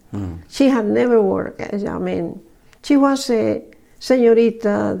work. She had never worked. I mean, she was a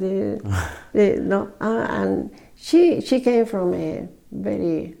señorita. And she came from a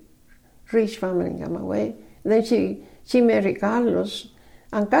very rich family in Camagüey. Then she married Carlos,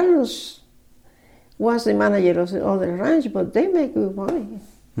 and Carlos was the manager of the other ranch, but they make good money.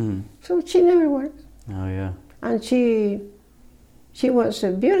 So she never worked. Oh yeah. And she was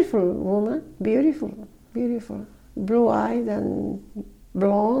a beautiful woman, beautiful, blue-eyed and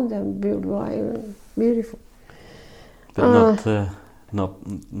blonde and blue-eyed, beautiful. But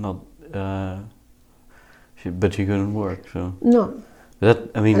but she couldn't work, so. No.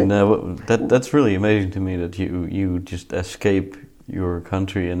 That's really amazing to me that you just escape your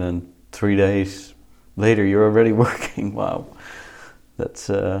country and then 3 days later you're already working. Wow, that's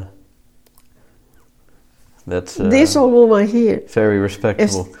this old woman here. Very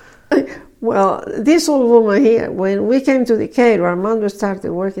respectable. Well, this old woman here, when we came to Decatur, Armando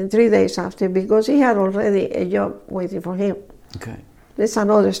started working 3 days after because he had already a job waiting for him. Okay, that's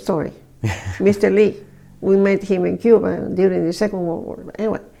another story. Mr. Lee. We met him in Cuba during the Second World War.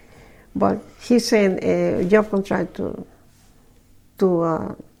 Anyway, but he sent a job contract to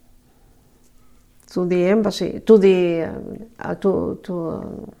the embassy,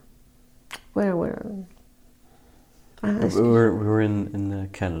 where were we were in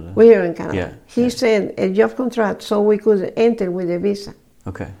Canada. We were in Canada. Yeah. He sent a job contract so we could enter with a visa.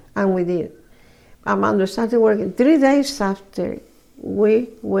 Okay. And we did. Armando started working 3 days after we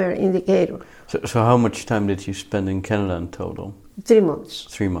were in Decatur. So how much time did you spend in Canada in total? 3 months.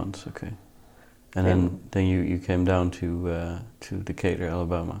 3 months, okay. And then you came down to Decatur,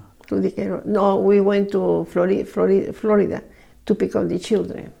 Alabama. To Decatur. No, we went to Florida to pick up the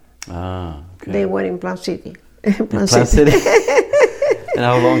children. Ah, okay. They were in Plant City. Plant City. And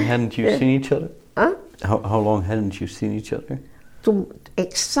how long hadn't you seen each other? Huh? How long hadn't you seen each other?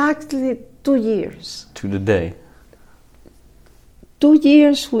 Exactly 2 years. To the day. 2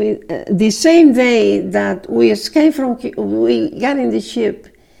 years with the same day that we escaped from, we got in the ship,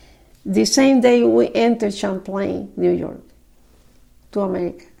 the same day we entered Champlain, New York, to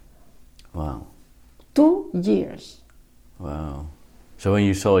America. Wow. 2 years. Wow. So when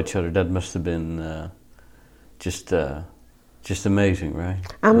you saw each other, that must have been just amazing, right?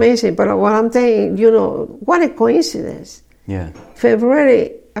 Amazing, but what I'm saying, you know, what a coincidence. Yeah.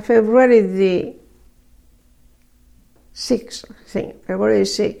 February the 6th, I think, February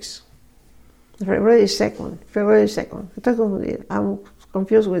 6th. February 2nd. I'm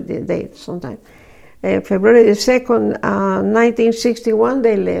confused with the date sometimes. February the 2nd, 1961,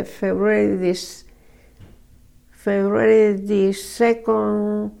 they left. February the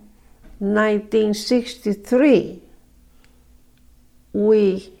 2nd, 1963,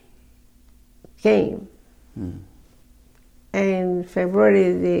 we came. And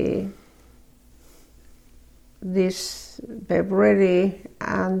February,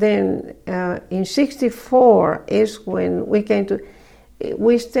 and then in 64 is when we came to,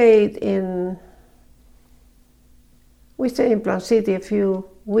 we stayed in Plant City a few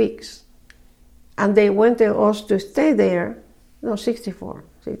weeks, and they wanted us to stay there. No, 64.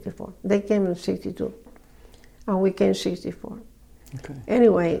 They came in 62, and we came 64. Okay.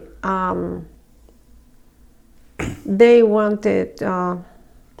 Anyway, they wanted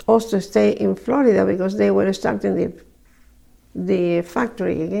us to stay in Florida because they were starting the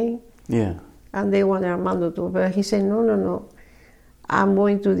factory again. Yeah. And they wanted Armando to, but he said, no. I'm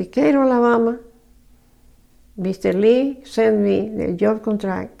going to Decatur, Alabama. Mr. Lee sent me the job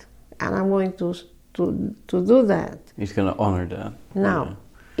contract, and I'm going to do that. He's going to honor that. Now,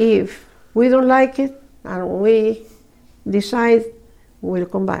 if we don't like it and we decide, we'll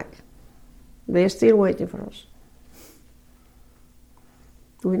come back. They're still waiting for us.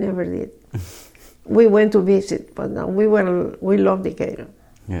 We never did. We went to visit, but no, we loved Decatur.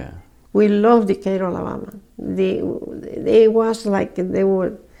 Yeah. We loved Decatur, Alabama. It was like they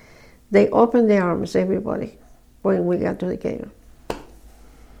opened their arms, everybody, when we got to Decatur.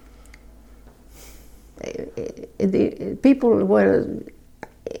 The people were,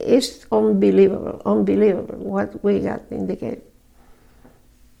 it's unbelievable what we got in Decatur.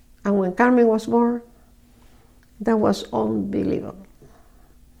 And when Carmen was born, that was unbelievable.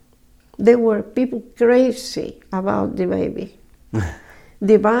 There were people crazy about the baby.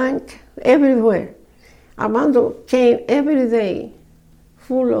 The bank, everywhere. Armando came every day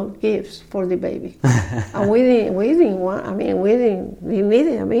full of gifts for the baby. And we didn't need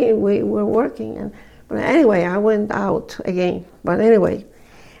it. We were working. But anyway, I went out again. But anyway,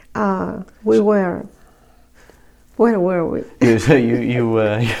 where were we? So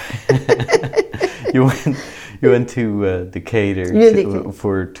you went to Decatur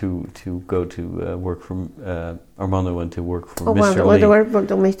to go to work for Armando went to work for Mr. Lee. Went to work for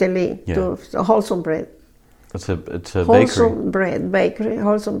Mr. Lee to Wholesome Bread. It's a Wholesome bakery.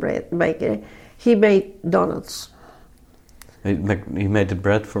 Wholesome Bread bakery. He made donuts. He made the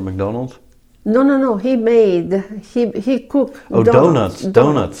bread for McDonald's? No. He cooked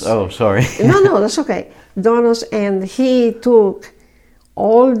donuts. Oh, sorry. No, that's okay. Donuts, and he took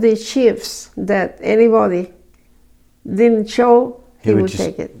all the shifts that anybody didn't show, he would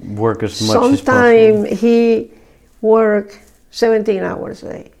take it. Work as much as possible. Sometimes he worked 17 hours a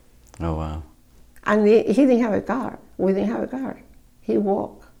day. Oh, wow. And he didn't have a car. We didn't have a car. He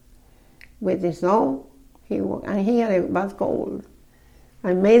walked. With the snow, he walked. And he had a bad cold.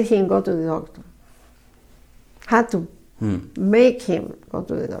 I made him go to the doctor. Had to make him go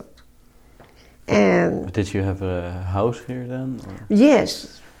to the doctor. And but did you have a house here then? Or?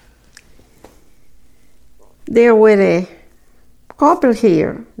 Yes. There were a couple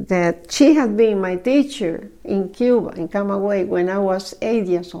here that she had been my teacher in Cuba, in Camagüey, when I was 8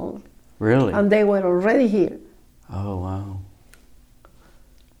 years old. Really? And they were already here. Oh, wow.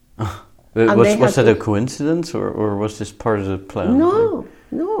 Was that a coincidence, or was this part of the plan? No,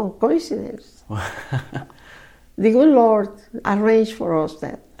 coincidence. The good Lord arranged for us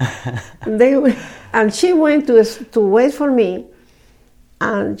that. And she went to wait for me,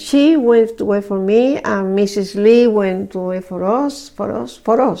 and she went to wait for me, and Mrs. Lee went to wait for us,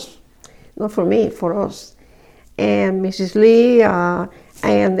 not for me, for us. And Mrs. Lee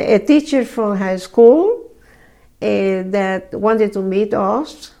and a teacher from high school that wanted to meet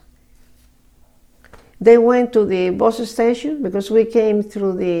us. They went to the bus station because we came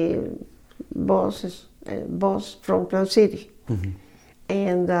through the bus from Plant City. Mm-hmm.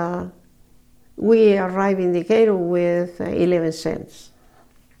 And we arrived in Decatur with 11 cents.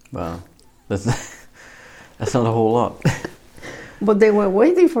 Wow, that's not a whole lot. But they were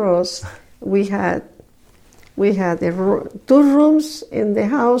waiting for us. We We had 2 rooms in the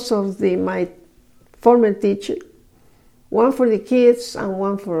house of my former teacher, one for the kids and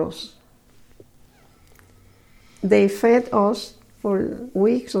one for us. They fed us for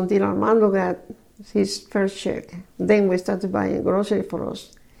weeks until Armando got his first check. Then we started buying groceries for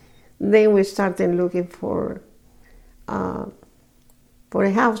us. Then we started looking for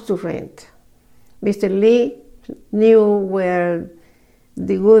a house to rent. Mr. Lee knew where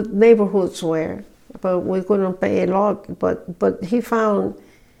the good neighborhoods were, but we couldn't pay a lot. But he found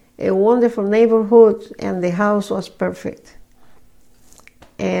a wonderful neighborhood, and the house was perfect.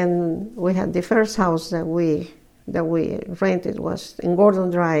 And we had the first house that we rented was in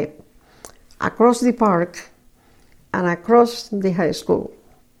Gordon Drive, across the park and across the high school,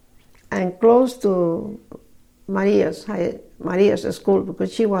 and close to Maria's school,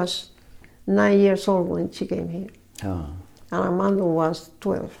 because she was 9 years old when she came here. Oh. And Armando was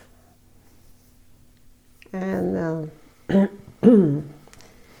 12. And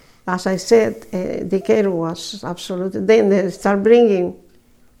as I said, Decatur was absolutely... Then they start bringing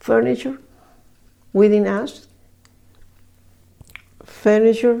furniture within us.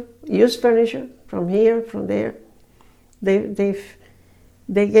 Furniture, used furniture, from here, from there. They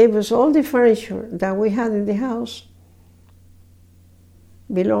gave us all the furniture that we had in the house.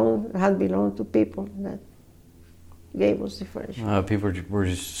 Had belonged to people that gave us the furniture. People were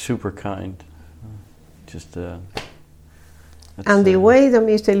just super kind. And the way that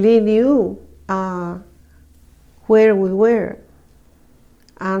Mr. Lee knew where we were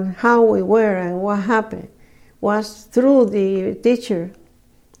and how we were and what happened was through the teacher,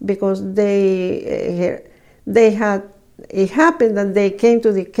 because it happened that they came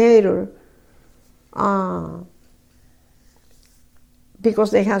to Decatur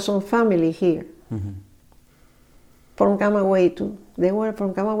because they had some family here. Mm-hmm. From Camagüey too. They were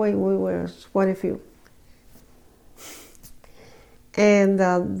from Camagüey, we were quite a few. And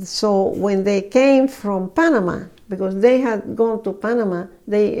so when they came from Panama, because they had gone to Panama,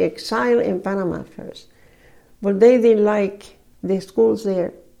 they exiled in Panama first. But they didn't like the schools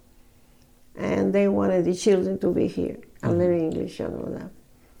there. And they wanted the children to be here and learn English and all that.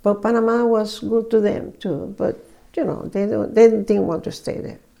 But Panama was good to them too. But, you know, they didn't want to stay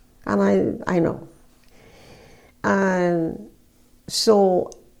there. And I know. And so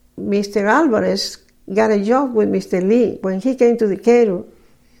Mr. Alvarez got a job with Mr. Lee. When he came to Decatur,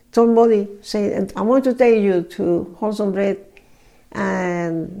 somebody said, I want to take you to Wholesome Bread,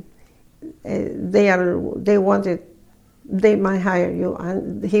 and they might hire you.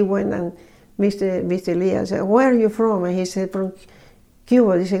 And he went, and Mr. Lee said, where are you from? And he said, from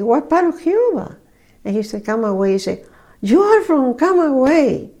Cuba. He said, what part of Cuba? And he said, Camagüey. He said, you are from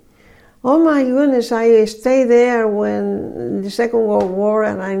Camagüey. Oh my goodness, I stayed there when the Second World War,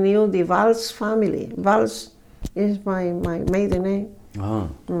 and I knew the Valls family. Valls is my maiden name,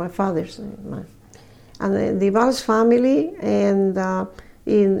 my father's name. And the Valls family, and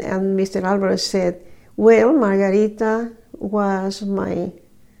Mr. Alvarez said, well, Margarita was my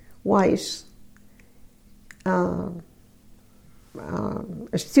wife's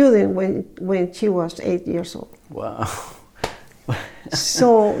student when she was 8 years old. Wow.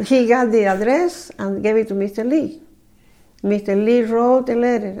 So he got the address and gave it to Mr. Lee. Mr. Lee wrote a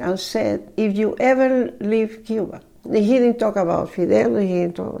letter and said, if you ever leave Cuba, he didn't talk about Fidel, he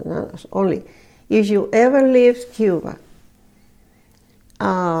didn't talk, no, only, if you ever leave Cuba,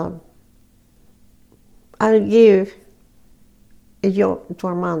 I'll give a job to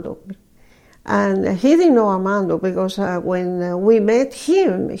Armando. And he didn't know Armando because when we met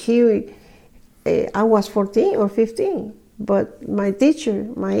him, I was 14 or 15. But my teacher,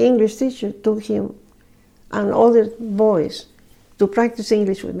 my English teacher, took him and other boys to practice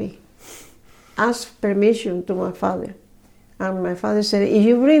English with me. Asked permission to my father. And my father said, if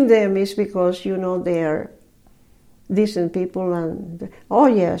you bring them, it's because you know they are decent people. And oh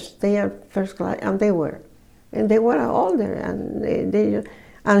yes, they are first class. And they were. And they were older.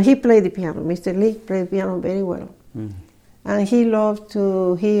 And he played the piano. Mr. Lee played piano very well. Mm. And he loved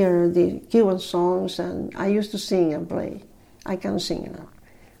to hear the Cuban songs. And I used to sing and play. I can't sing now,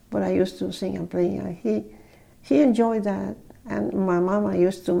 but I used to sing and play. And he enjoyed that. And my mama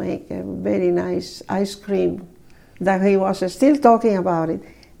used to make a very nice ice cream that he was still talking about it.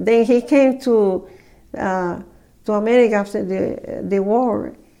 Then he came to America after the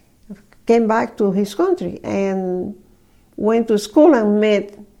war, came back to his country and went to school and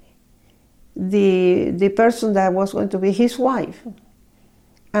met the person that was going to be his wife.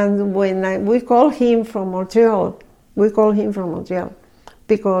 And when we called him from Montreal,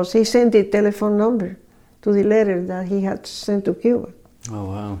 because he sent the telephone number to the letter that he had sent to Cuba. Oh,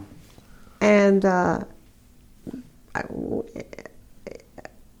 wow. And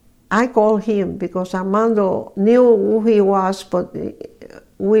I called him because Armando knew who he was, but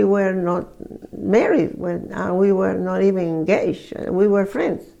we were not married and we were not even engaged. We were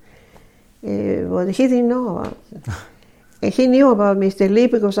friends. But he didn't know about it. He knew about Mr. Lee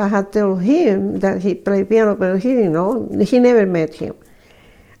because I had told him that he played piano, but he didn't know. He never met him.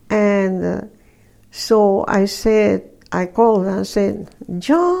 And so I called and said,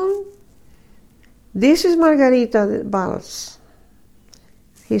 John, this is Margarita Valls.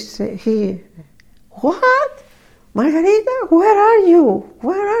 He said, what? Margarita, where are you?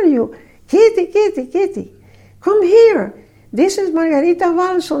 Where are you? Kitty, come here. This is Margarita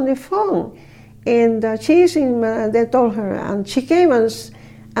Valls on the phone. And she's in, they told her, and she came and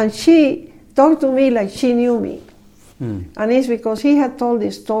she talked to me like she knew me. And it's because he had told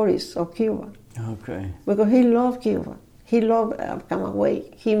the stories of Cuba. Okay. Because he loved Cuba. He loved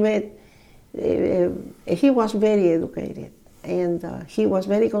Camagüey. He was very educated. And he was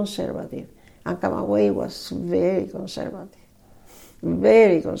very conservative. And Camagüey was very conservative, and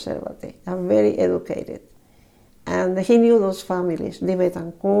very educated. And he knew those families, the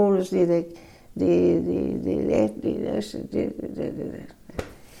Betancourts,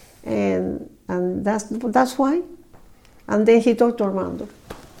 and that's why. And then he talked to Armando.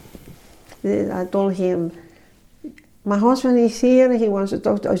 I told him, my husband is here and he wants to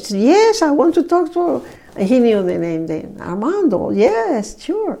talk to us. I said, yes, I want to talk to her. And he knew the name then. Armando, yes,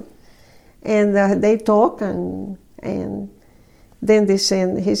 sure. And they talk and then he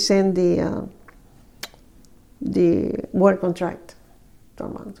sent the work contract to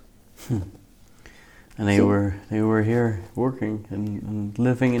Armando. And they were here working and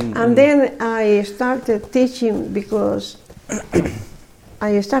living in. And then I started teaching because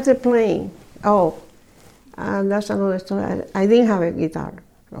I started playing. Oh, and that's another story. I didn't have a guitar,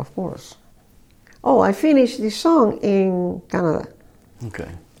 of course. Oh, I finished the song in Canada. Okay.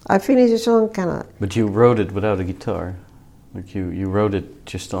 I finished the song in Canada. But you wrote it without a guitar. Like you wrote it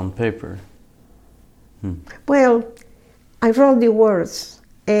just on paper. Well, I wrote the words,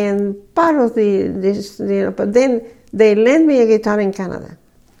 and part of but then they lent me a guitar in Canada,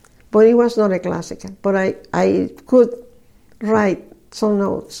 but it was not a classical. But I could write some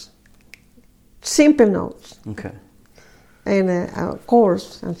notes, simple notes. Okay. And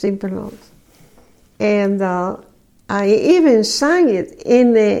chords and simple notes, and I even sang it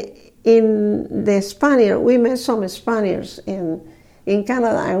in the Spaniard. We met some Spaniards in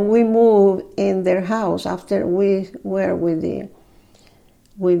Canada, and we moved in their house after we were with the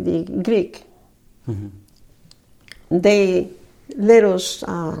Greek. Mm-hmm. They let us.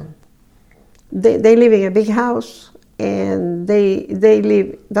 They live in a big house, and they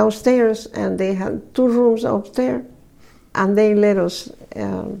live downstairs, and they had 2 rooms upstairs, and they let us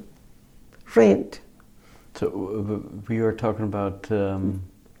rent. So we were talking about.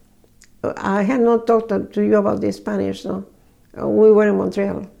 I had not talked to you about the Spanish, no. We were in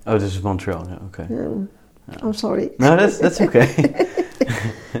Montreal. Oh, this is Montreal. Yeah, okay. I'm sorry. No, that's okay.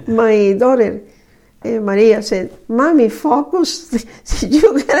 My daughter, Maria, said, "Mommy, focus.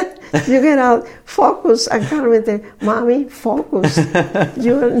 you get out. Focus." And Carmen said, "Mommy, focus.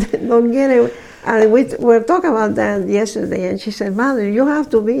 You don't get it." And we were talking about that yesterday, and she said, "Mother, you have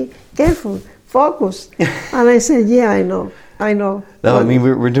to be careful. Focus." And I said, "Yeah, I know." No, I mean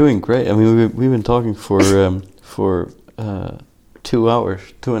we're doing great. I mean we've been talking for 2 hours,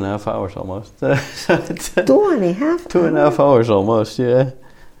 2.5 hours almost. So 2.5. 2.5 hours almost. Yeah.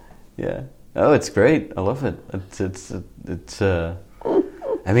 Oh, it's great. I love it. It's. I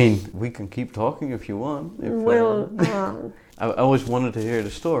mean, we can keep talking if you want. I always wanted to hear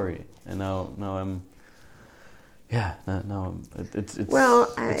the story, and now I'm. Yeah, no, it's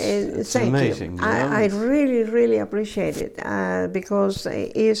amazing. You know? I really appreciate it because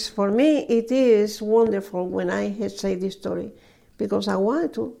for me it is wonderful when I say this story because I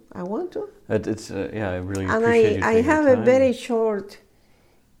want to. I really and appreciate it. And I have a very short,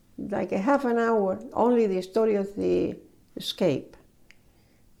 like a half an hour, only the story of the escape,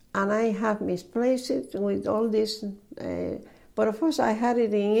 and I have misplaced it with all this. But of course, I had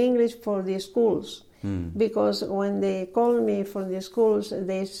it in English for the schools. Because when they call me from the schools,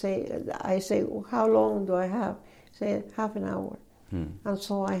 I say, how long do I have? Say half an hour, and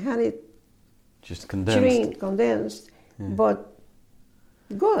so I had it just condensed, but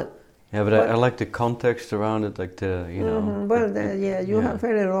good. Yeah, but I like the context around it, like the Mm-hmm. Well, you have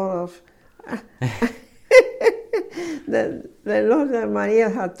heard a lot of. the Lord that Maria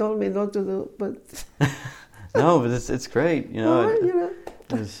had told me not to do, but. No, but it's great, you know. Well,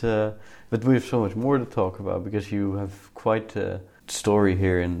 It's, but we have so much more to talk about because you have quite story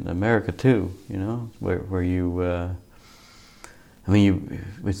here in America too. You know, where you. I mean, you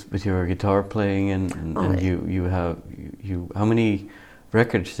with your guitar playing and you have how many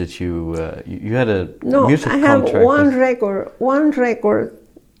records did you had a music contract? No, I have one record,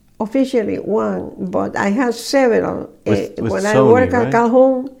 officially one, but I had several. With when Sony, I worked right? at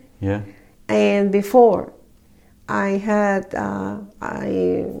Calhoun, yeah, and before, I had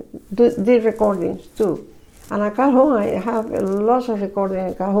I did recordings too. And at Calhoun, I have lots of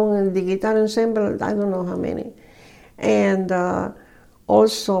recordings at Calhoun and the guitar ensemble. I don't know how many. And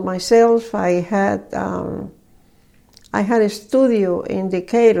also myself, I had a studio in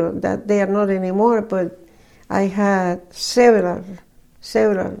Decatur that they are not anymore, but I had several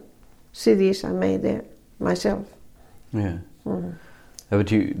CDs I made there myself. Yeah. Mm-hmm.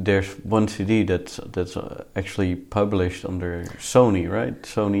 But there's one CD that's actually published under Sony, right?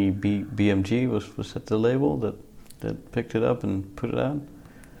 Sony BMG was that the label that picked it up and put it out?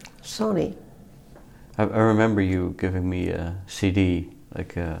 Sony. I remember you giving me a CD,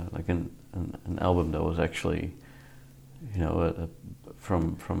 like an album that was actually, you know,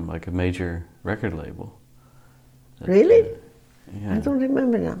 from like a major record label. Really? Yeah. I don't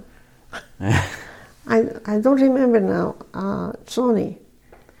remember now. I don't remember now. Sony.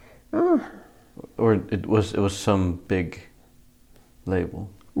 Oh. Or it was some big label.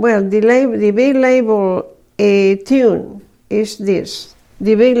 Well, the big label Tune is this.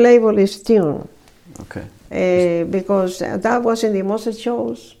 The big label is Tune. Okay. Because that was in the Moses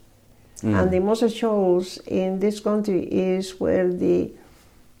Shoals, and the Moses Shoals in this country is where in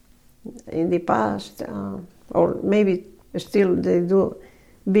the past, or maybe still they do,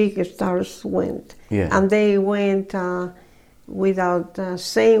 big stars went. Yeah. And they went without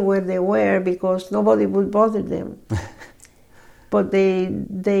saying where they were because nobody would bother them. But they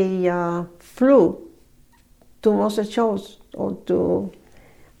flew to Moses Shoals or to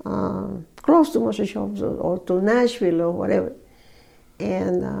close to Moses Shoals or to Nashville or whatever.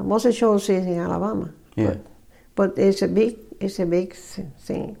 And Moses Shoals is in Alabama. Yeah. But it's a big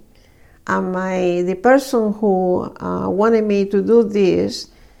thing. And the person who wanted me to do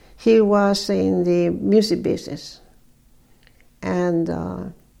this, he was in the music business. And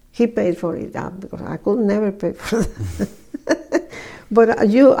he paid for it because I could never pay for that. But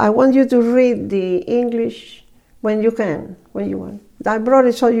I want you to read the English when you want. I brought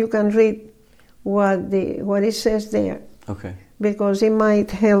it so you can read what it says there. Okay. Because it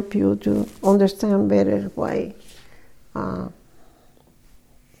might help you to understand better why I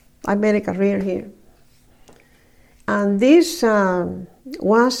made a career here. And this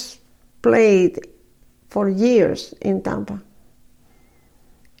was played for years in Tampa.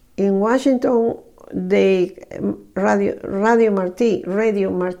 In Washington, Radio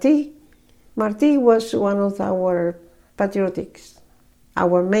Marti was one of our patriotics,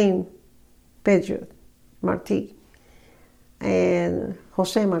 our main patriot, Marti, and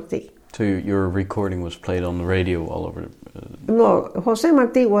Jose Marti. So your recording was played on the radio all over? No, Jose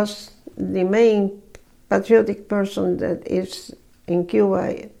Marti was the main patriotic person that is in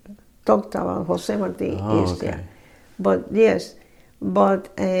Cuba. Talked about Jose Marti. Okay. But yes. But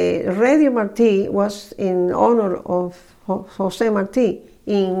Radio Marti was in honor of Jose Marti.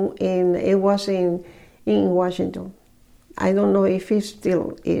 It was in Washington. I don't know if it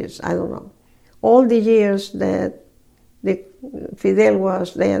still is. I don't know. All the years that Fidel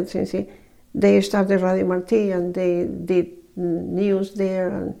was there, since they started Radio Marti and they did news there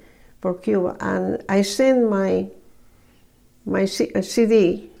and for Cuba. And I sent my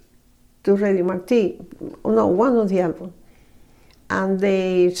CD to Radio Marti. No, one of the albums. And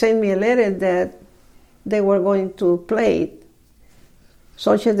they sent me a letter that they were going to play it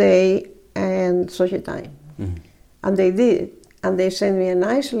such a day and such a time. Mm-hmm. And they did. And they sent me a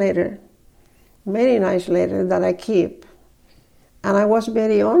nice letter, very nice letter that I keep. And I was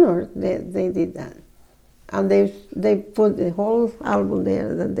very honored that they did that. And they put the whole album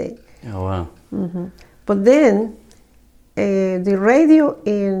there that day. Oh, wow. Mm-hmm. But then the radio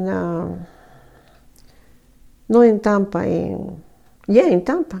in Tampa, in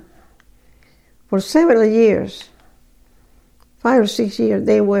Tampa. For several years, 5 or 6 years,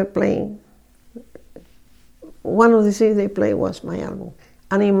 they were playing. One of the things they played was my album.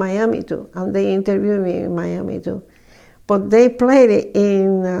 And in Miami too. And they interviewed me in Miami too. But they played it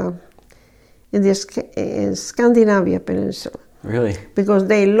in the Scandinavia Peninsula. Really? Because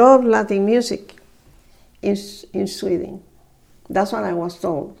they love Latin music in Sweden. That's what I was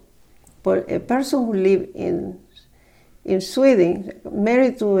told. But a person who lived in Sweden,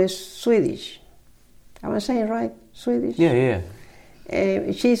 married to a Swedish. Am I saying right? Swedish? Yeah.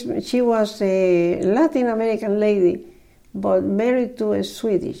 She was a Latin American lady but married to a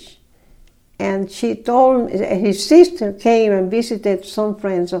Swedish. And she told me, his sister came and visited some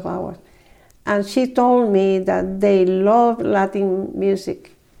friends of ours. And she told me that they love Latin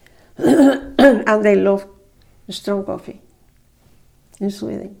music and they love strong coffee in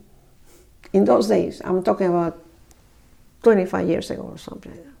Sweden. In those days, I'm talking about 25 years ago or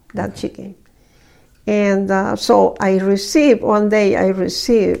something like that she came. And so one day I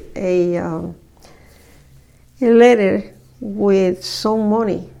received a letter with some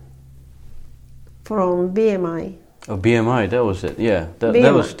money from BMI. Oh, BMI, that was it. Yeah, that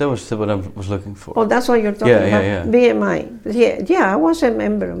was what I was looking for. Oh, that's what you're talking about. Yeah. BMI. Yeah, I was a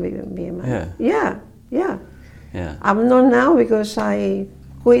member of BMI. Yeah. I'm not now because I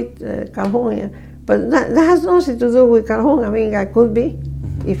quit Calhoun, but that has nothing to do with Calhoun. I mean, I could be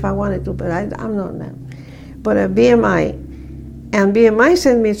if I wanted to, but I'm not now. But BMI, and BMI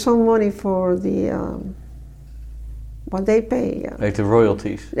sent me some money for the what they pay. Like the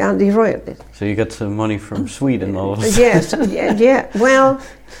royalties. And the royalties. So you got some money from Sweden all of a sudden. Yes, yeah. Well,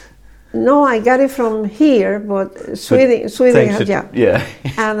 no, I got it from here, but Sweden has, yeah.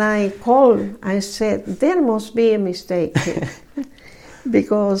 And I called, I said, there must be a mistake here.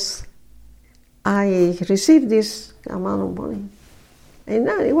 Because I received this amount of money. And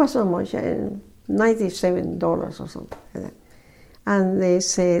it was not much, $97 or something like that. And I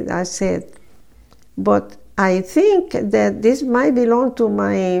said, but I think that this might belong to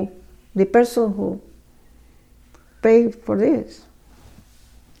the person who paid for this.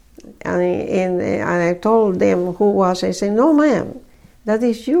 And I told them who was. I said, no, ma'am, that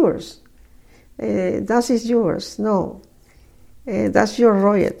is yours. That is yours. No, that's your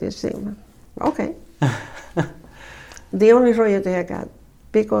royalties. Okay. The only royalty I got,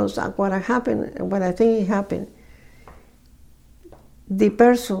 because what I think happened, the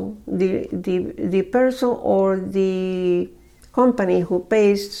person or the company who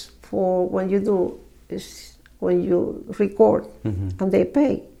pays for when you record and they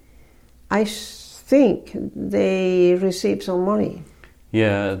pay, I think they receive some money.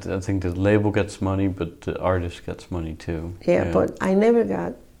 Yeah, I think the label gets money, but the artist gets money too. Yeah. But I never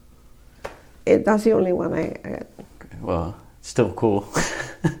got it. That's the only one I got. Okay, well, it's still cool.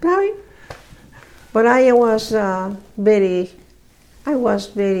 Probably. But I was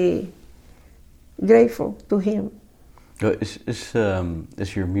very grateful to him. Is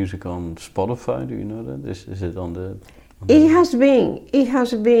your music on Spotify? Do you know that? Is it on the? It has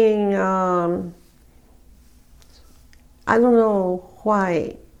been. I don't know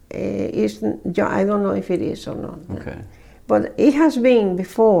why. I don't know if it is or not. Okay. But it has been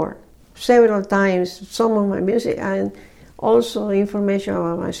before several times. Some of my music and also information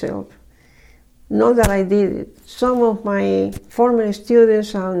about myself. Not that I did it. Some of my former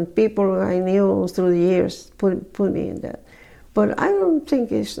students and people I knew through the years put me in that. But I don't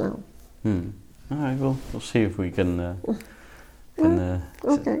think it's now. All right, we'll see if we can...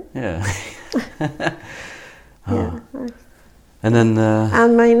 okay. Yeah. Yeah. And then...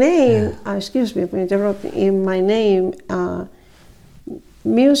 and my name, excuse me for interrupting, in my name,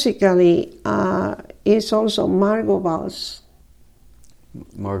 musically, is also Margot Valls.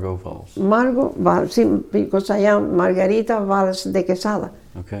 Margot Valls. Margot Valls, because I am Margarita Valls de Quesada.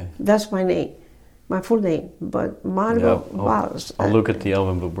 Okay. That's my name, my full name. But Margot Valls. I'll look at the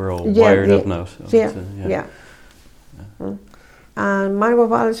album, but we're all wired up now. So yeah. And Margot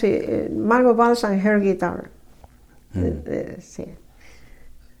Valls and her guitar.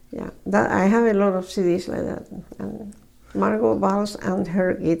 Yeah, that I have a lot of CDs like that. And Margot Valls and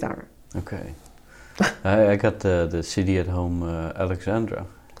her guitar. Okay. I got the CD at home, Alexandra.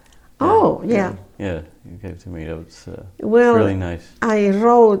 Oh, yeah. Yeah, you gave it to me. That was really nice. I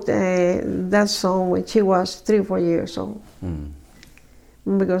wrote that song when she was 3 or 4 years old.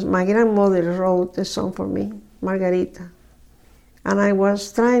 Because my grandmother wrote the song for me, Margarita. And I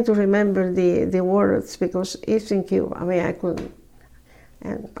was trying to remember the words because it's in Cuba. I mean, I couldn't.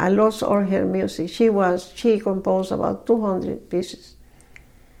 And I lost all her music. She composed about 200 pieces.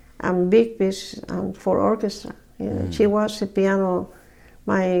 And big pieces and for orchestra. She was a piano.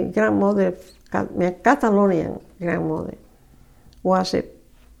 My grandmother, my Catalonian grandmother, was a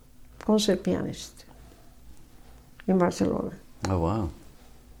concert pianist in Barcelona. Oh wow!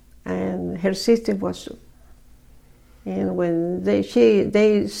 And her sister was too. And when they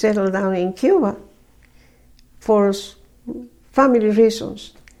settled down in Cuba for family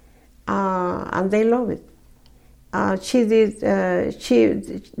reasons, and they love it.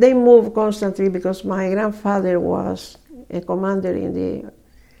 They moved constantly because my grandfather was a commander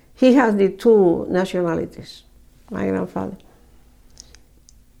he had the 2 nationalities, my grandfather.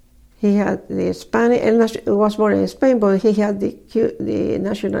 He had the Spanish. He was born in Spain, but he had the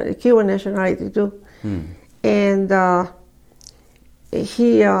Cuban nationality too. And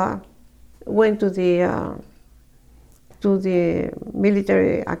he went to the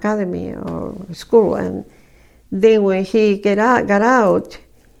military academy or school, and then when he got out,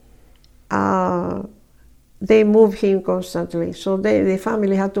 they moved him constantly. So the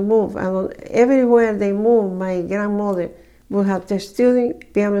family had to move, and everywhere they moved, my grandmother would have the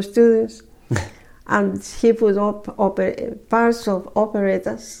piano students, and he put up parts of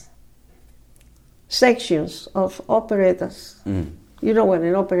operettas, sections of operettas. You know what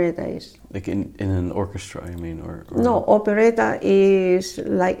an operetta is? Like in an orchestra, I mean, or no, operetta is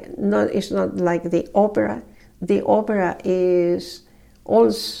like it's not like the opera. The opera is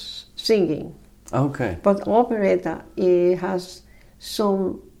all singing. Okay. But operetta, it has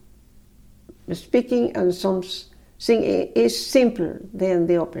some speaking and some singing. It's simpler than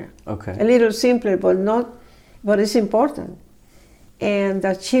the opera. Okay. A little simpler, but it's important. And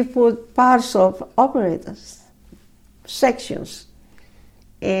that she put parts of operettas, sections,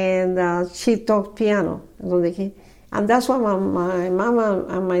 and she taught piano. And that's why my mama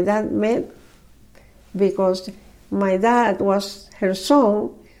and my dad met, because my dad was her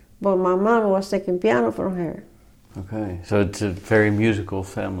son, but my mom was taking piano from her. Okay, so it's a very musical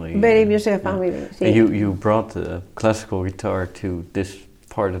family. Very musical family. Yeah. And you brought the classical guitar to this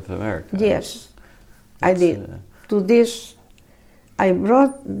part of America. Yes, I did. To this, I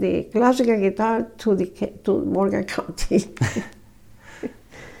brought the classical guitar to Morgan County.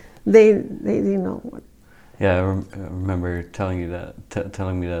 They didn't know what. Yeah, I remember telling me that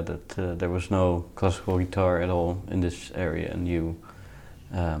there was no classical guitar at all in this area, and you.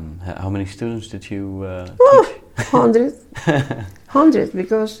 How many students did you teach? Hundreds,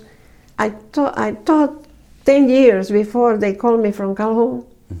 because I taught 10 years before they called me from Calhoun.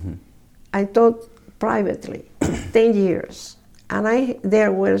 I taught privately 10 years, and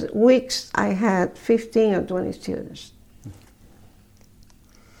there were weeks I had 15 or 20 students.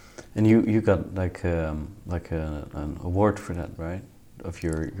 And you got like an award for that, right? Of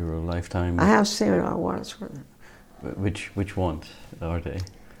your lifetime. I have several awards for that. Which ones are they?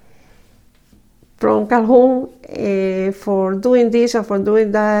 From Calhoun, for doing this or for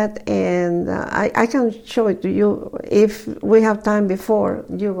doing that, and I can show it to you if we have time before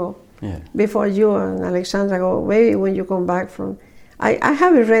you go. Yeah. Before you and Alexandra go, maybe when you come back from. I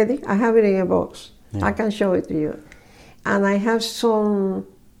have it ready. I have it in a box. Yeah. I can show it to you, and I have some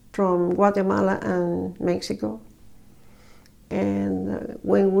from Guatemala and Mexico. And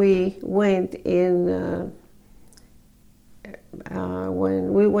when we went in. I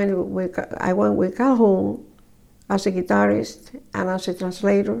went with Calhoun as a guitarist and as a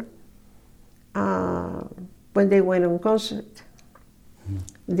translator when they went on concert,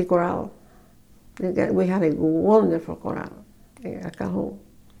 the chorale. We had a wonderful chorale at Calhoun,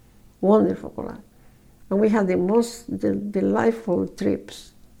 wonderful chorale. And we had the most delightful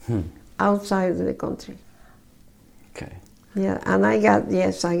trips outside the country. Okay. Yeah, and I got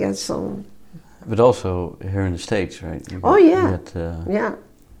some. But also here in the States, right? Yeah. Yeah.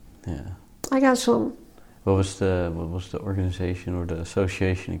 I got some. What was the organization or the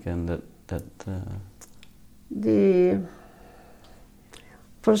association again that?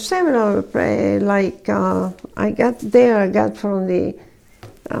 For several I got from the.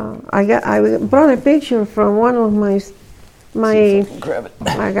 I brought a picture from one of my. Grab it.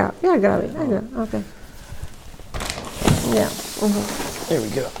 Grab it. Okay. Yeah. There we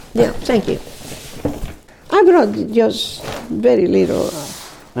go. Yeah. Thank you. I brought just very little.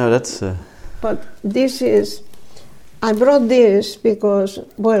 No, that's. But this is. I brought this because,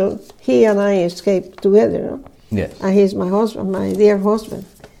 he and I escaped together. Yes. And he's my husband, my dear husband.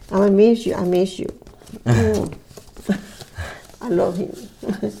 And I miss you. I love him.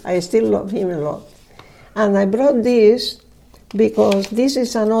 I still love him a lot. And I brought this because this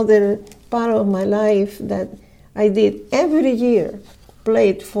is another part of my life that I did every year,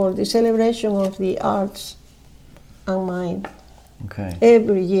 played for the celebration of the arts and mind. Okay.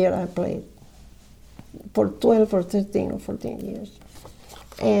 Every year I played for 12 or 13 or 14 years.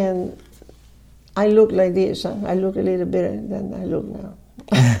 And I look like this. I look a little better than I look now.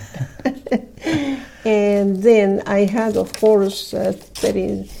 And then I had, of course,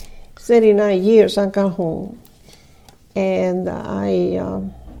 39 years at Calhoun. And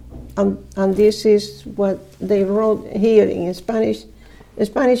and this is what they wrote here in Spanish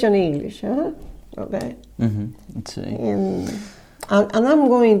and English. Okay. Mm-hmm. Let's see. And I'm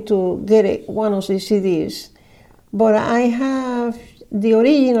going to get one of the CDs, but I have the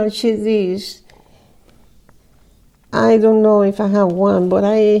original CDs I don't know if I have one, but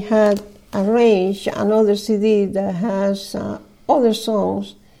I had arranged another CD that has other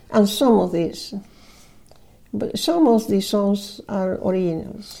songs and some of these. But some of these songs are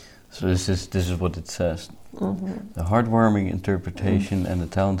originals. So this is what it says. Mm-hmm. The heartwarming interpretation and the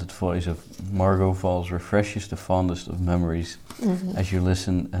talented voice of Margot Valls refreshes the fondest of memories as you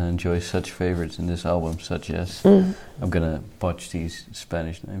listen and enjoy such favorites in this album, such as, I'm gonna botch these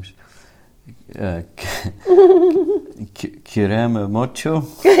Spanish names, Quiereme Mucho,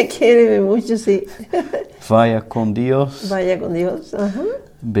 Quiereme mucho, sí. Vaya con Dios, Vaya con Dios,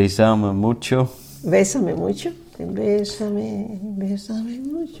 Besame Mucho, Bésame mucho, bésame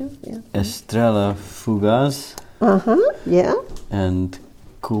mucho, yeah. Estrella Fugaz, yeah. and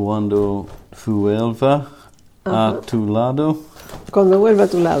Cuando Vuelva a tu lado. Cuando vuelva a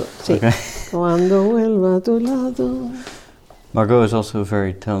tu lado, sí. Okay. Cuando vuelva a tu lado. Margot is also a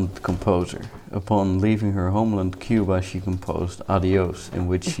very talented composer. Upon leaving her homeland Cuba, she composed Adios, in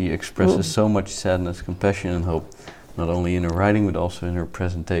which she expresses so much sadness, compassion and hope, not only in her writing but also in her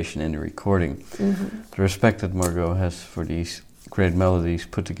presentation and the recording. The respect that Margot has for these great melodies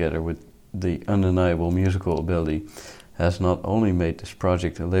put together with the undeniable musical ability has not only made this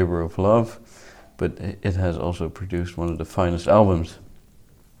project a labor of love, but it has also produced one of the finest albums.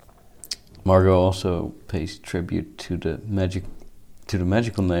 Margot also pays tribute to the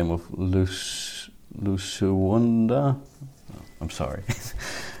magical name of Lisuunda. I'm sorry.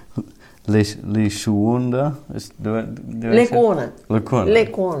 Lisuunda. Lecuona.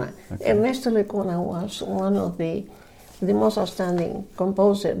 Lecuona. Okay. Ernesto Lecuona was one of the most outstanding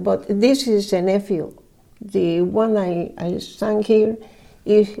composer, but this is a nephew. The one I sang here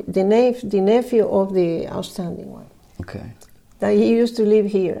is the nephew of the outstanding one. Okay. That he used to live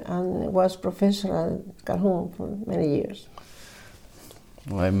here and was professor at Calhoun for many years.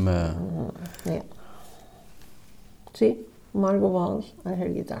 Well, I'm. Yeah. See, Margot Valls and her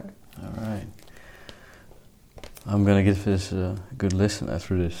guitar. All right. I'm gonna give this a good listen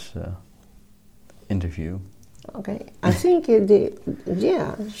after this interview. Okay, I think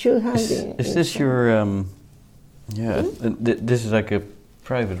should have the. Is this your? This is like a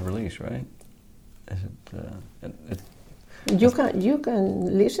private release, right? Is it? You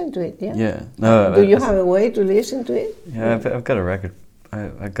can listen to it, yeah. Yeah. No. Do you have a way to listen to it? Yeah, I've got a record.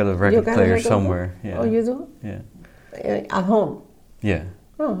 I've got a record player somewhere. Yeah. Oh, you do? Yeah. At home. Yeah.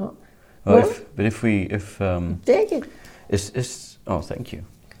 Uh-huh. Well, if take it. It's oh, thank you.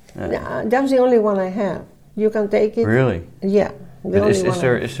 That's the only one I have. You can take it. Really? Yeah. But is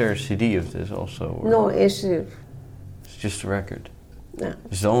there a CD of this also? Or no, it's just a record. No.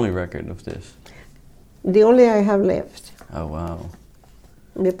 It's the only record of this. The only I have left. Oh wow.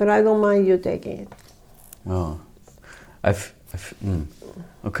 But I don't mind you taking it. Oh,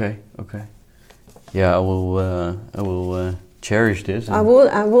 okay. Yeah, I will cherish this. I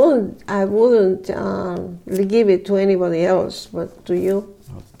wouldn't give it to anybody else, but to you.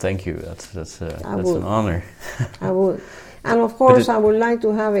 Oh, thank you. That's an honor. I would, and of course I would like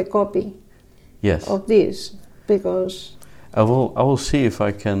to have a copy. Yes. Of this, because I will see if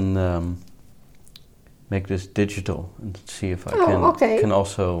I can make this digital and see if I can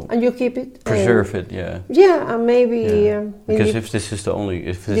also and you keep it, preserve it. Yeah. Yeah, and maybe because if this is the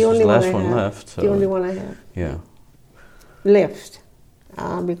last one left, so the only one I have. Yeah. Left,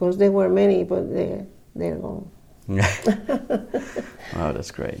 because there were many, but they're gone. Wow,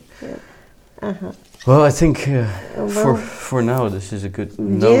 that's great. Yeah. Well, I think for now this is a good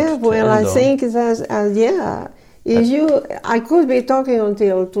note. Yeah, well, I think that I could be talking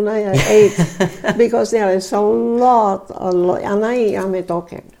until tonight at 8 because there is a lot, and I am a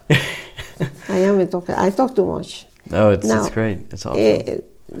talker. I talk too much. No, it's great. It's awesome.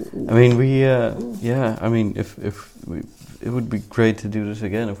 I mean, it would be great to do this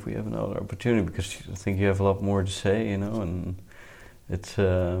again if we have another opportunity, because I think you have a lot more to say, and it's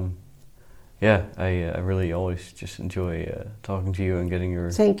I really always just enjoy talking to you and getting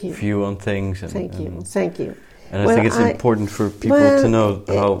your view on things. And, Thank you. And I think it's important for people to know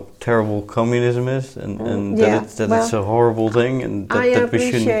how terrible communism is, and that it's a horrible thing, and that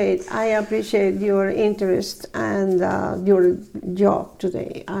we shouldn't. I appreciate your interest and your job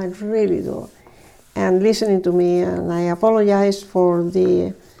today. I really do. And listening to me, and I apologize for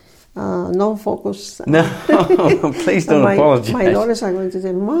the non-focus. No, please don't apologize. My daughters are going to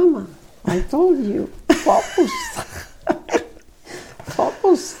say, "Mama, I told you, focus."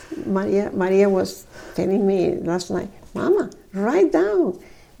 Focus. Maria was telling me last night, "Mama, write down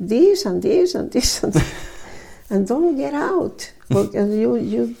this and this and this and this, and don't get out, because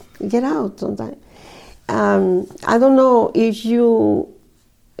you get out sometimes." I don't know if you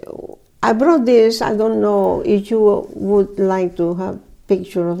I brought this. I don't know if you would like to have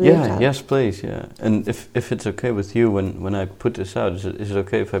picture of this. Yeah, yes, please, yeah. And if it's okay with you, when I put this out, is it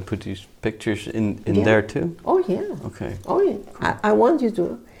okay if I put these pictures in there too? Oh, yeah. Okay. Oh, yeah. Cool. I want you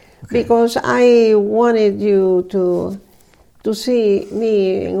to. Okay. Because I wanted you to see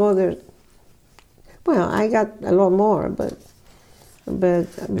me in other... Well, I got a lot more, but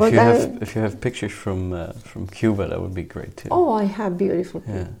if you have pictures from Cuba, that would be great too. Oh, I have beautiful.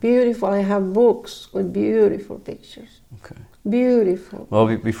 I have books with beautiful pictures. Okay. Beautiful. Well,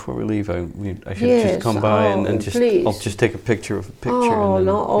 before we leave, I should just come by and just please. I'll just take a picture of a picture. Oh, and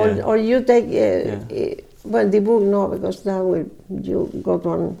then, no, or you take well, the book, no, because that will you got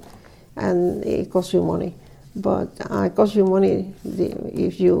one, and it costs you money. But it costs you money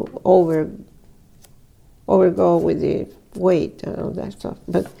if you overgo with the weight and all that stuff.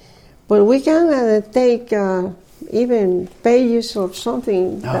 But we can take even pages of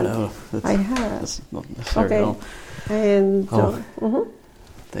something that I have. That's not necessary at all. And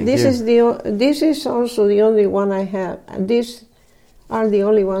this is also the only one I have. And these are the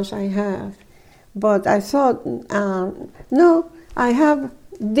only ones I have. But I thought, no, I have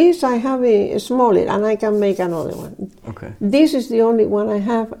this. I have a smaller, and I can make another one. Okay. This is the only one I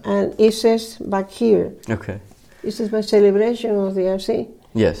have, and it says back here. Okay. This is my celebration of the RC.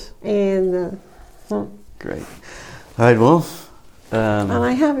 Yes. And great. All right. Well. And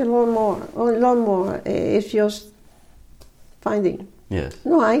I have a lot more. It's just finding. Yes.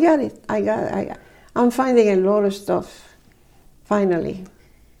 No, I got it. I'm finding a lot of stuff, finally.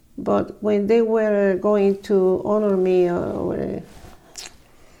 But when they were going to honor me,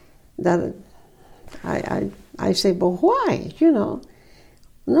 that I say, but why? No,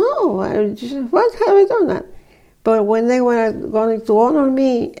 what have I done that? But when they were going to honor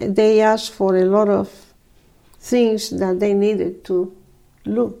me, they asked for a lot of things that they needed to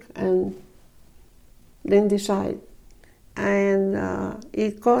look and then decide. And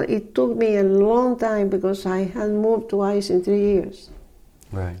it took me a long time because I had moved twice in 3 years.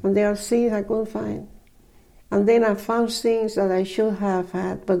 Right. And there are things I couldn't find. And then I found things that I should have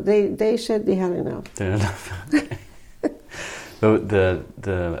had, but they said they had enough. They had enough. Okay. So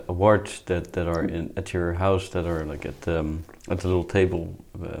the awards that are at your house that are like at the little table.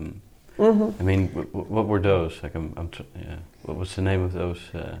 I mean, what were those? Like, what was the name of those?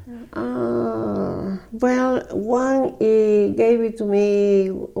 Well, one he gave it to me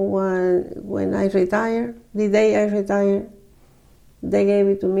when I retired. The day I retired, they gave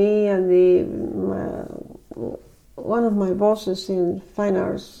it to me, and one of my bosses in fine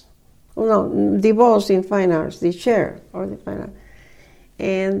arts. No, the boss in fine arts, the chair of the fine arts,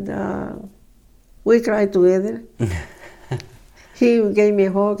 and we cried together. He gave me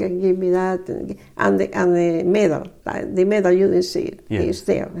a hug and gave me that, and the medal. The medal, you didn't see it. Yeah. It's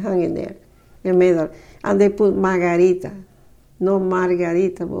there, hanging there, a medal. And they put Margarita, not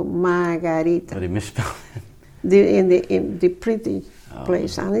Margarita, but Margarita. Oh, they misspelled it. In the printing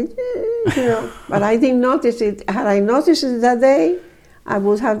place, and but I didn't notice it. Had I noticed it that day, I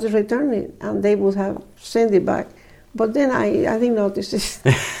would have to return it, and they would have sent it back. But then I didn't notice it.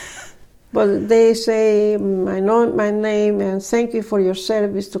 But they say my name and thank you for your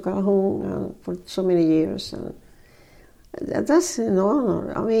service to Calhoun for so many years. And that's an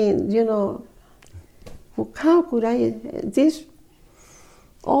honor. I mean, how could this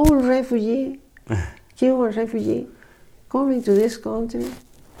old refugee, Cuban refugee, coming to this country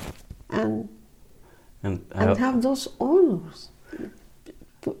and have those honors?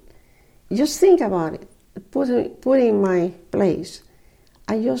 Just think about it. Put in my place.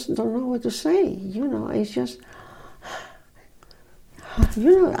 I just don't know what to say. It's just,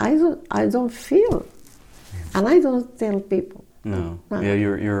 I don't feel, and I don't tell people. No. Yeah,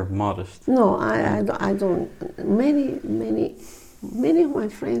 you're modest. No, I don't. Many of my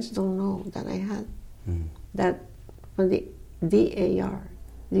friends don't know that I had that from the DAR.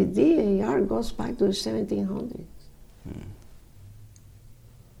 The DAR goes back to the 1700s.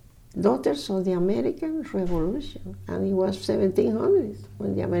 Daughters of the American Revolution, and it was 1700s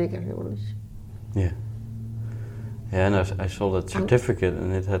when the American Revolution. Yeah. Yeah, and I saw that certificate,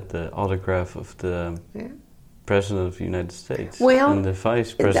 and it had the autograph of the President of the United States and the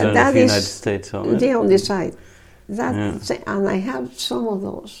Vice President of the United States on it. Yeah, on the side. And I have some of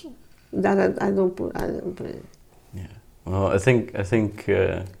those that I don't put it. Yeah. Well, I think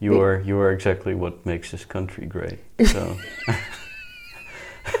you are exactly what makes this country great. So.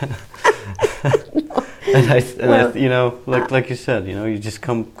 Like you said, you just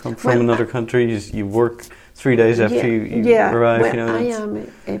come from another country. You work 3 days after you arrive. I am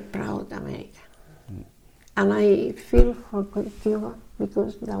a proud American, and I feel for Cuba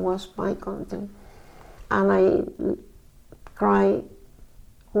because that was my country. And I cried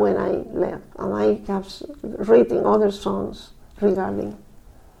when I left. And I kept writing other songs regarding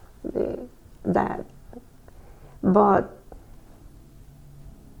that. But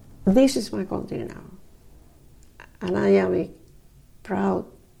this is my country now. And I am a proud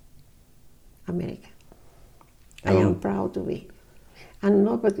American. I am proud to be. And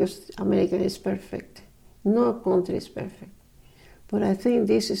not because America is perfect. No country is perfect. But I think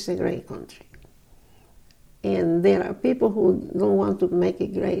this is a great country. And there are people who don't want to make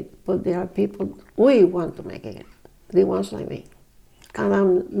it great, but there are people we want to make it great. The ones like me. And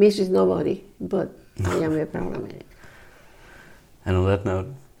I'm Mrs. Nobody, but I am a proud American. And on that note,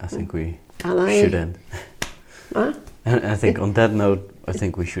 I think we should end. Huh? And I think on that note, I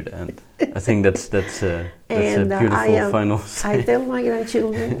think we should end. I think that's a beautiful final say. I tell my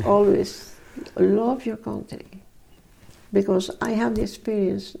grandchildren always, love your country. Because I have the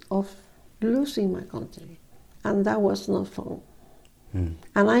experience of losing my country. And that was not fun. And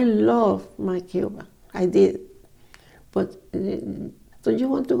I love my Cuba. I did. But don't you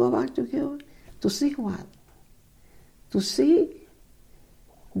want to go back to Cuba? To see what? To see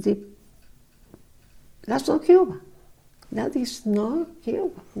that's not Cuba. That is not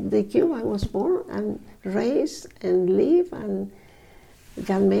Cuba. The Cuba I was born and raised and live and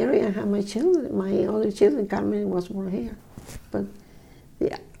got married and had my children. My other children, Carmen, was born here. But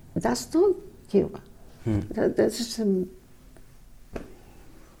yeah, that's not Cuba. That's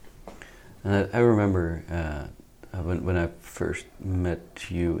I remember when I first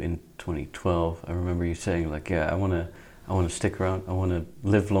met you in 2012. I remember you saying like, "Yeah, I want to stick around. I want to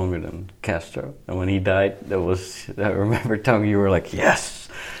live longer than Castro." And when he died, I remember telling you were like, "Yes,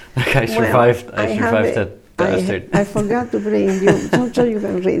 like I survived. I survived that bastard." I forgot to bring you, so you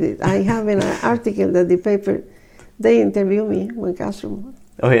can read it. I have an article that the paper they interviewed me when Castro.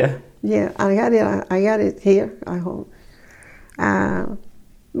 Oh yeah. Yeah, I got it here at home.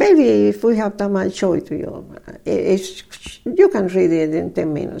 Maybe if we have time, I'll show it to you. You can read it in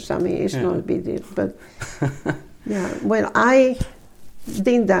 10 minutes. I mean, it's not a big deal. But yeah, well, I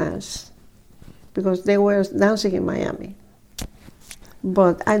didn't dance because they were dancing in Miami.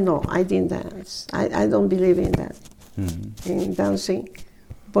 But I know I didn't dance. I don't believe in that, in dancing.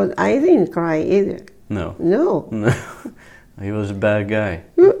 But I didn't cry either. No. He was a bad guy.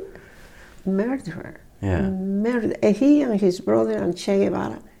 Murderer. Yeah. He and his brother and Che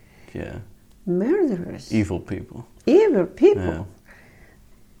Guevara. Yeah. Murderers. Evil people. Evil people. Yeah.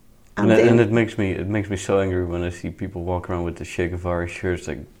 And it makes me so angry when I see people walk around with the Che Guevara shirts.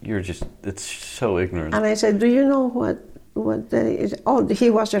 Like it's so ignorant. And I said, do you know what that is? Oh, he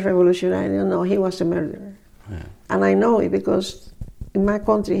was a revolutionary. No, he was a murderer. Yeah. And I know it because in my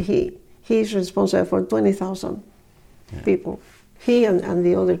country he is responsible for 20,000 people. He and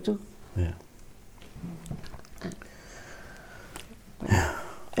the other two. Yeah.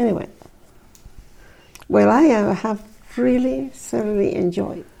 Anyway, well, I have really thoroughly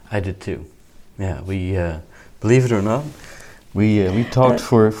enjoyed. I did too. Yeah, we believe it or not, we talked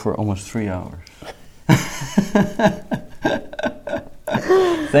for almost 3 hours.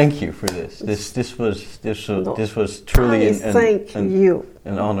 Thank you for this. This was truly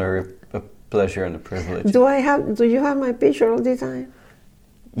an honor, a pleasure, and a privilege. Do you have my picture all the time?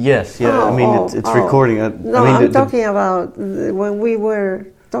 Yes, yeah. It's recording. I'm talking about when we were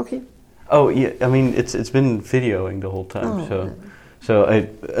talking. Oh yeah, it's been videoing the whole time. So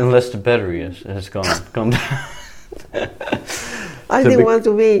unless the battery has gone down. I didn't want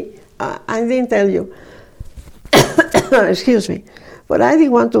to be. I didn't tell you. Excuse me, but I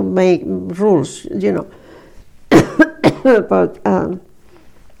didn't want to make rules, But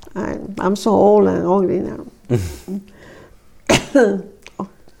I'm so old and ugly now.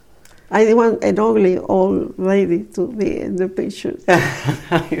 I didn't want an ugly old lady to be in the picture.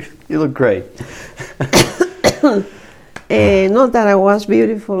 You look great. Not that I was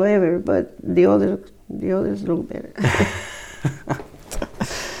beautiful ever, but the others look better.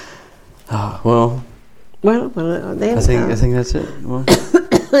 Well, then, I think that's it. Well.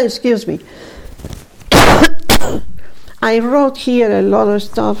 Excuse me. I wrote here a lot of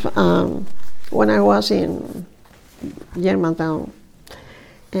stuff when I was in Germantown.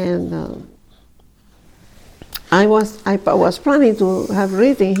 And I was planning to have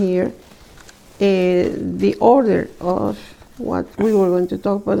written here the order of what we were going to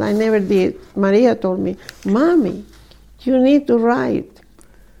talk, but I never did. Maria told me, "Mommy, you need to write."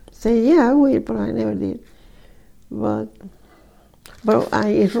 I said, "Yeah, I will," but I never did. But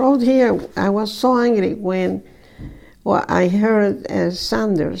I wrote here. I was so angry when I heard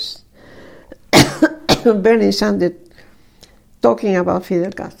Sanders, Bernie Sanders, talking about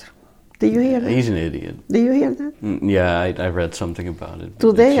Fidel Castro. Did you hear that? He's an idiot. Did you hear that? Yeah, I read something about it.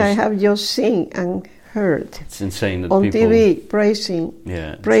 Today I have just seen and heard. It's insane that on people... TV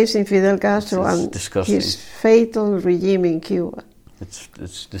praising Fidel Castro and disgusting. His fatal regime in Cuba. It's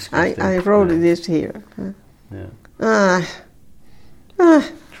disgusting. I wrote this here. Yeah.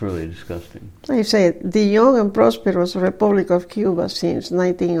 Truly disgusting. I said, the young and prosperous Republic of Cuba since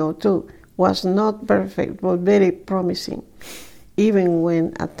 1902 was not perfect, but very promising, even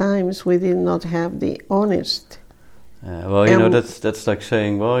when at times we did not have the honest. That's like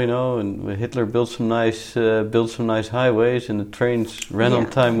saying, and Hitler built some nice highways, and the trains ran on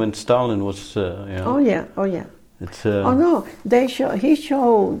time when Stalin was. Oh yeah. It's. He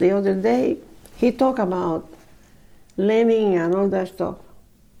showed the other day. He talked about Lenin and all that stuff.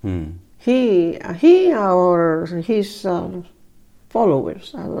 He or his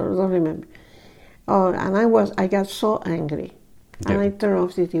followers, I don't remember. And I got so angry, and I turned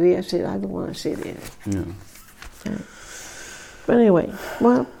off the TV. I said, I don't want to see this. Yeah. But anyway,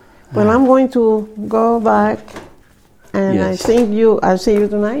 well, I'm going to go back, and yes. I'll see you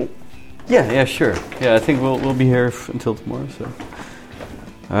tonight. Yeah, sure. Yeah, I think we'll be here until tomorrow. So,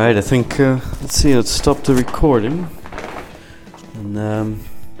 all right. I think let's stop the recording, and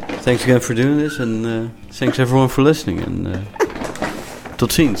thanks again for doing this, and thanks everyone for listening, and tot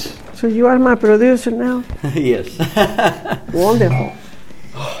ziens. So you are my producer now? Yes. Wonderful.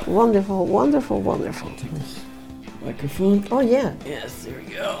 Wonderful. Microphone. Oh yeah. Yes, there we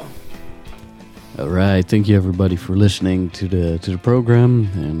go. All right, thank you everybody for listening to the program,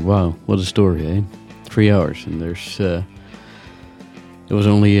 and wow, what a story, eh? 3 hours, and there was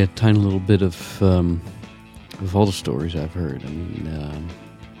only a tiny little bit of all the stories I've heard. I mean,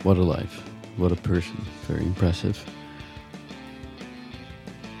 what a life, what a person, very impressive.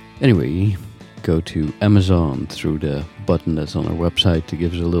 Anyway, go to Amazon through the button that's on our website to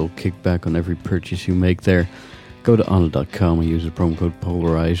give us a little kickback on every purchase you make there. Go to Anna.com and use the promo code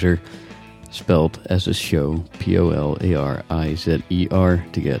Polarizer, spelled as a show, Polarizer,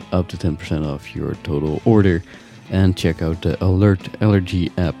 to get up to 10% off your total order. And check out the Alert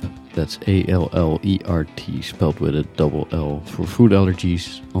Allergy app, that's ALLERT, spelled with a double L, for food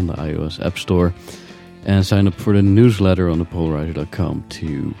allergies on the iOS App Store. And sign up for the newsletter on thepolarizer.com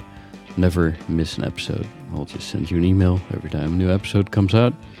to never miss an episode. I'll just send you an email every time a new episode comes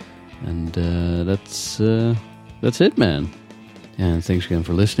out. And that's it, man. And thanks again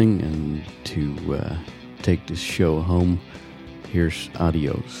for listening. And to take this show home, here's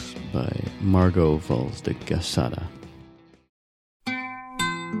Adios by Margot Valls de Quesada.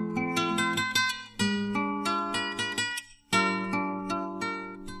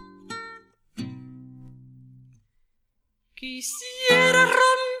 Quisiera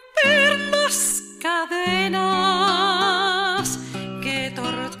romper las cadenas que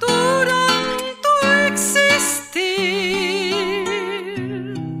torturan tu existir.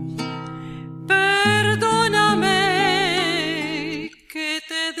 Perdóname que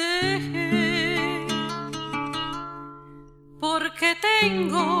te deje, porque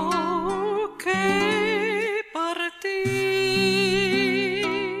tengo que partir.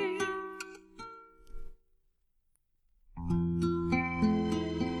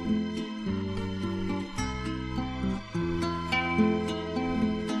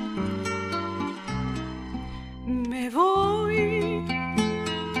 Voy,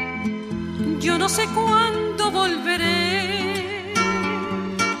 yo no sé cuándo volveré,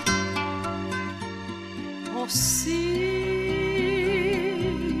 o si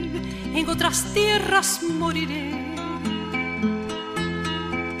en otras tierras moriré,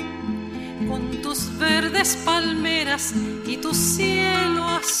 con tus verdes palmeras y tu cielo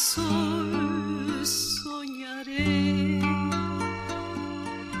azul soñaré.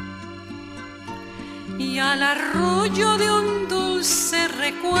 Y al arroyo de un dulce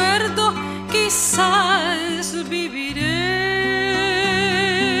recuerdo quizás viviré.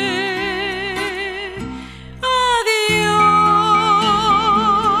 Adiós,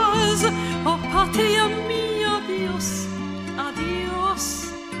 oh patria mía, adiós, adiós.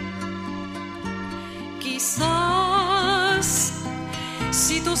 Quizás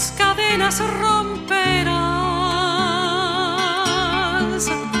si tus cadenas romperás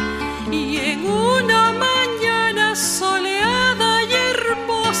y en una mañana soleada y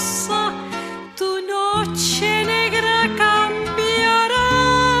hermosa tu noche negra cambiará.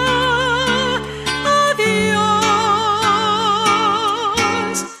 Adiós,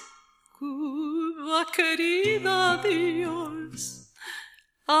 Cuba querida, adiós,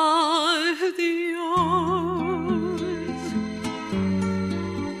 adiós.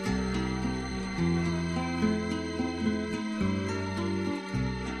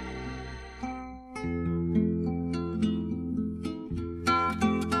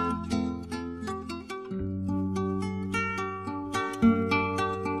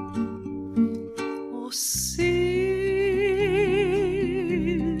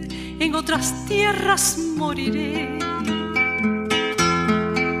 otras tierras moriré.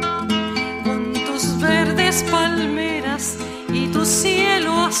 Con tus verdes palmeras y tu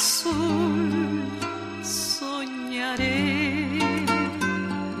cielo azul soñaré.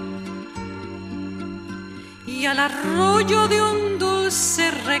 Y al arroyo de un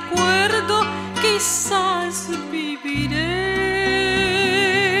dulce recuerdo quizás viviré.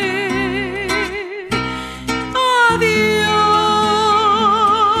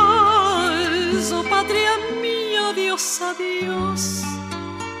 Adiós, oh patria mía, adiós, adiós.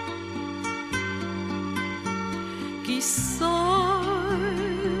 Quizás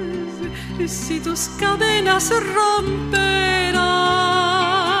si tus cadenas romperás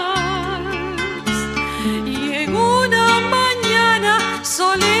y en una mañana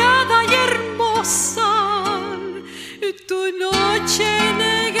soleada y hermosa tu noche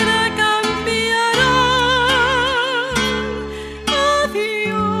negra cambiará.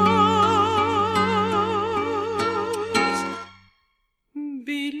 Adiós,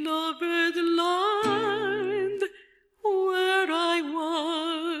 beloved land where I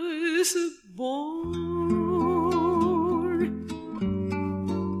was born.